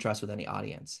instant trust with any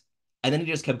audience. And then he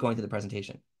just kept going through the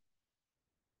presentation.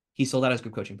 He sold out his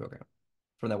group coaching program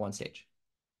from that one stage.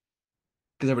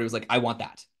 Because everybody was like, I want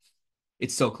that.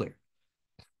 It's so clear.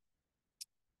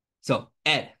 So,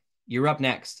 Ed, you're up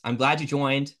next. I'm glad you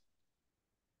joined.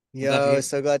 Yo,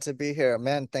 so glad to be here.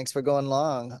 Man, thanks for going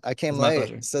long. I came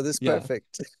late, so this is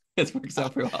perfect. This works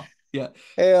out pretty well. Yeah.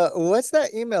 Hey, what's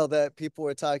that email that people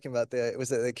were talking about?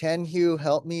 Was it the Can You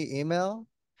Help Me email?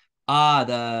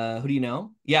 The Who Do You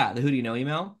Know? Yeah, the Who Do You Know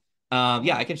email.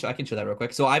 Yeah, I can show that real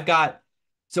quick. So I've got,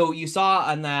 so you saw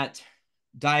on that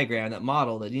diagram, that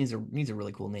model that needs a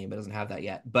really cool name, but doesn't have that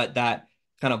yet. But that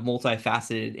kind of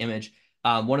multifaceted image.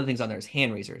 One of the things on there is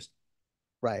hand raisers.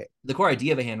 Right. The core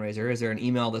idea of a hand raiser is there an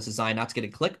email that's designed not to get a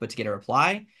click, but to get a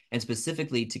reply, and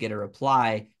specifically to get a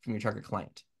reply from your target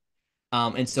client.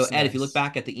 And so, Ed, if you look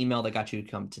back at the email that got you to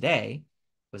come today,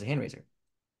 it was a hand raiser.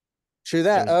 True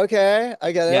that. Okay,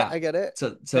 I get it. Yeah. I get it.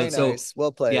 So nice.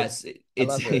 Well played. Yes,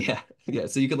 it's yeah.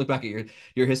 So you can look back at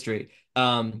your history.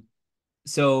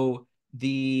 So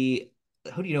the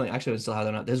Who Do You Know? Actually, I still have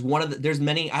that up. There's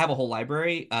many. I have a whole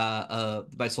library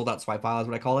by sold out swipe file is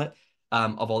what I call it.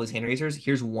 Of all these hand raisers.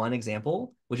 Here's one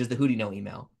example, which is the Who Do You Know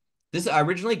email. I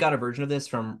originally got a version of this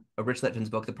from a Rich Litvín's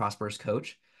book, The Prosperous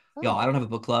Coach. Oh. Y'all, I don't have a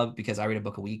book club because I read a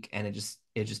book a week, and would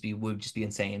just be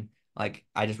insane. Like,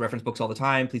 I just reference books all the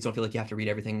time. Please don't feel like you have to read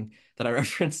everything that I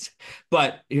referenced.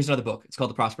 But here's another book. It's called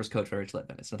The Prosperous Coach by Rich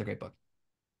Litvin. It's another great book.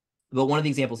 But one of the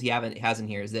examples he has in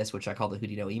here is this, which I call the Who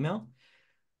Do You Know email.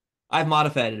 I've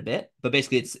modified it a bit, but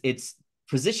basically it's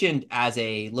positioned as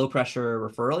a low pressure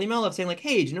referral email of saying like,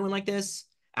 hey, do you know anyone like this?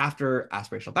 After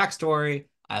aspirational backstory,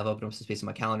 I have opened up some space in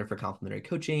my calendar for complimentary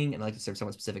coaching, and I like to serve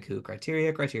someone specific who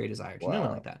criteria desired. Do you know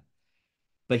anyone like that?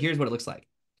 But here's what it looks like.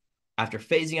 After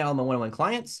phasing out all my one-on-one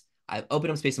clients, I've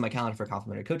opened up space in my calendar for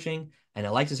complimentary coaching, and I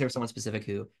like to serve someone specific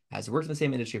who has worked in the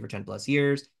same industry for 10 plus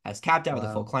years, has capped out with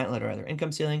a full client letter or their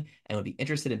income ceiling, and would be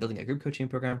interested in building a group coaching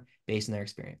program based on their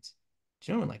experience.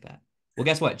 Do you know anyone like that? Well,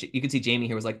 guess what? You can see Jamie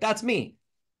here was like, that's me.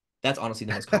 That's honestly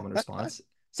the most common response.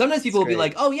 Sometimes people will be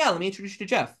like, oh yeah, let me introduce you to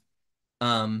Jeff.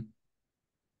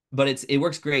 But it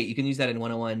works great. You can use that in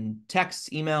one-on-one texts,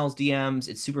 emails, DMs.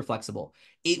 It's super flexible.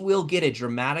 It will get a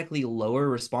dramatically lower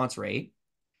response rate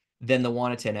than the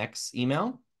 1 to 10X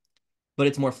email, but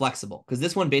it's more flexible because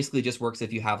this one basically just works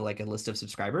if you have like a list of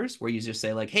subscribers where you just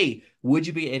say like, hey, would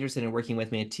you be interested in working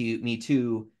with me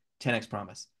to 10X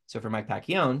promise? So for Mike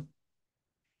Pacquione,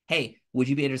 hey, would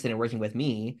you be interested in working with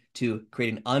me to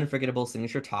create an unforgettable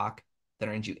signature talk that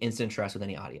earns you instant trust with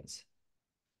any audience?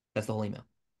 That's the whole email.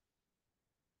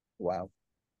 Wow.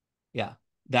 Yeah,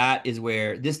 that is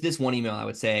where this one email, I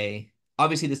would say,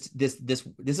 obviously this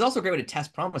is also a great way to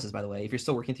test promises, by the way. If you're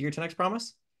still working through your 10X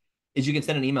promise, is you can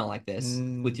send an email like this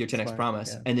with your 10X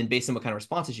promise, and then based on what kind of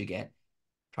responses you get,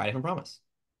 try a different promise.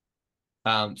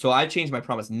 So I've changed my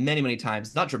promise many, many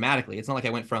times, not dramatically. It's not like I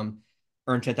went from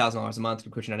earn $10,000 a month to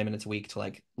coaching 90 minutes a week to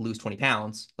like lose 20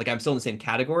 pounds. Like I'm still in the same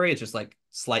category. It's just like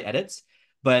slight edits,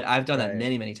 but I've done that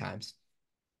many, many times.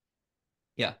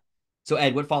 Yeah. So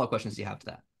Ed, what follow-up questions do you have to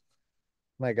that?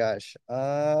 My gosh.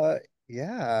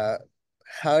 Yeah.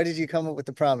 How did you come up with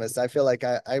the promise? I feel like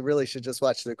I really should just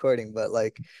watch the recording, but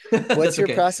like, what's your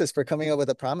process for coming up with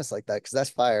a promise like that? Because that's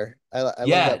fire. I love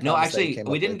that. No, actually,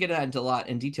 we didn't get into a lot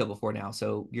in detail before now,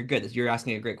 so you're good. You're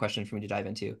asking a great question for me to dive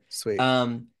into. Sweet.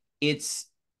 There's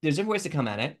different ways to come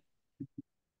at it.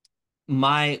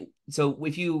 So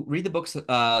if you read the books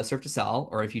Serve to Sell,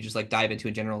 or if you just like dive into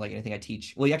in general, like anything I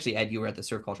teach, well, actually, Ed, you were at the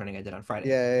Serve Call training I did on Friday.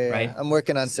 Yeah. Right. I'm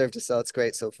working on Serve to Sell. It's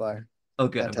great so far. Oh,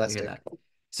 good. Fantastic. I'm glad to hear that.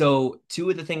 So two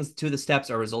of the steps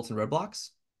are results and roadblocks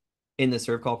in the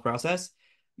Serve Call process.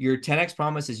 Your 10X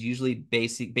promise is usually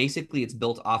basically it's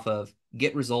built off of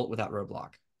get result without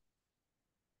roadblock.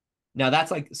 Now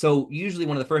that's like, so usually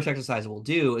one of the first exercises we'll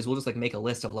do is we'll just like make a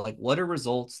list of like, what are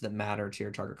results that matter to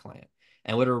your target client?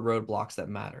 and what are roadblocks that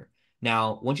matter.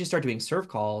 Now, once you start doing serve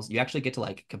calls, you actually get to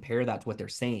like compare that to what they're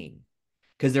saying.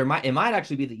 Because it might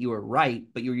actually be that you were right,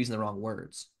 but you were using the wrong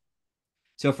words.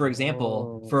 So for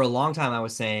example, for a long time I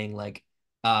was saying like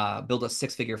build a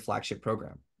 6-figure flagship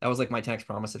program. That was like my 10x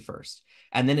promise at first.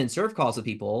 And then in serve calls with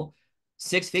people,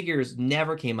 6 figures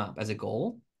never came up as a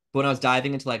goal. But when I was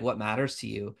diving into like what matters to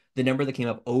you, the number that came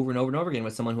up over and over and over again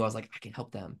was someone who I was like, I can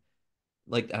help them.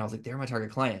 Like, and I was like, they're my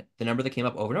target client. The number that came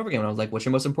up over and over again, when I was like, what's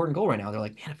your most important goal right now? They're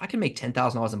like, man, if I can make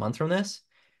 $10,000 a month from this,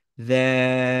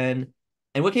 then,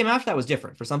 and what came after that was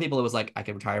different. For some people, it was like, I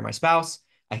could retire my spouse,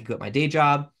 I could quit my day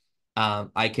job,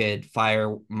 I could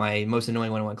fire my most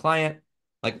annoying one-on-one client.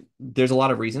 Like, there's a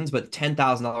lot of reasons, but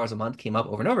 $10,000 a month came up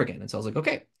over and over again. And so I was like,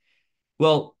 okay,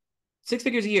 well, 6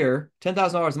 figures a year,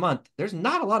 $10,000 a month, there's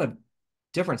not a lot of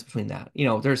difference between that. You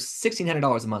know, there's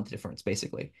 $1,600 a month difference,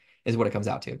 basically, is what it comes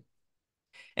out to.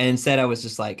 And instead, I was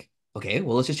just like, okay,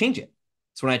 well, let's just change it.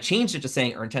 So when I changed it to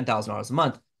saying earn $10,000 a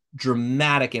month,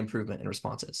 dramatic improvement in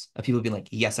responses of people being like,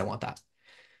 yes, I want that.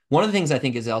 One of the things I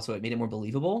think is also it made it more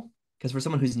believable, because for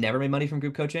someone who's never made money from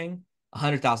group coaching,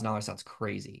 $100,000 sounds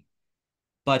crazy.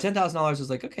 But $10,000 is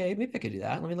like, okay, maybe I could do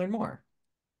that. Let me learn more.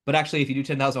 But actually, if you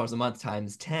do $10,000 a month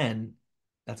times 10,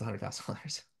 that's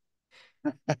 $100,000.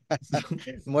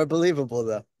 More believable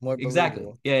though. More exactly.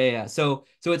 Believable. Yeah. So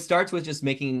it starts with just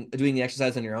doing the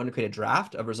exercise on your own to create a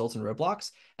draft of results and roadblocks,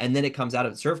 and then it comes out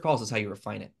of serve calls is how you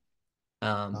refine it.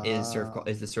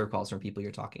 Is the serve calls from people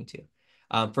you're talking to.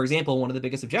 For example, one of the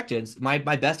biggest objectives, my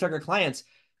best target clients,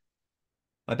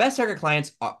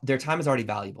 their time is already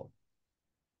valuable,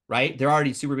 right? They're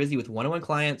already super busy with one-on-one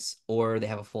clients, or they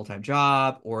have a full-time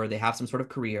job, or they have some sort of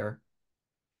career.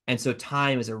 And so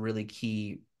time is a really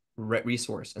key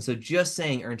resource. And so just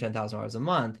saying earn $10,000 a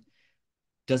month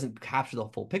doesn't capture the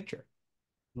full picture.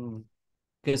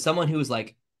 Because someone who is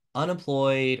like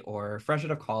unemployed or fresh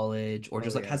out of college or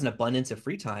just has an abundance of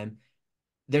free time,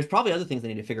 there's probably other things they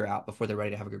need to figure out before they're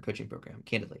ready to have a group coaching program,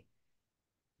 candidly.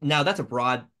 Now that's a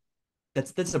broad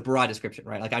description,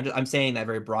 right? Like I'm saying that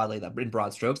very broadly, that in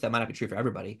broad strokes, that might not be true for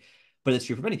everybody, but it's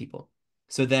true for many people.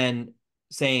 So then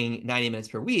saying 90 minutes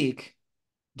per week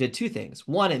did two things.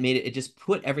 One, it just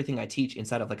put everything I teach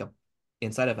inside of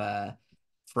a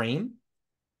frame.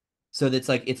 So that's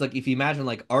like, it's like if you imagine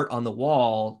like art on the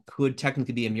wall could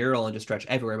technically be a mural and just stretch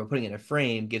everywhere, but putting it in a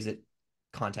frame gives it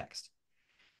context.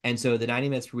 And so the 90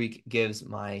 minutes per week gives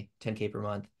my 10K per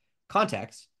month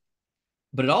context,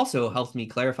 but it also helps me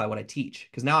clarify what I teach.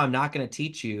 Because now I'm not going to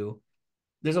teach you,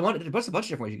 there's a bunch of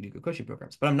different ways you can do group coaching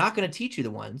programs, but I'm not going to teach you the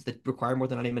ones that require more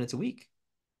than 90 minutes a week.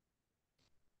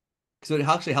 So it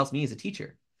actually helps me as a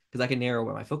teacher because I can narrow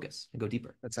my focus and go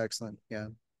deeper. That's excellent. Yeah.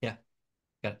 Yeah.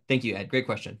 Thank you, Ed. Great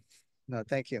question. No,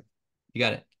 thank you. You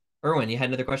got it. Erwin, you had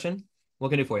another question? What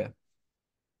can I do for you?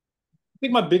 I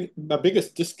think my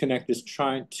biggest disconnect is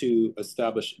trying to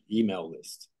establish an email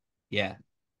list. Yeah.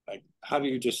 Like, how do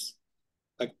you just,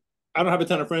 like, I don't have a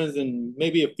ton of friends, and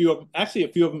maybe a few of them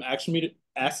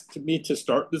asked me to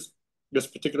start this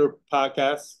particular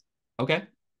podcast. Okay.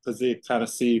 Because they kind of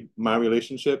see my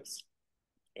relationships,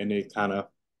 and they kind of,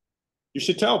 you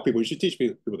should tell people, you should teach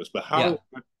people this, but how do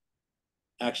I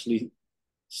actually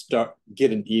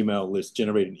generate an email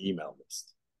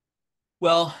list?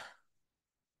 Well,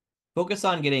 focus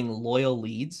on getting loyal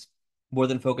leads more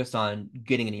than focused on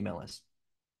getting an email list.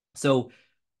 So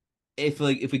if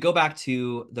we go back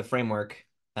to the framework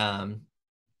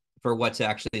for what to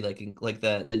actually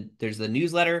there's the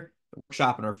newsletter,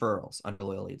 workshop, and referrals under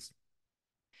loyal leads.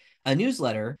 A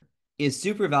newsletter is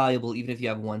super valuable even if you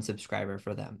have one subscriber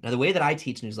for them. Now, the way that I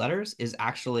teach newsletters is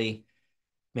actually,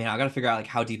 man, I got to figure out like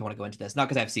how deep I want to go into this. Not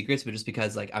because I have secrets, but just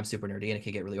because like I'm super nerdy and it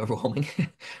can get really overwhelming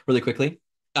really quickly.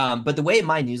 But the way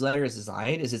my newsletter is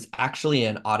designed is it's actually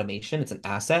an automation. It's an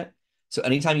asset. So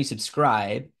anytime you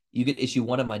subscribe, you get issue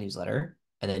 1 of my newsletter,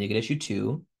 and then you get issue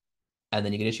 2, and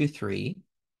then you get issue 3,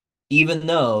 even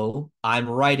though I'm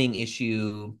writing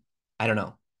issue, I don't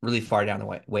know, really far down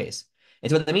the ways. And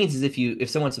so what that means is if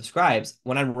someone subscribes,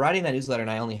 when I'm writing that newsletter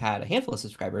and I only had a handful of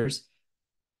subscribers,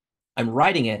 I'm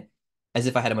writing it as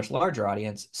if I had a much larger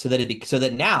audience, so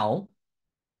that now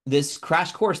this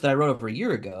crash course that I wrote over a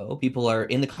year ago, people are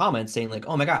in the comments saying like,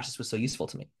 oh my gosh, this was so useful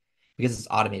to me, because it's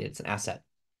automated, it's an asset.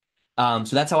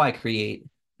 So that's how I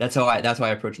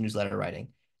approach newsletter writing.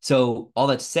 So all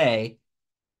that to say,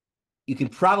 you can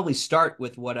probably start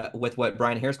with what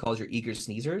Brian Harris calls your eager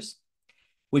sneezers,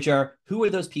 which are, who are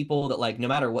those people that like, no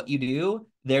matter what you do,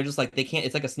 they're just like,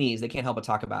 it's like a sneeze. They can't help but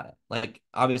talk about it. Like,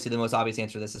 obviously the most obvious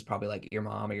answer to this is probably like your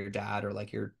mom or your dad or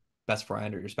like your best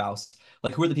friend or your spouse.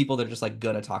 Like, who are the people that are just like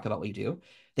gonna talk about what you do?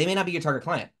 They may not be your target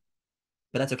client,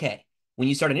 but that's okay. when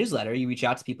you start a newsletter, you reach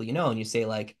out to people you know and you say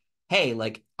like, hey,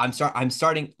 like I'm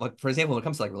starting, like, for example, when it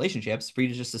comes to like relationships, for you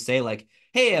to just to say like,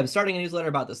 hey, I'm starting a newsletter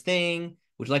about this thing.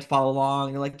 Would you like to follow along?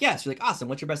 And they're like, yes. You're like, awesome.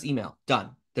 What's your best email?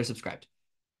 Done. They're subscribed.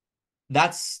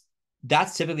 That's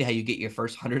typically how you get your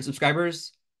first 100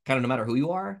 subscribers, kind of no matter who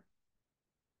you are.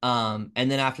 And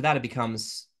then after that, it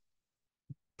becomes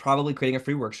probably creating a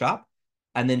free workshop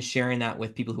and then sharing that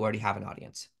with people who already have an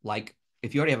audience. Like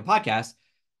if you already have a podcast,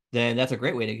 then that's a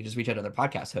great way to just reach out to other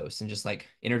podcast hosts and just like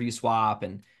interview swap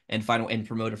and find and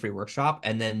promote a free workshop.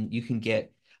 And then you can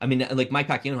get, I mean, like Mike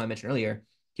Pacquiao, who I mentioned earlier,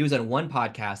 he was on one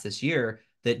podcast this year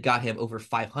that got him over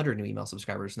 500 new email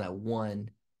subscribers in that one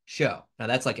show. Now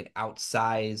that's like an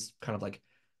outsized kind of like,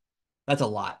 that's a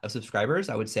lot of subscribers.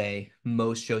 I would say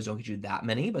most shows don't get you that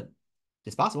many, but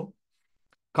it's possible.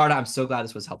 Carta, I'm so glad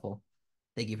this was helpful.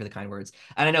 Thank you for the kind words.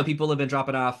 And I know people have been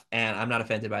dropping off, and I'm not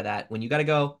offended by that. When you got to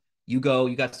go, you go,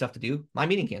 you got stuff to do. My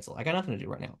meeting canceled. I got nothing to do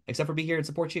right now, except for be here and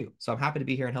support you. So I'm happy to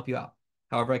be here and help you out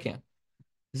however I can.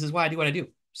 This is why I do what I do.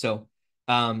 So,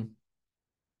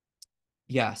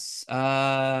 yes.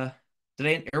 Erwin,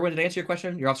 did I answer your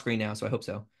question? You're off screen now, so I hope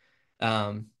so.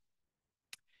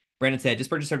 Brandon said, just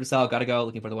purchase, serve to sell. Got to go.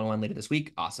 Looking for the one-on-one later this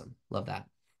week. Awesome. Love that.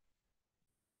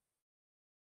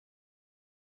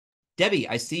 Debbie,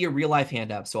 I see your real life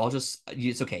hand up, so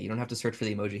it's okay. You don't have to search for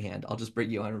the emoji hand. I'll just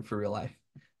bring you on for real life.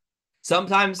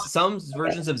 Sometimes some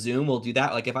versions of Zoom will do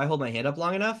that. Like if I hold my hand up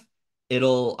long enough,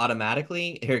 it'll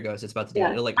automatically, here it goes. It's about to do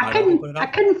it. It'll like I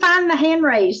couldn't find the hand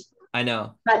raise. I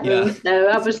know. Button, so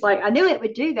I was like, I knew it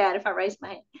would do that if I raised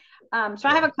my hand. So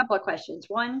I have a couple of questions.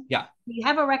 One, do you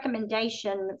have a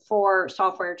recommendation for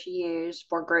software to use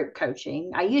for group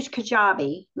coaching? I use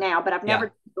Kajabi now, but I've never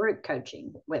done group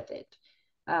coaching with it.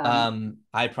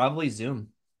 I'd probably Zoom.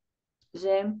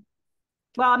 Zoom.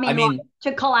 Well, I mean like,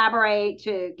 to collaborate,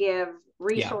 to give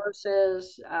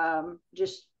resources,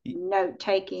 just note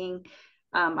taking.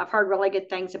 I've heard really good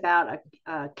things about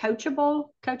Coach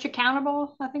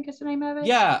Accountable, I think is the name of it.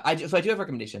 Yeah, so I do have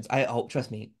recommendations.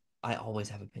 Trust me, I always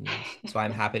have opinions, so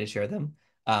I'm happy to share them.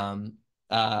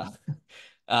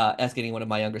 Ask any one of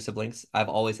my younger siblings. I've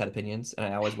always had opinions, and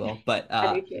I always will. But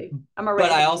I do too. I'm a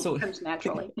redhead. But I also comes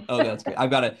naturally. Oh, that's great.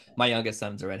 My youngest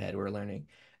son's a redhead. We're learning.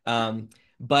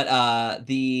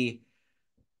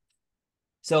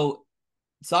 So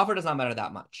software does not matter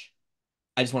that much.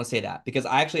 I just want to say that because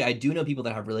I do know people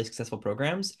that have really successful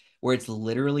programs where it's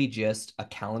literally just a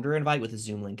calendar invite with a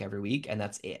Zoom link every week, and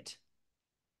that's it.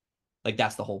 Like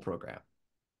that's the whole program.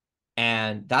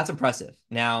 And that's impressive.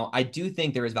 Now, I do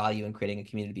think there is value in creating a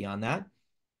community beyond that.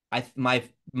 I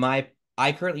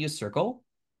currently use Circle.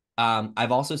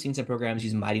 I've also seen some programs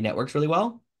use Mighty Networks really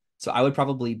well. So I would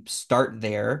probably start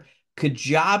there.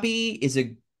 Kajabi is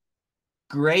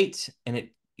it's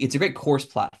a great course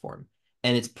platform,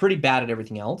 and it's pretty bad at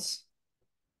everything else.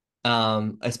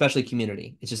 Especially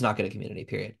community. It's just not good at community,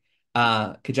 period.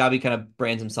 Kajabi kind of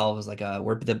brands himself as like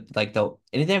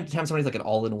anytime somebody's like an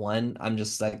all-in-one, I'm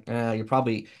just like,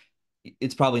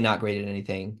 it's probably not great at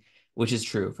anything, which is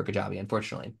true for Kajabi,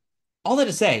 unfortunately. All that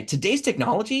to say, today's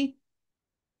technology,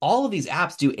 all of these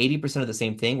apps do 80% of the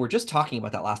same thing. We're just talking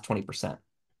about that last 20%.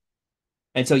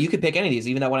 And so you could pick any of these,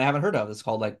 even that one I haven't heard of. It's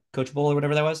called like Coachable or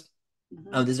whatever that was.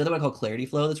 Mm-hmm. There's another one called Clarity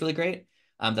Flow that's really great,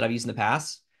 that I've used in the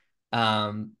past.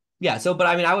 Yeah, but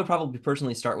I mean, I would probably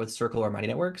personally start with Circle or Mighty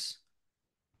Networks.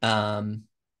 Because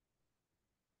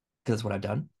that's what I've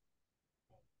done.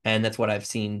 And that's what I've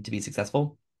seen to be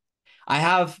successful. I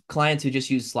have clients who just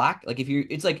use Slack. Like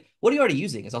it's like, what are you already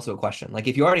using? Is also a question. Like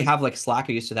if you already have like Slack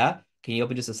or used to that, can you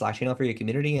open just a Slack channel for your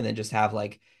community and then just have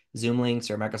like Zoom links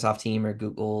or Microsoft Team or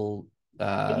Google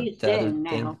Zoom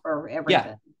now for everything.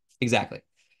 Yeah, exactly.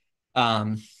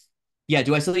 Yeah,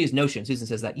 do I still use Notion? Susan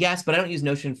says that. Yes, but I don't use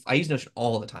Notion. I use Notion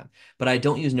all the time, but I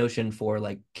don't use Notion for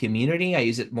like community. I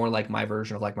use it more like my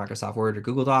version of like Microsoft Word or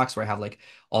Google Docs where I have like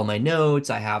all my notes.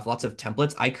 I have lots of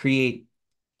templates. I create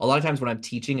a lot of times when I'm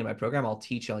teaching in my program, I'll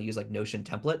use like Notion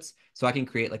templates. So I can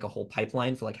create like a whole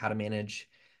pipeline for like how to manage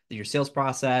your sales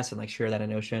process and like share that in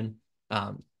Notion.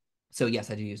 So yes,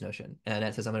 I do use Notion. And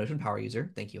Annette says I'm a Notion power user.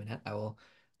 Thank you, Annette. I will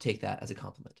take that as a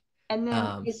compliment. And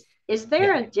then is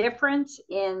there a difference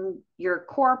in your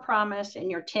core promise and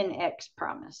your 10X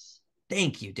promise?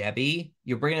 Thank you, Debbie.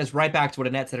 You're bringing us right back to what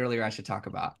Annette said earlier I should talk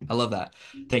about. I love that.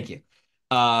 Thank you.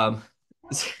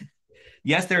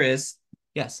 Yes, there is.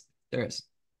 Yes, there is.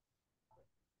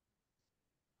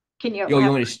 Can you? You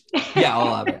want me to? Yeah,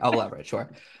 I'll elaborate. Sure.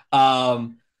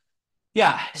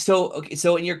 Yeah. So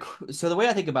the way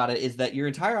I think about it is that your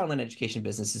entire online education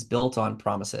business is built on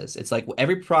promises. It's like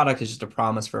every product is just a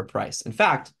promise for a price. In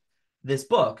fact, this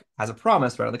book has a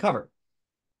promise right on the cover.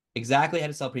 exactly how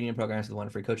to sell premium programs with one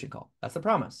free coaching call. That's the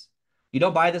promise. You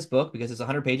don't buy this book because it's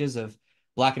 100 pages of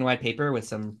black and white paper with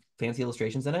some fancy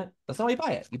illustrations in it. That's not why you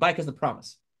buy it. You buy it because of the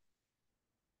promise.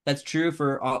 That's true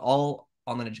for all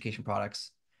online education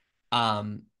products.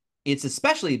 It's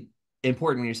especially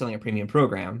important when you're selling a premium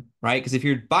program, right? Because if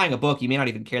you're buying a book, you may not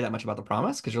even care that much about the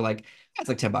promise because you're like, that's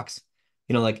like $10.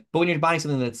 You know, like, but when you're buying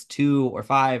something that's $2 or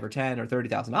 $5 or $10 or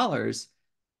 $30,000,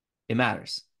 it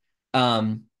matters.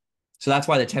 So that's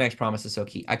why the 10x promise is so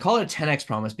key. I call it a 10x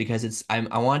promise because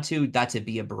I want that to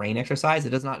be a brain exercise. It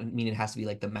does not mean it has to be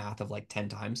like the math of like 10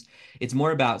 times. It's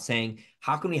more about saying,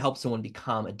 how can we help someone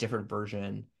become a different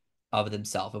version of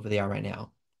themselves of who they are right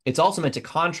now? It's also meant to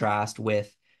contrast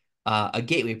with a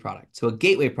gateway product. So a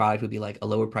gateway product would be like a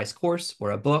lower price course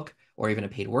or a book or even a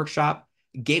paid workshop.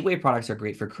 Gateway products are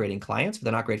great for creating clients, but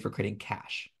they're not great for creating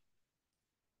cash.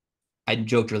 I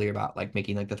joked earlier about like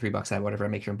making like the $3 out whatever I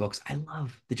make from books. I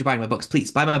love that you're buying my books.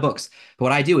 Please buy my books. But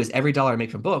what I do is every dollar I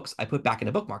make from books, I put back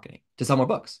into book marketing to sell more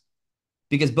books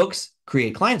because books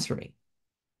create clients for me.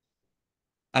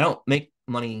 I don't make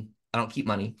money. I don't keep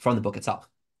money from the book itself.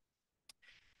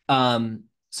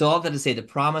 So all that to say, the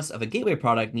promise of a gateway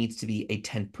product needs to be a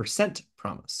 10%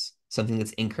 promise, something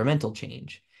that's incremental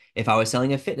change. If I was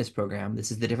selling a fitness program,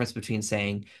 this is the difference between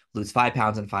saying lose 5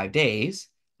 pounds in 5 days,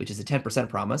 which is a 10%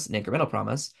 promise, an incremental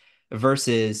promise,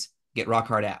 versus get rock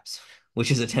hard abs,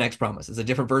 which is a 10x promise. It's a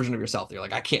different version of yourself. You're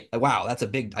like, I can't, wow, that's a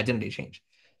big identity change.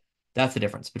 That's the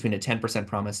difference between a 10%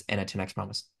 promise and a 10x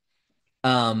promise.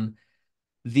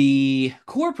 The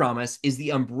core promise is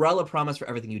the umbrella promise for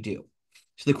everything you do.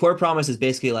 So the core promise is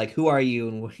basically like, who are you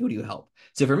and who do you help?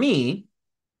 So for me,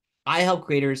 I help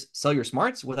creators sell your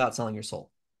smarts without selling your soul.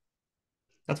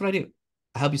 That's what I do.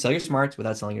 I help you sell your smarts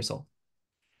without selling your soul.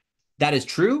 That is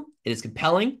true. It is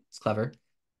compelling. It's clever.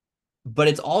 But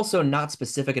it's also not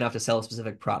specific enough to sell a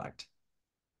specific product.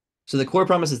 So the core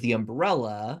promise is the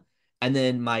umbrella. And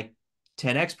then my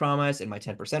 10x promise and my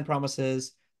 10%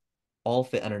 promises all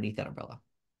fit underneath that umbrella.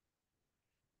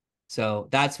 So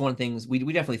that's one of the things we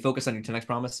definitely focus on your 10x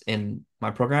promise in my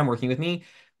program working with me,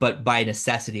 but by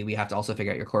necessity, we have to also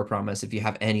figure out your core promise if you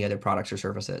have any other products or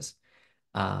services.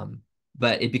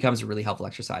 But it becomes a really helpful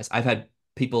exercise. I've had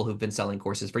people who've been selling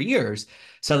courses for years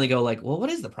suddenly go like, well, what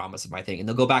is the promise of my thing? And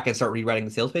they'll go back and start rewriting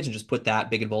the sales page and just put that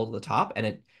big and bold at the top.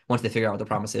 And once they figure out what the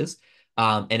promise is,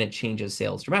 and it changes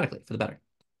sales dramatically for the better.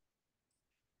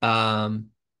 I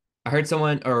heard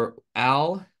someone or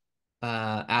Al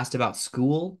asked about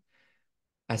school.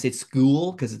 I say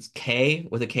school because it's K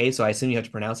with a K, so I assume you have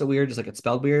to pronounce it weird, just like it's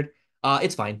spelled weird.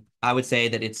 It's fine. I would say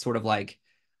that it's sort of like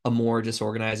a more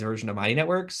disorganized version of Mighty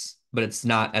Networks, but it's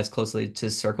not as closely to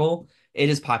Circle. It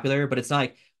is popular, but it's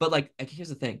not like, here's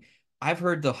the thing. I've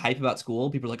heard the hype about school.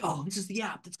 People are like, oh, this is the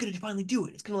app that's going to finally do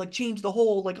it. It's going to like change the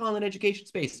whole like online education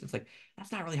space. It's like,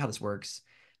 that's not really how this works.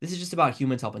 This is just about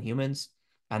humans helping humans.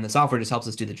 And the software just helps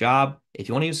us do the job. If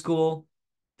you want to use school,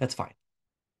 that's fine.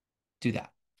 Do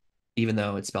that, even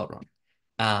though it's spelled wrong.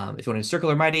 If you want to use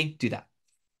Circle or Mighty, do that.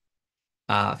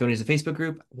 If you want to use a Facebook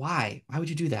group, why? Why would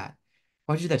you do that?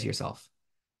 Why would you do that to yourself?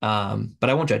 But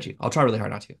I won't judge you. I'll try really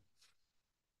hard not to.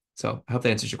 So I hope that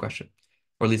answers your question,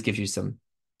 or at least gives you some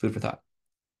food for thought.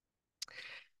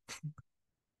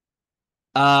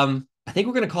 I think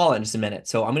we're going to call it in just a minute.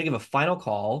 So I'm going to give a final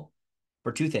call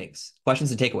for 2 things,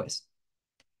 questions and takeaways.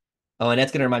 Oh, and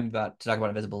that's going to remind me to talk about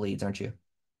invisible leads, aren't you?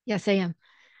 Yes, I am.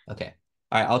 Okay.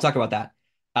 All right. I'll talk about that.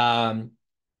 But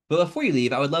before you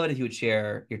leave, I would love it if you would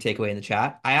share your takeaway in the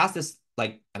chat. I asked this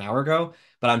like an hour ago,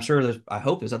 but I'm sure I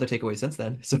hope there's other takeaways since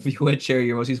then. So if you would share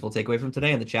your most useful takeaway from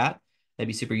today in the chat, that'd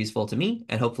be super useful to me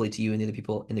and hopefully to you and the other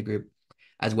people in the group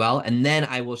as well. And then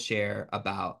I will share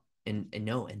about, and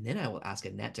then I will ask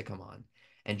Annette to come on,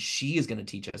 and she is going to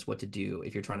teach us what to do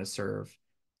if you're trying to serve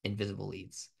invisible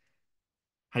leads.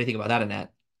 How do you think about that,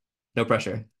 Annette? No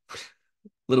pressure. A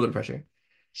little bit of pressure.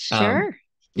 Sure.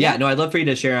 Yeah, no, I'd love for you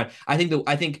to share. I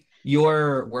think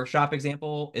your workshop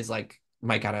example is like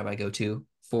my go-to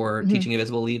for teaching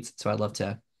invisible leads. So I'd love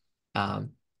to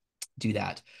do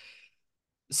that.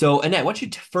 So Annette, why don't you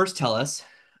first tell us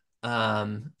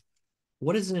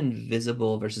what is an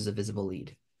invisible versus a visible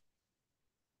lead?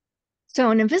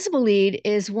 So an invisible lead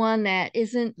is one that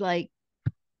isn't like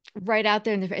right out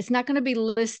there it's not going to be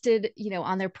listed,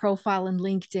 on their profile in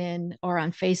LinkedIn or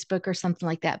on Facebook or something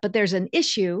like that. But there's an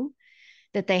issue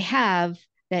that they have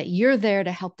that you're there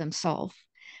to help them solve.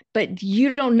 But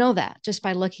you don't know that just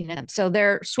by looking at them. So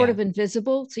they're sort of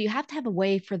invisible. So you have to have a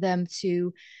way for them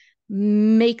to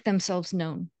make themselves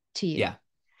known to you.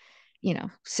 Yeah.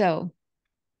 So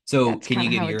can you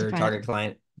give your target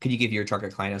client? Could you give your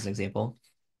target client as an example?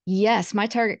 Yes, my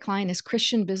target client is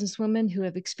Christian businesswomen who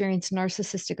have experienced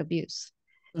narcissistic abuse.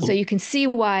 So you can see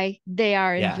why they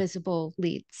are invisible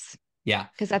leads. Yeah.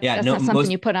 Because that's not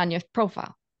something you put on your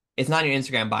profile. It's not in your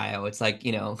Instagram bio. It's like,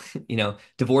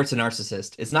 divorce a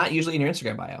narcissist. It's not usually in your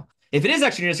Instagram bio. If it is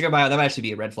actually in your Instagram bio, that might actually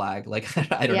be a red flag. Like,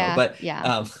 I don't know. But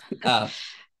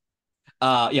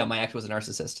my ex was a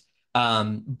narcissist.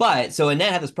 But so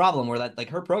Annette had this problem where that, like,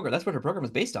 her program, that's what her program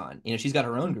was based on. She's got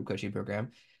her own group coaching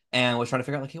program and was trying to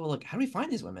figure out, like, hey, well, look, how do we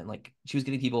find these women? Like, she was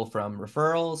getting people from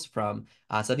referrals, from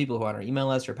some people who are on her email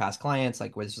list or past clients,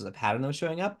 like, where this was a pattern that was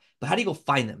showing up. But how do you go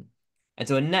find them? And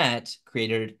so Annette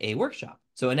created a workshop.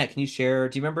 So Annette, can you share,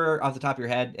 do you remember off the top of your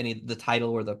head the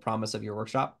title or the promise of your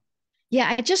workshop?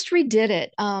 Yeah, I just redid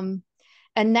it. And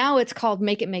now it's called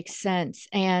Make It Make Sense.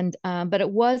 And but it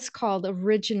was called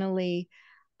originally,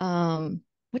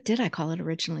 what did I call it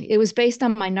originally? It was based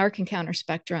on my NARC encounter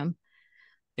spectrum.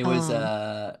 It was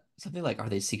something like, are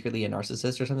they secretly a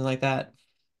narcissist or something like that?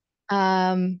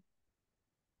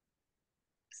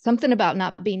 Something about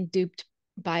not being duped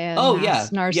by a mass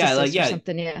narcissist or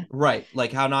something. Yeah. Right.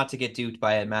 Like how not to get duped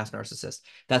by a mass narcissist.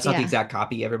 That's not the exact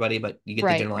copy, everybody, but you get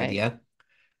the general idea.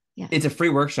 Yeah. It's a free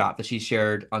workshop that she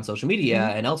shared on social media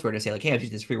and elsewhere to say, like, hey, I've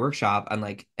used this free workshop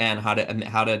and how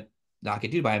to not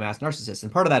get duped by a mass narcissist.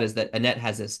 And part of that is that Annette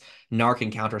has this NARC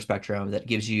encounter spectrum that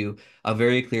gives you a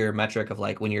very clear metric of,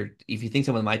 like, if you think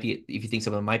someone might be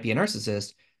a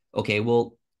narcissist, okay,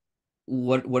 well,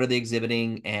 what are they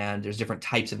exhibiting? And there's different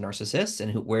types of narcissists,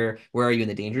 and where are you in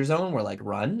the danger zone where, like,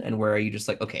 run, and where are you just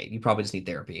like, okay, you probably just need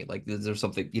therapy. Like, there's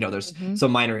something, there's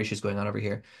some minor issues going on over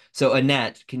here. So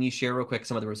Annette, can you share real quick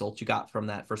some of the results you got from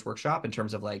that first workshop in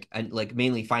terms of like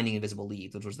mainly finding invisible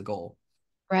leads, which was the goal?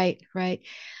 Right.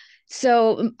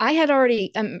 So I had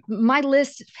already, my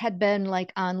list had been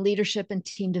like on leadership and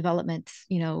team development,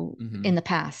 in the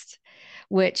past,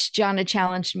 which John had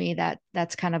challenged me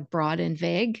that's kind of broad and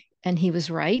vague. And he was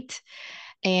right.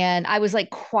 And I was like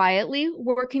quietly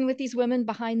working with these women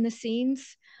behind the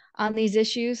scenes on these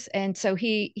issues. And so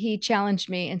he challenged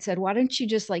me and said, why don't you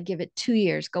just like give it 2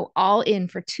 years, go all in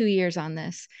for 2 years on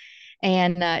this?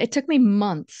 And it took me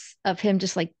months of him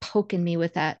just like poking me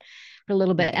with that for a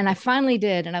little bit. And I finally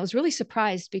did. And I was really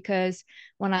surprised because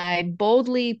when I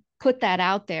boldly put that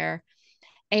out there,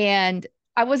 and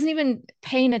I wasn't even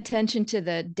paying attention to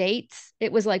the dates,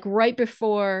 it was like right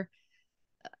before,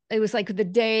 it was like the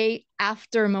day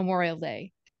after Memorial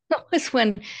Day. That was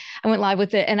when I went live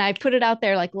with it. And I put it out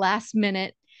there like last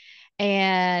minute.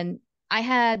 And I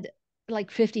had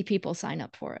like 50 people sign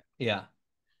up for it. Yeah.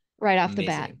 Right off the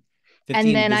bat.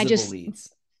 And then I just leads.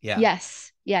 Yeah.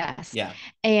 Yes. Yeah.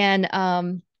 And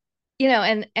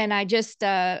and I just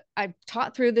I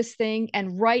taught through this thing,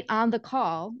 and right on the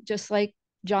call, just like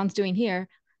John's doing here,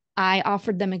 I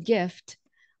offered them a gift,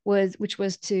 which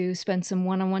was to spend some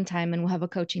one-on-one time and we'll have a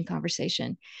coaching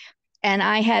conversation. And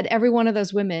I had every one of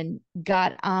those women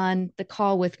got on the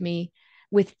call with me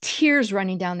with tears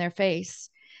running down their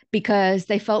face because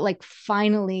they felt like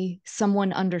finally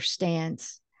someone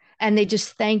understands. And they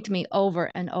just thanked me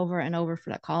over and over and over for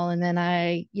that call. And then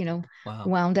I,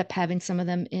 wound up having some of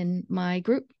them in my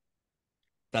group.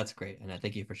 That's great. And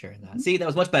thank you for sharing that. See, that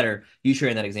was much better, you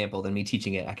sharing that example, than me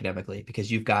teaching it academically, because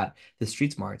you've got the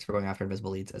street smarts for going after invisible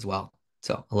leads as well.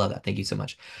 So I love that. Thank you so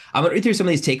much. I'm going to read through some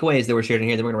of these takeaways that we're sharing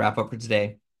here. Then we're going to wrap up for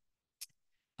today.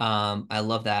 I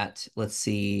love that. Let's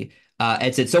see.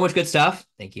 Ed said, so much good stuff.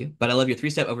 Thank you. But I love your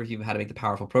 3-step overview of how to make the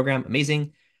powerful program.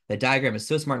 Amazing. The diagram is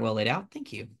so smart and well laid out.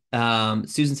 Thank you.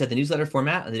 Susan said the newsletter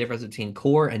format and the difference between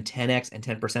core and 10x and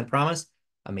 10% promise.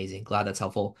 Amazing. Glad that's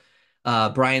helpful.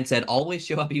 Brian said, always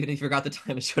show up even if you forgot the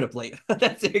time and showed up late.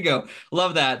 There you go.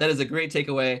 Love that. That is a great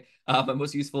takeaway. But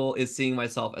most useful is seeing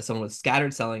myself as someone with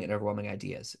scattered selling and overwhelming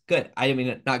ideas. Good. I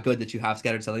mean, not good that you have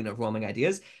scattered selling and overwhelming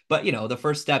ideas, but the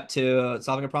first step to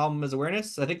solving a problem is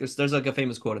awareness. I think there's like a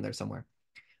famous quote in there somewhere.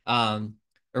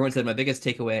 Erwin said, my biggest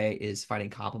takeaway is finding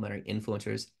complementary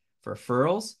influencers for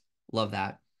referrals. Love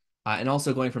that. And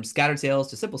also going from scattered sales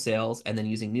to simple sales, and then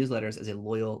using newsletters as a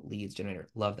loyal leads generator.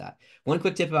 Love that. One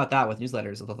quick tip about that with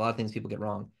newsletters, with a lot of things people get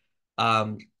wrong.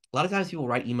 A lot of times people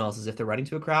write emails as if they're writing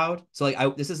to a crowd. So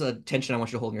like, this is a tension I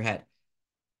want you to hold in your head.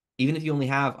 Even if you only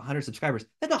have 100 subscribers,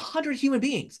 that's 100 human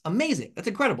beings. Amazing. That's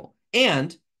incredible.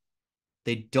 And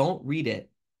they don't read it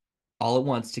all at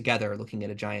once together looking at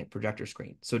a giant projector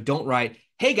screen. So don't write,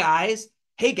 hey guys,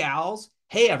 hey gals,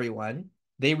 hey everyone.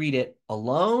 They read it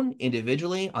alone,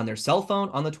 individually, on their cell phone,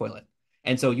 on the toilet.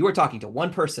 And so you are talking to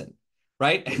one person,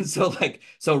 right? And so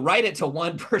write it to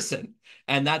one person.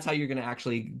 And that's how you're going to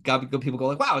actually get people go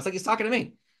like, wow, it's like he's talking to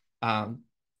me.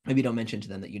 Maybe don't mention to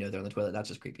them that they're on the toilet. That's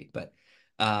just creepy. But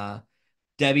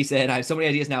Debbie said, I have so many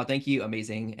ideas now. Thank you.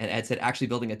 Amazing. And Ed said, actually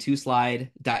building a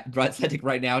 2-slide slide deck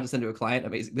right now to send to a client.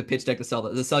 Amazing. The pitch deck to sell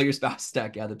the sell your spouse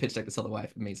deck. Yeah, the pitch deck to sell the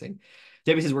wife. Amazing.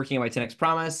 Debbie says, working on my 10X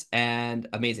promise, and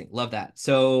amazing. Love that.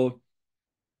 So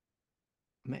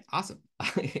awesome.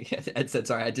 Ed said,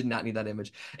 sorry, I did not need that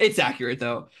image. It's accurate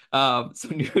though. So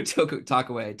new talk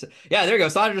away. Yeah, there you go.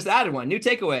 Sandra just added one. New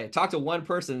takeaway. Talk to one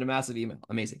person in a massive email.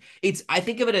 Amazing. I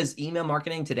think of it as email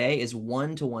marketing today is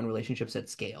one-to-one relationships at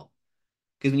scale.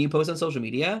 Because when you post on social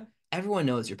media, everyone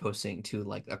knows you're posting to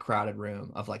like a crowded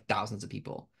room of like thousands of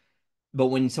people. But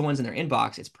when someone's in their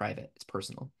inbox, it's private, it's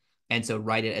personal. And so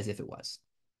write it as if it was.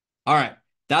 All right.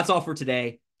 That's all for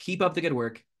today. Keep up the good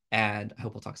work, and I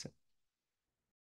hope we'll talk soon.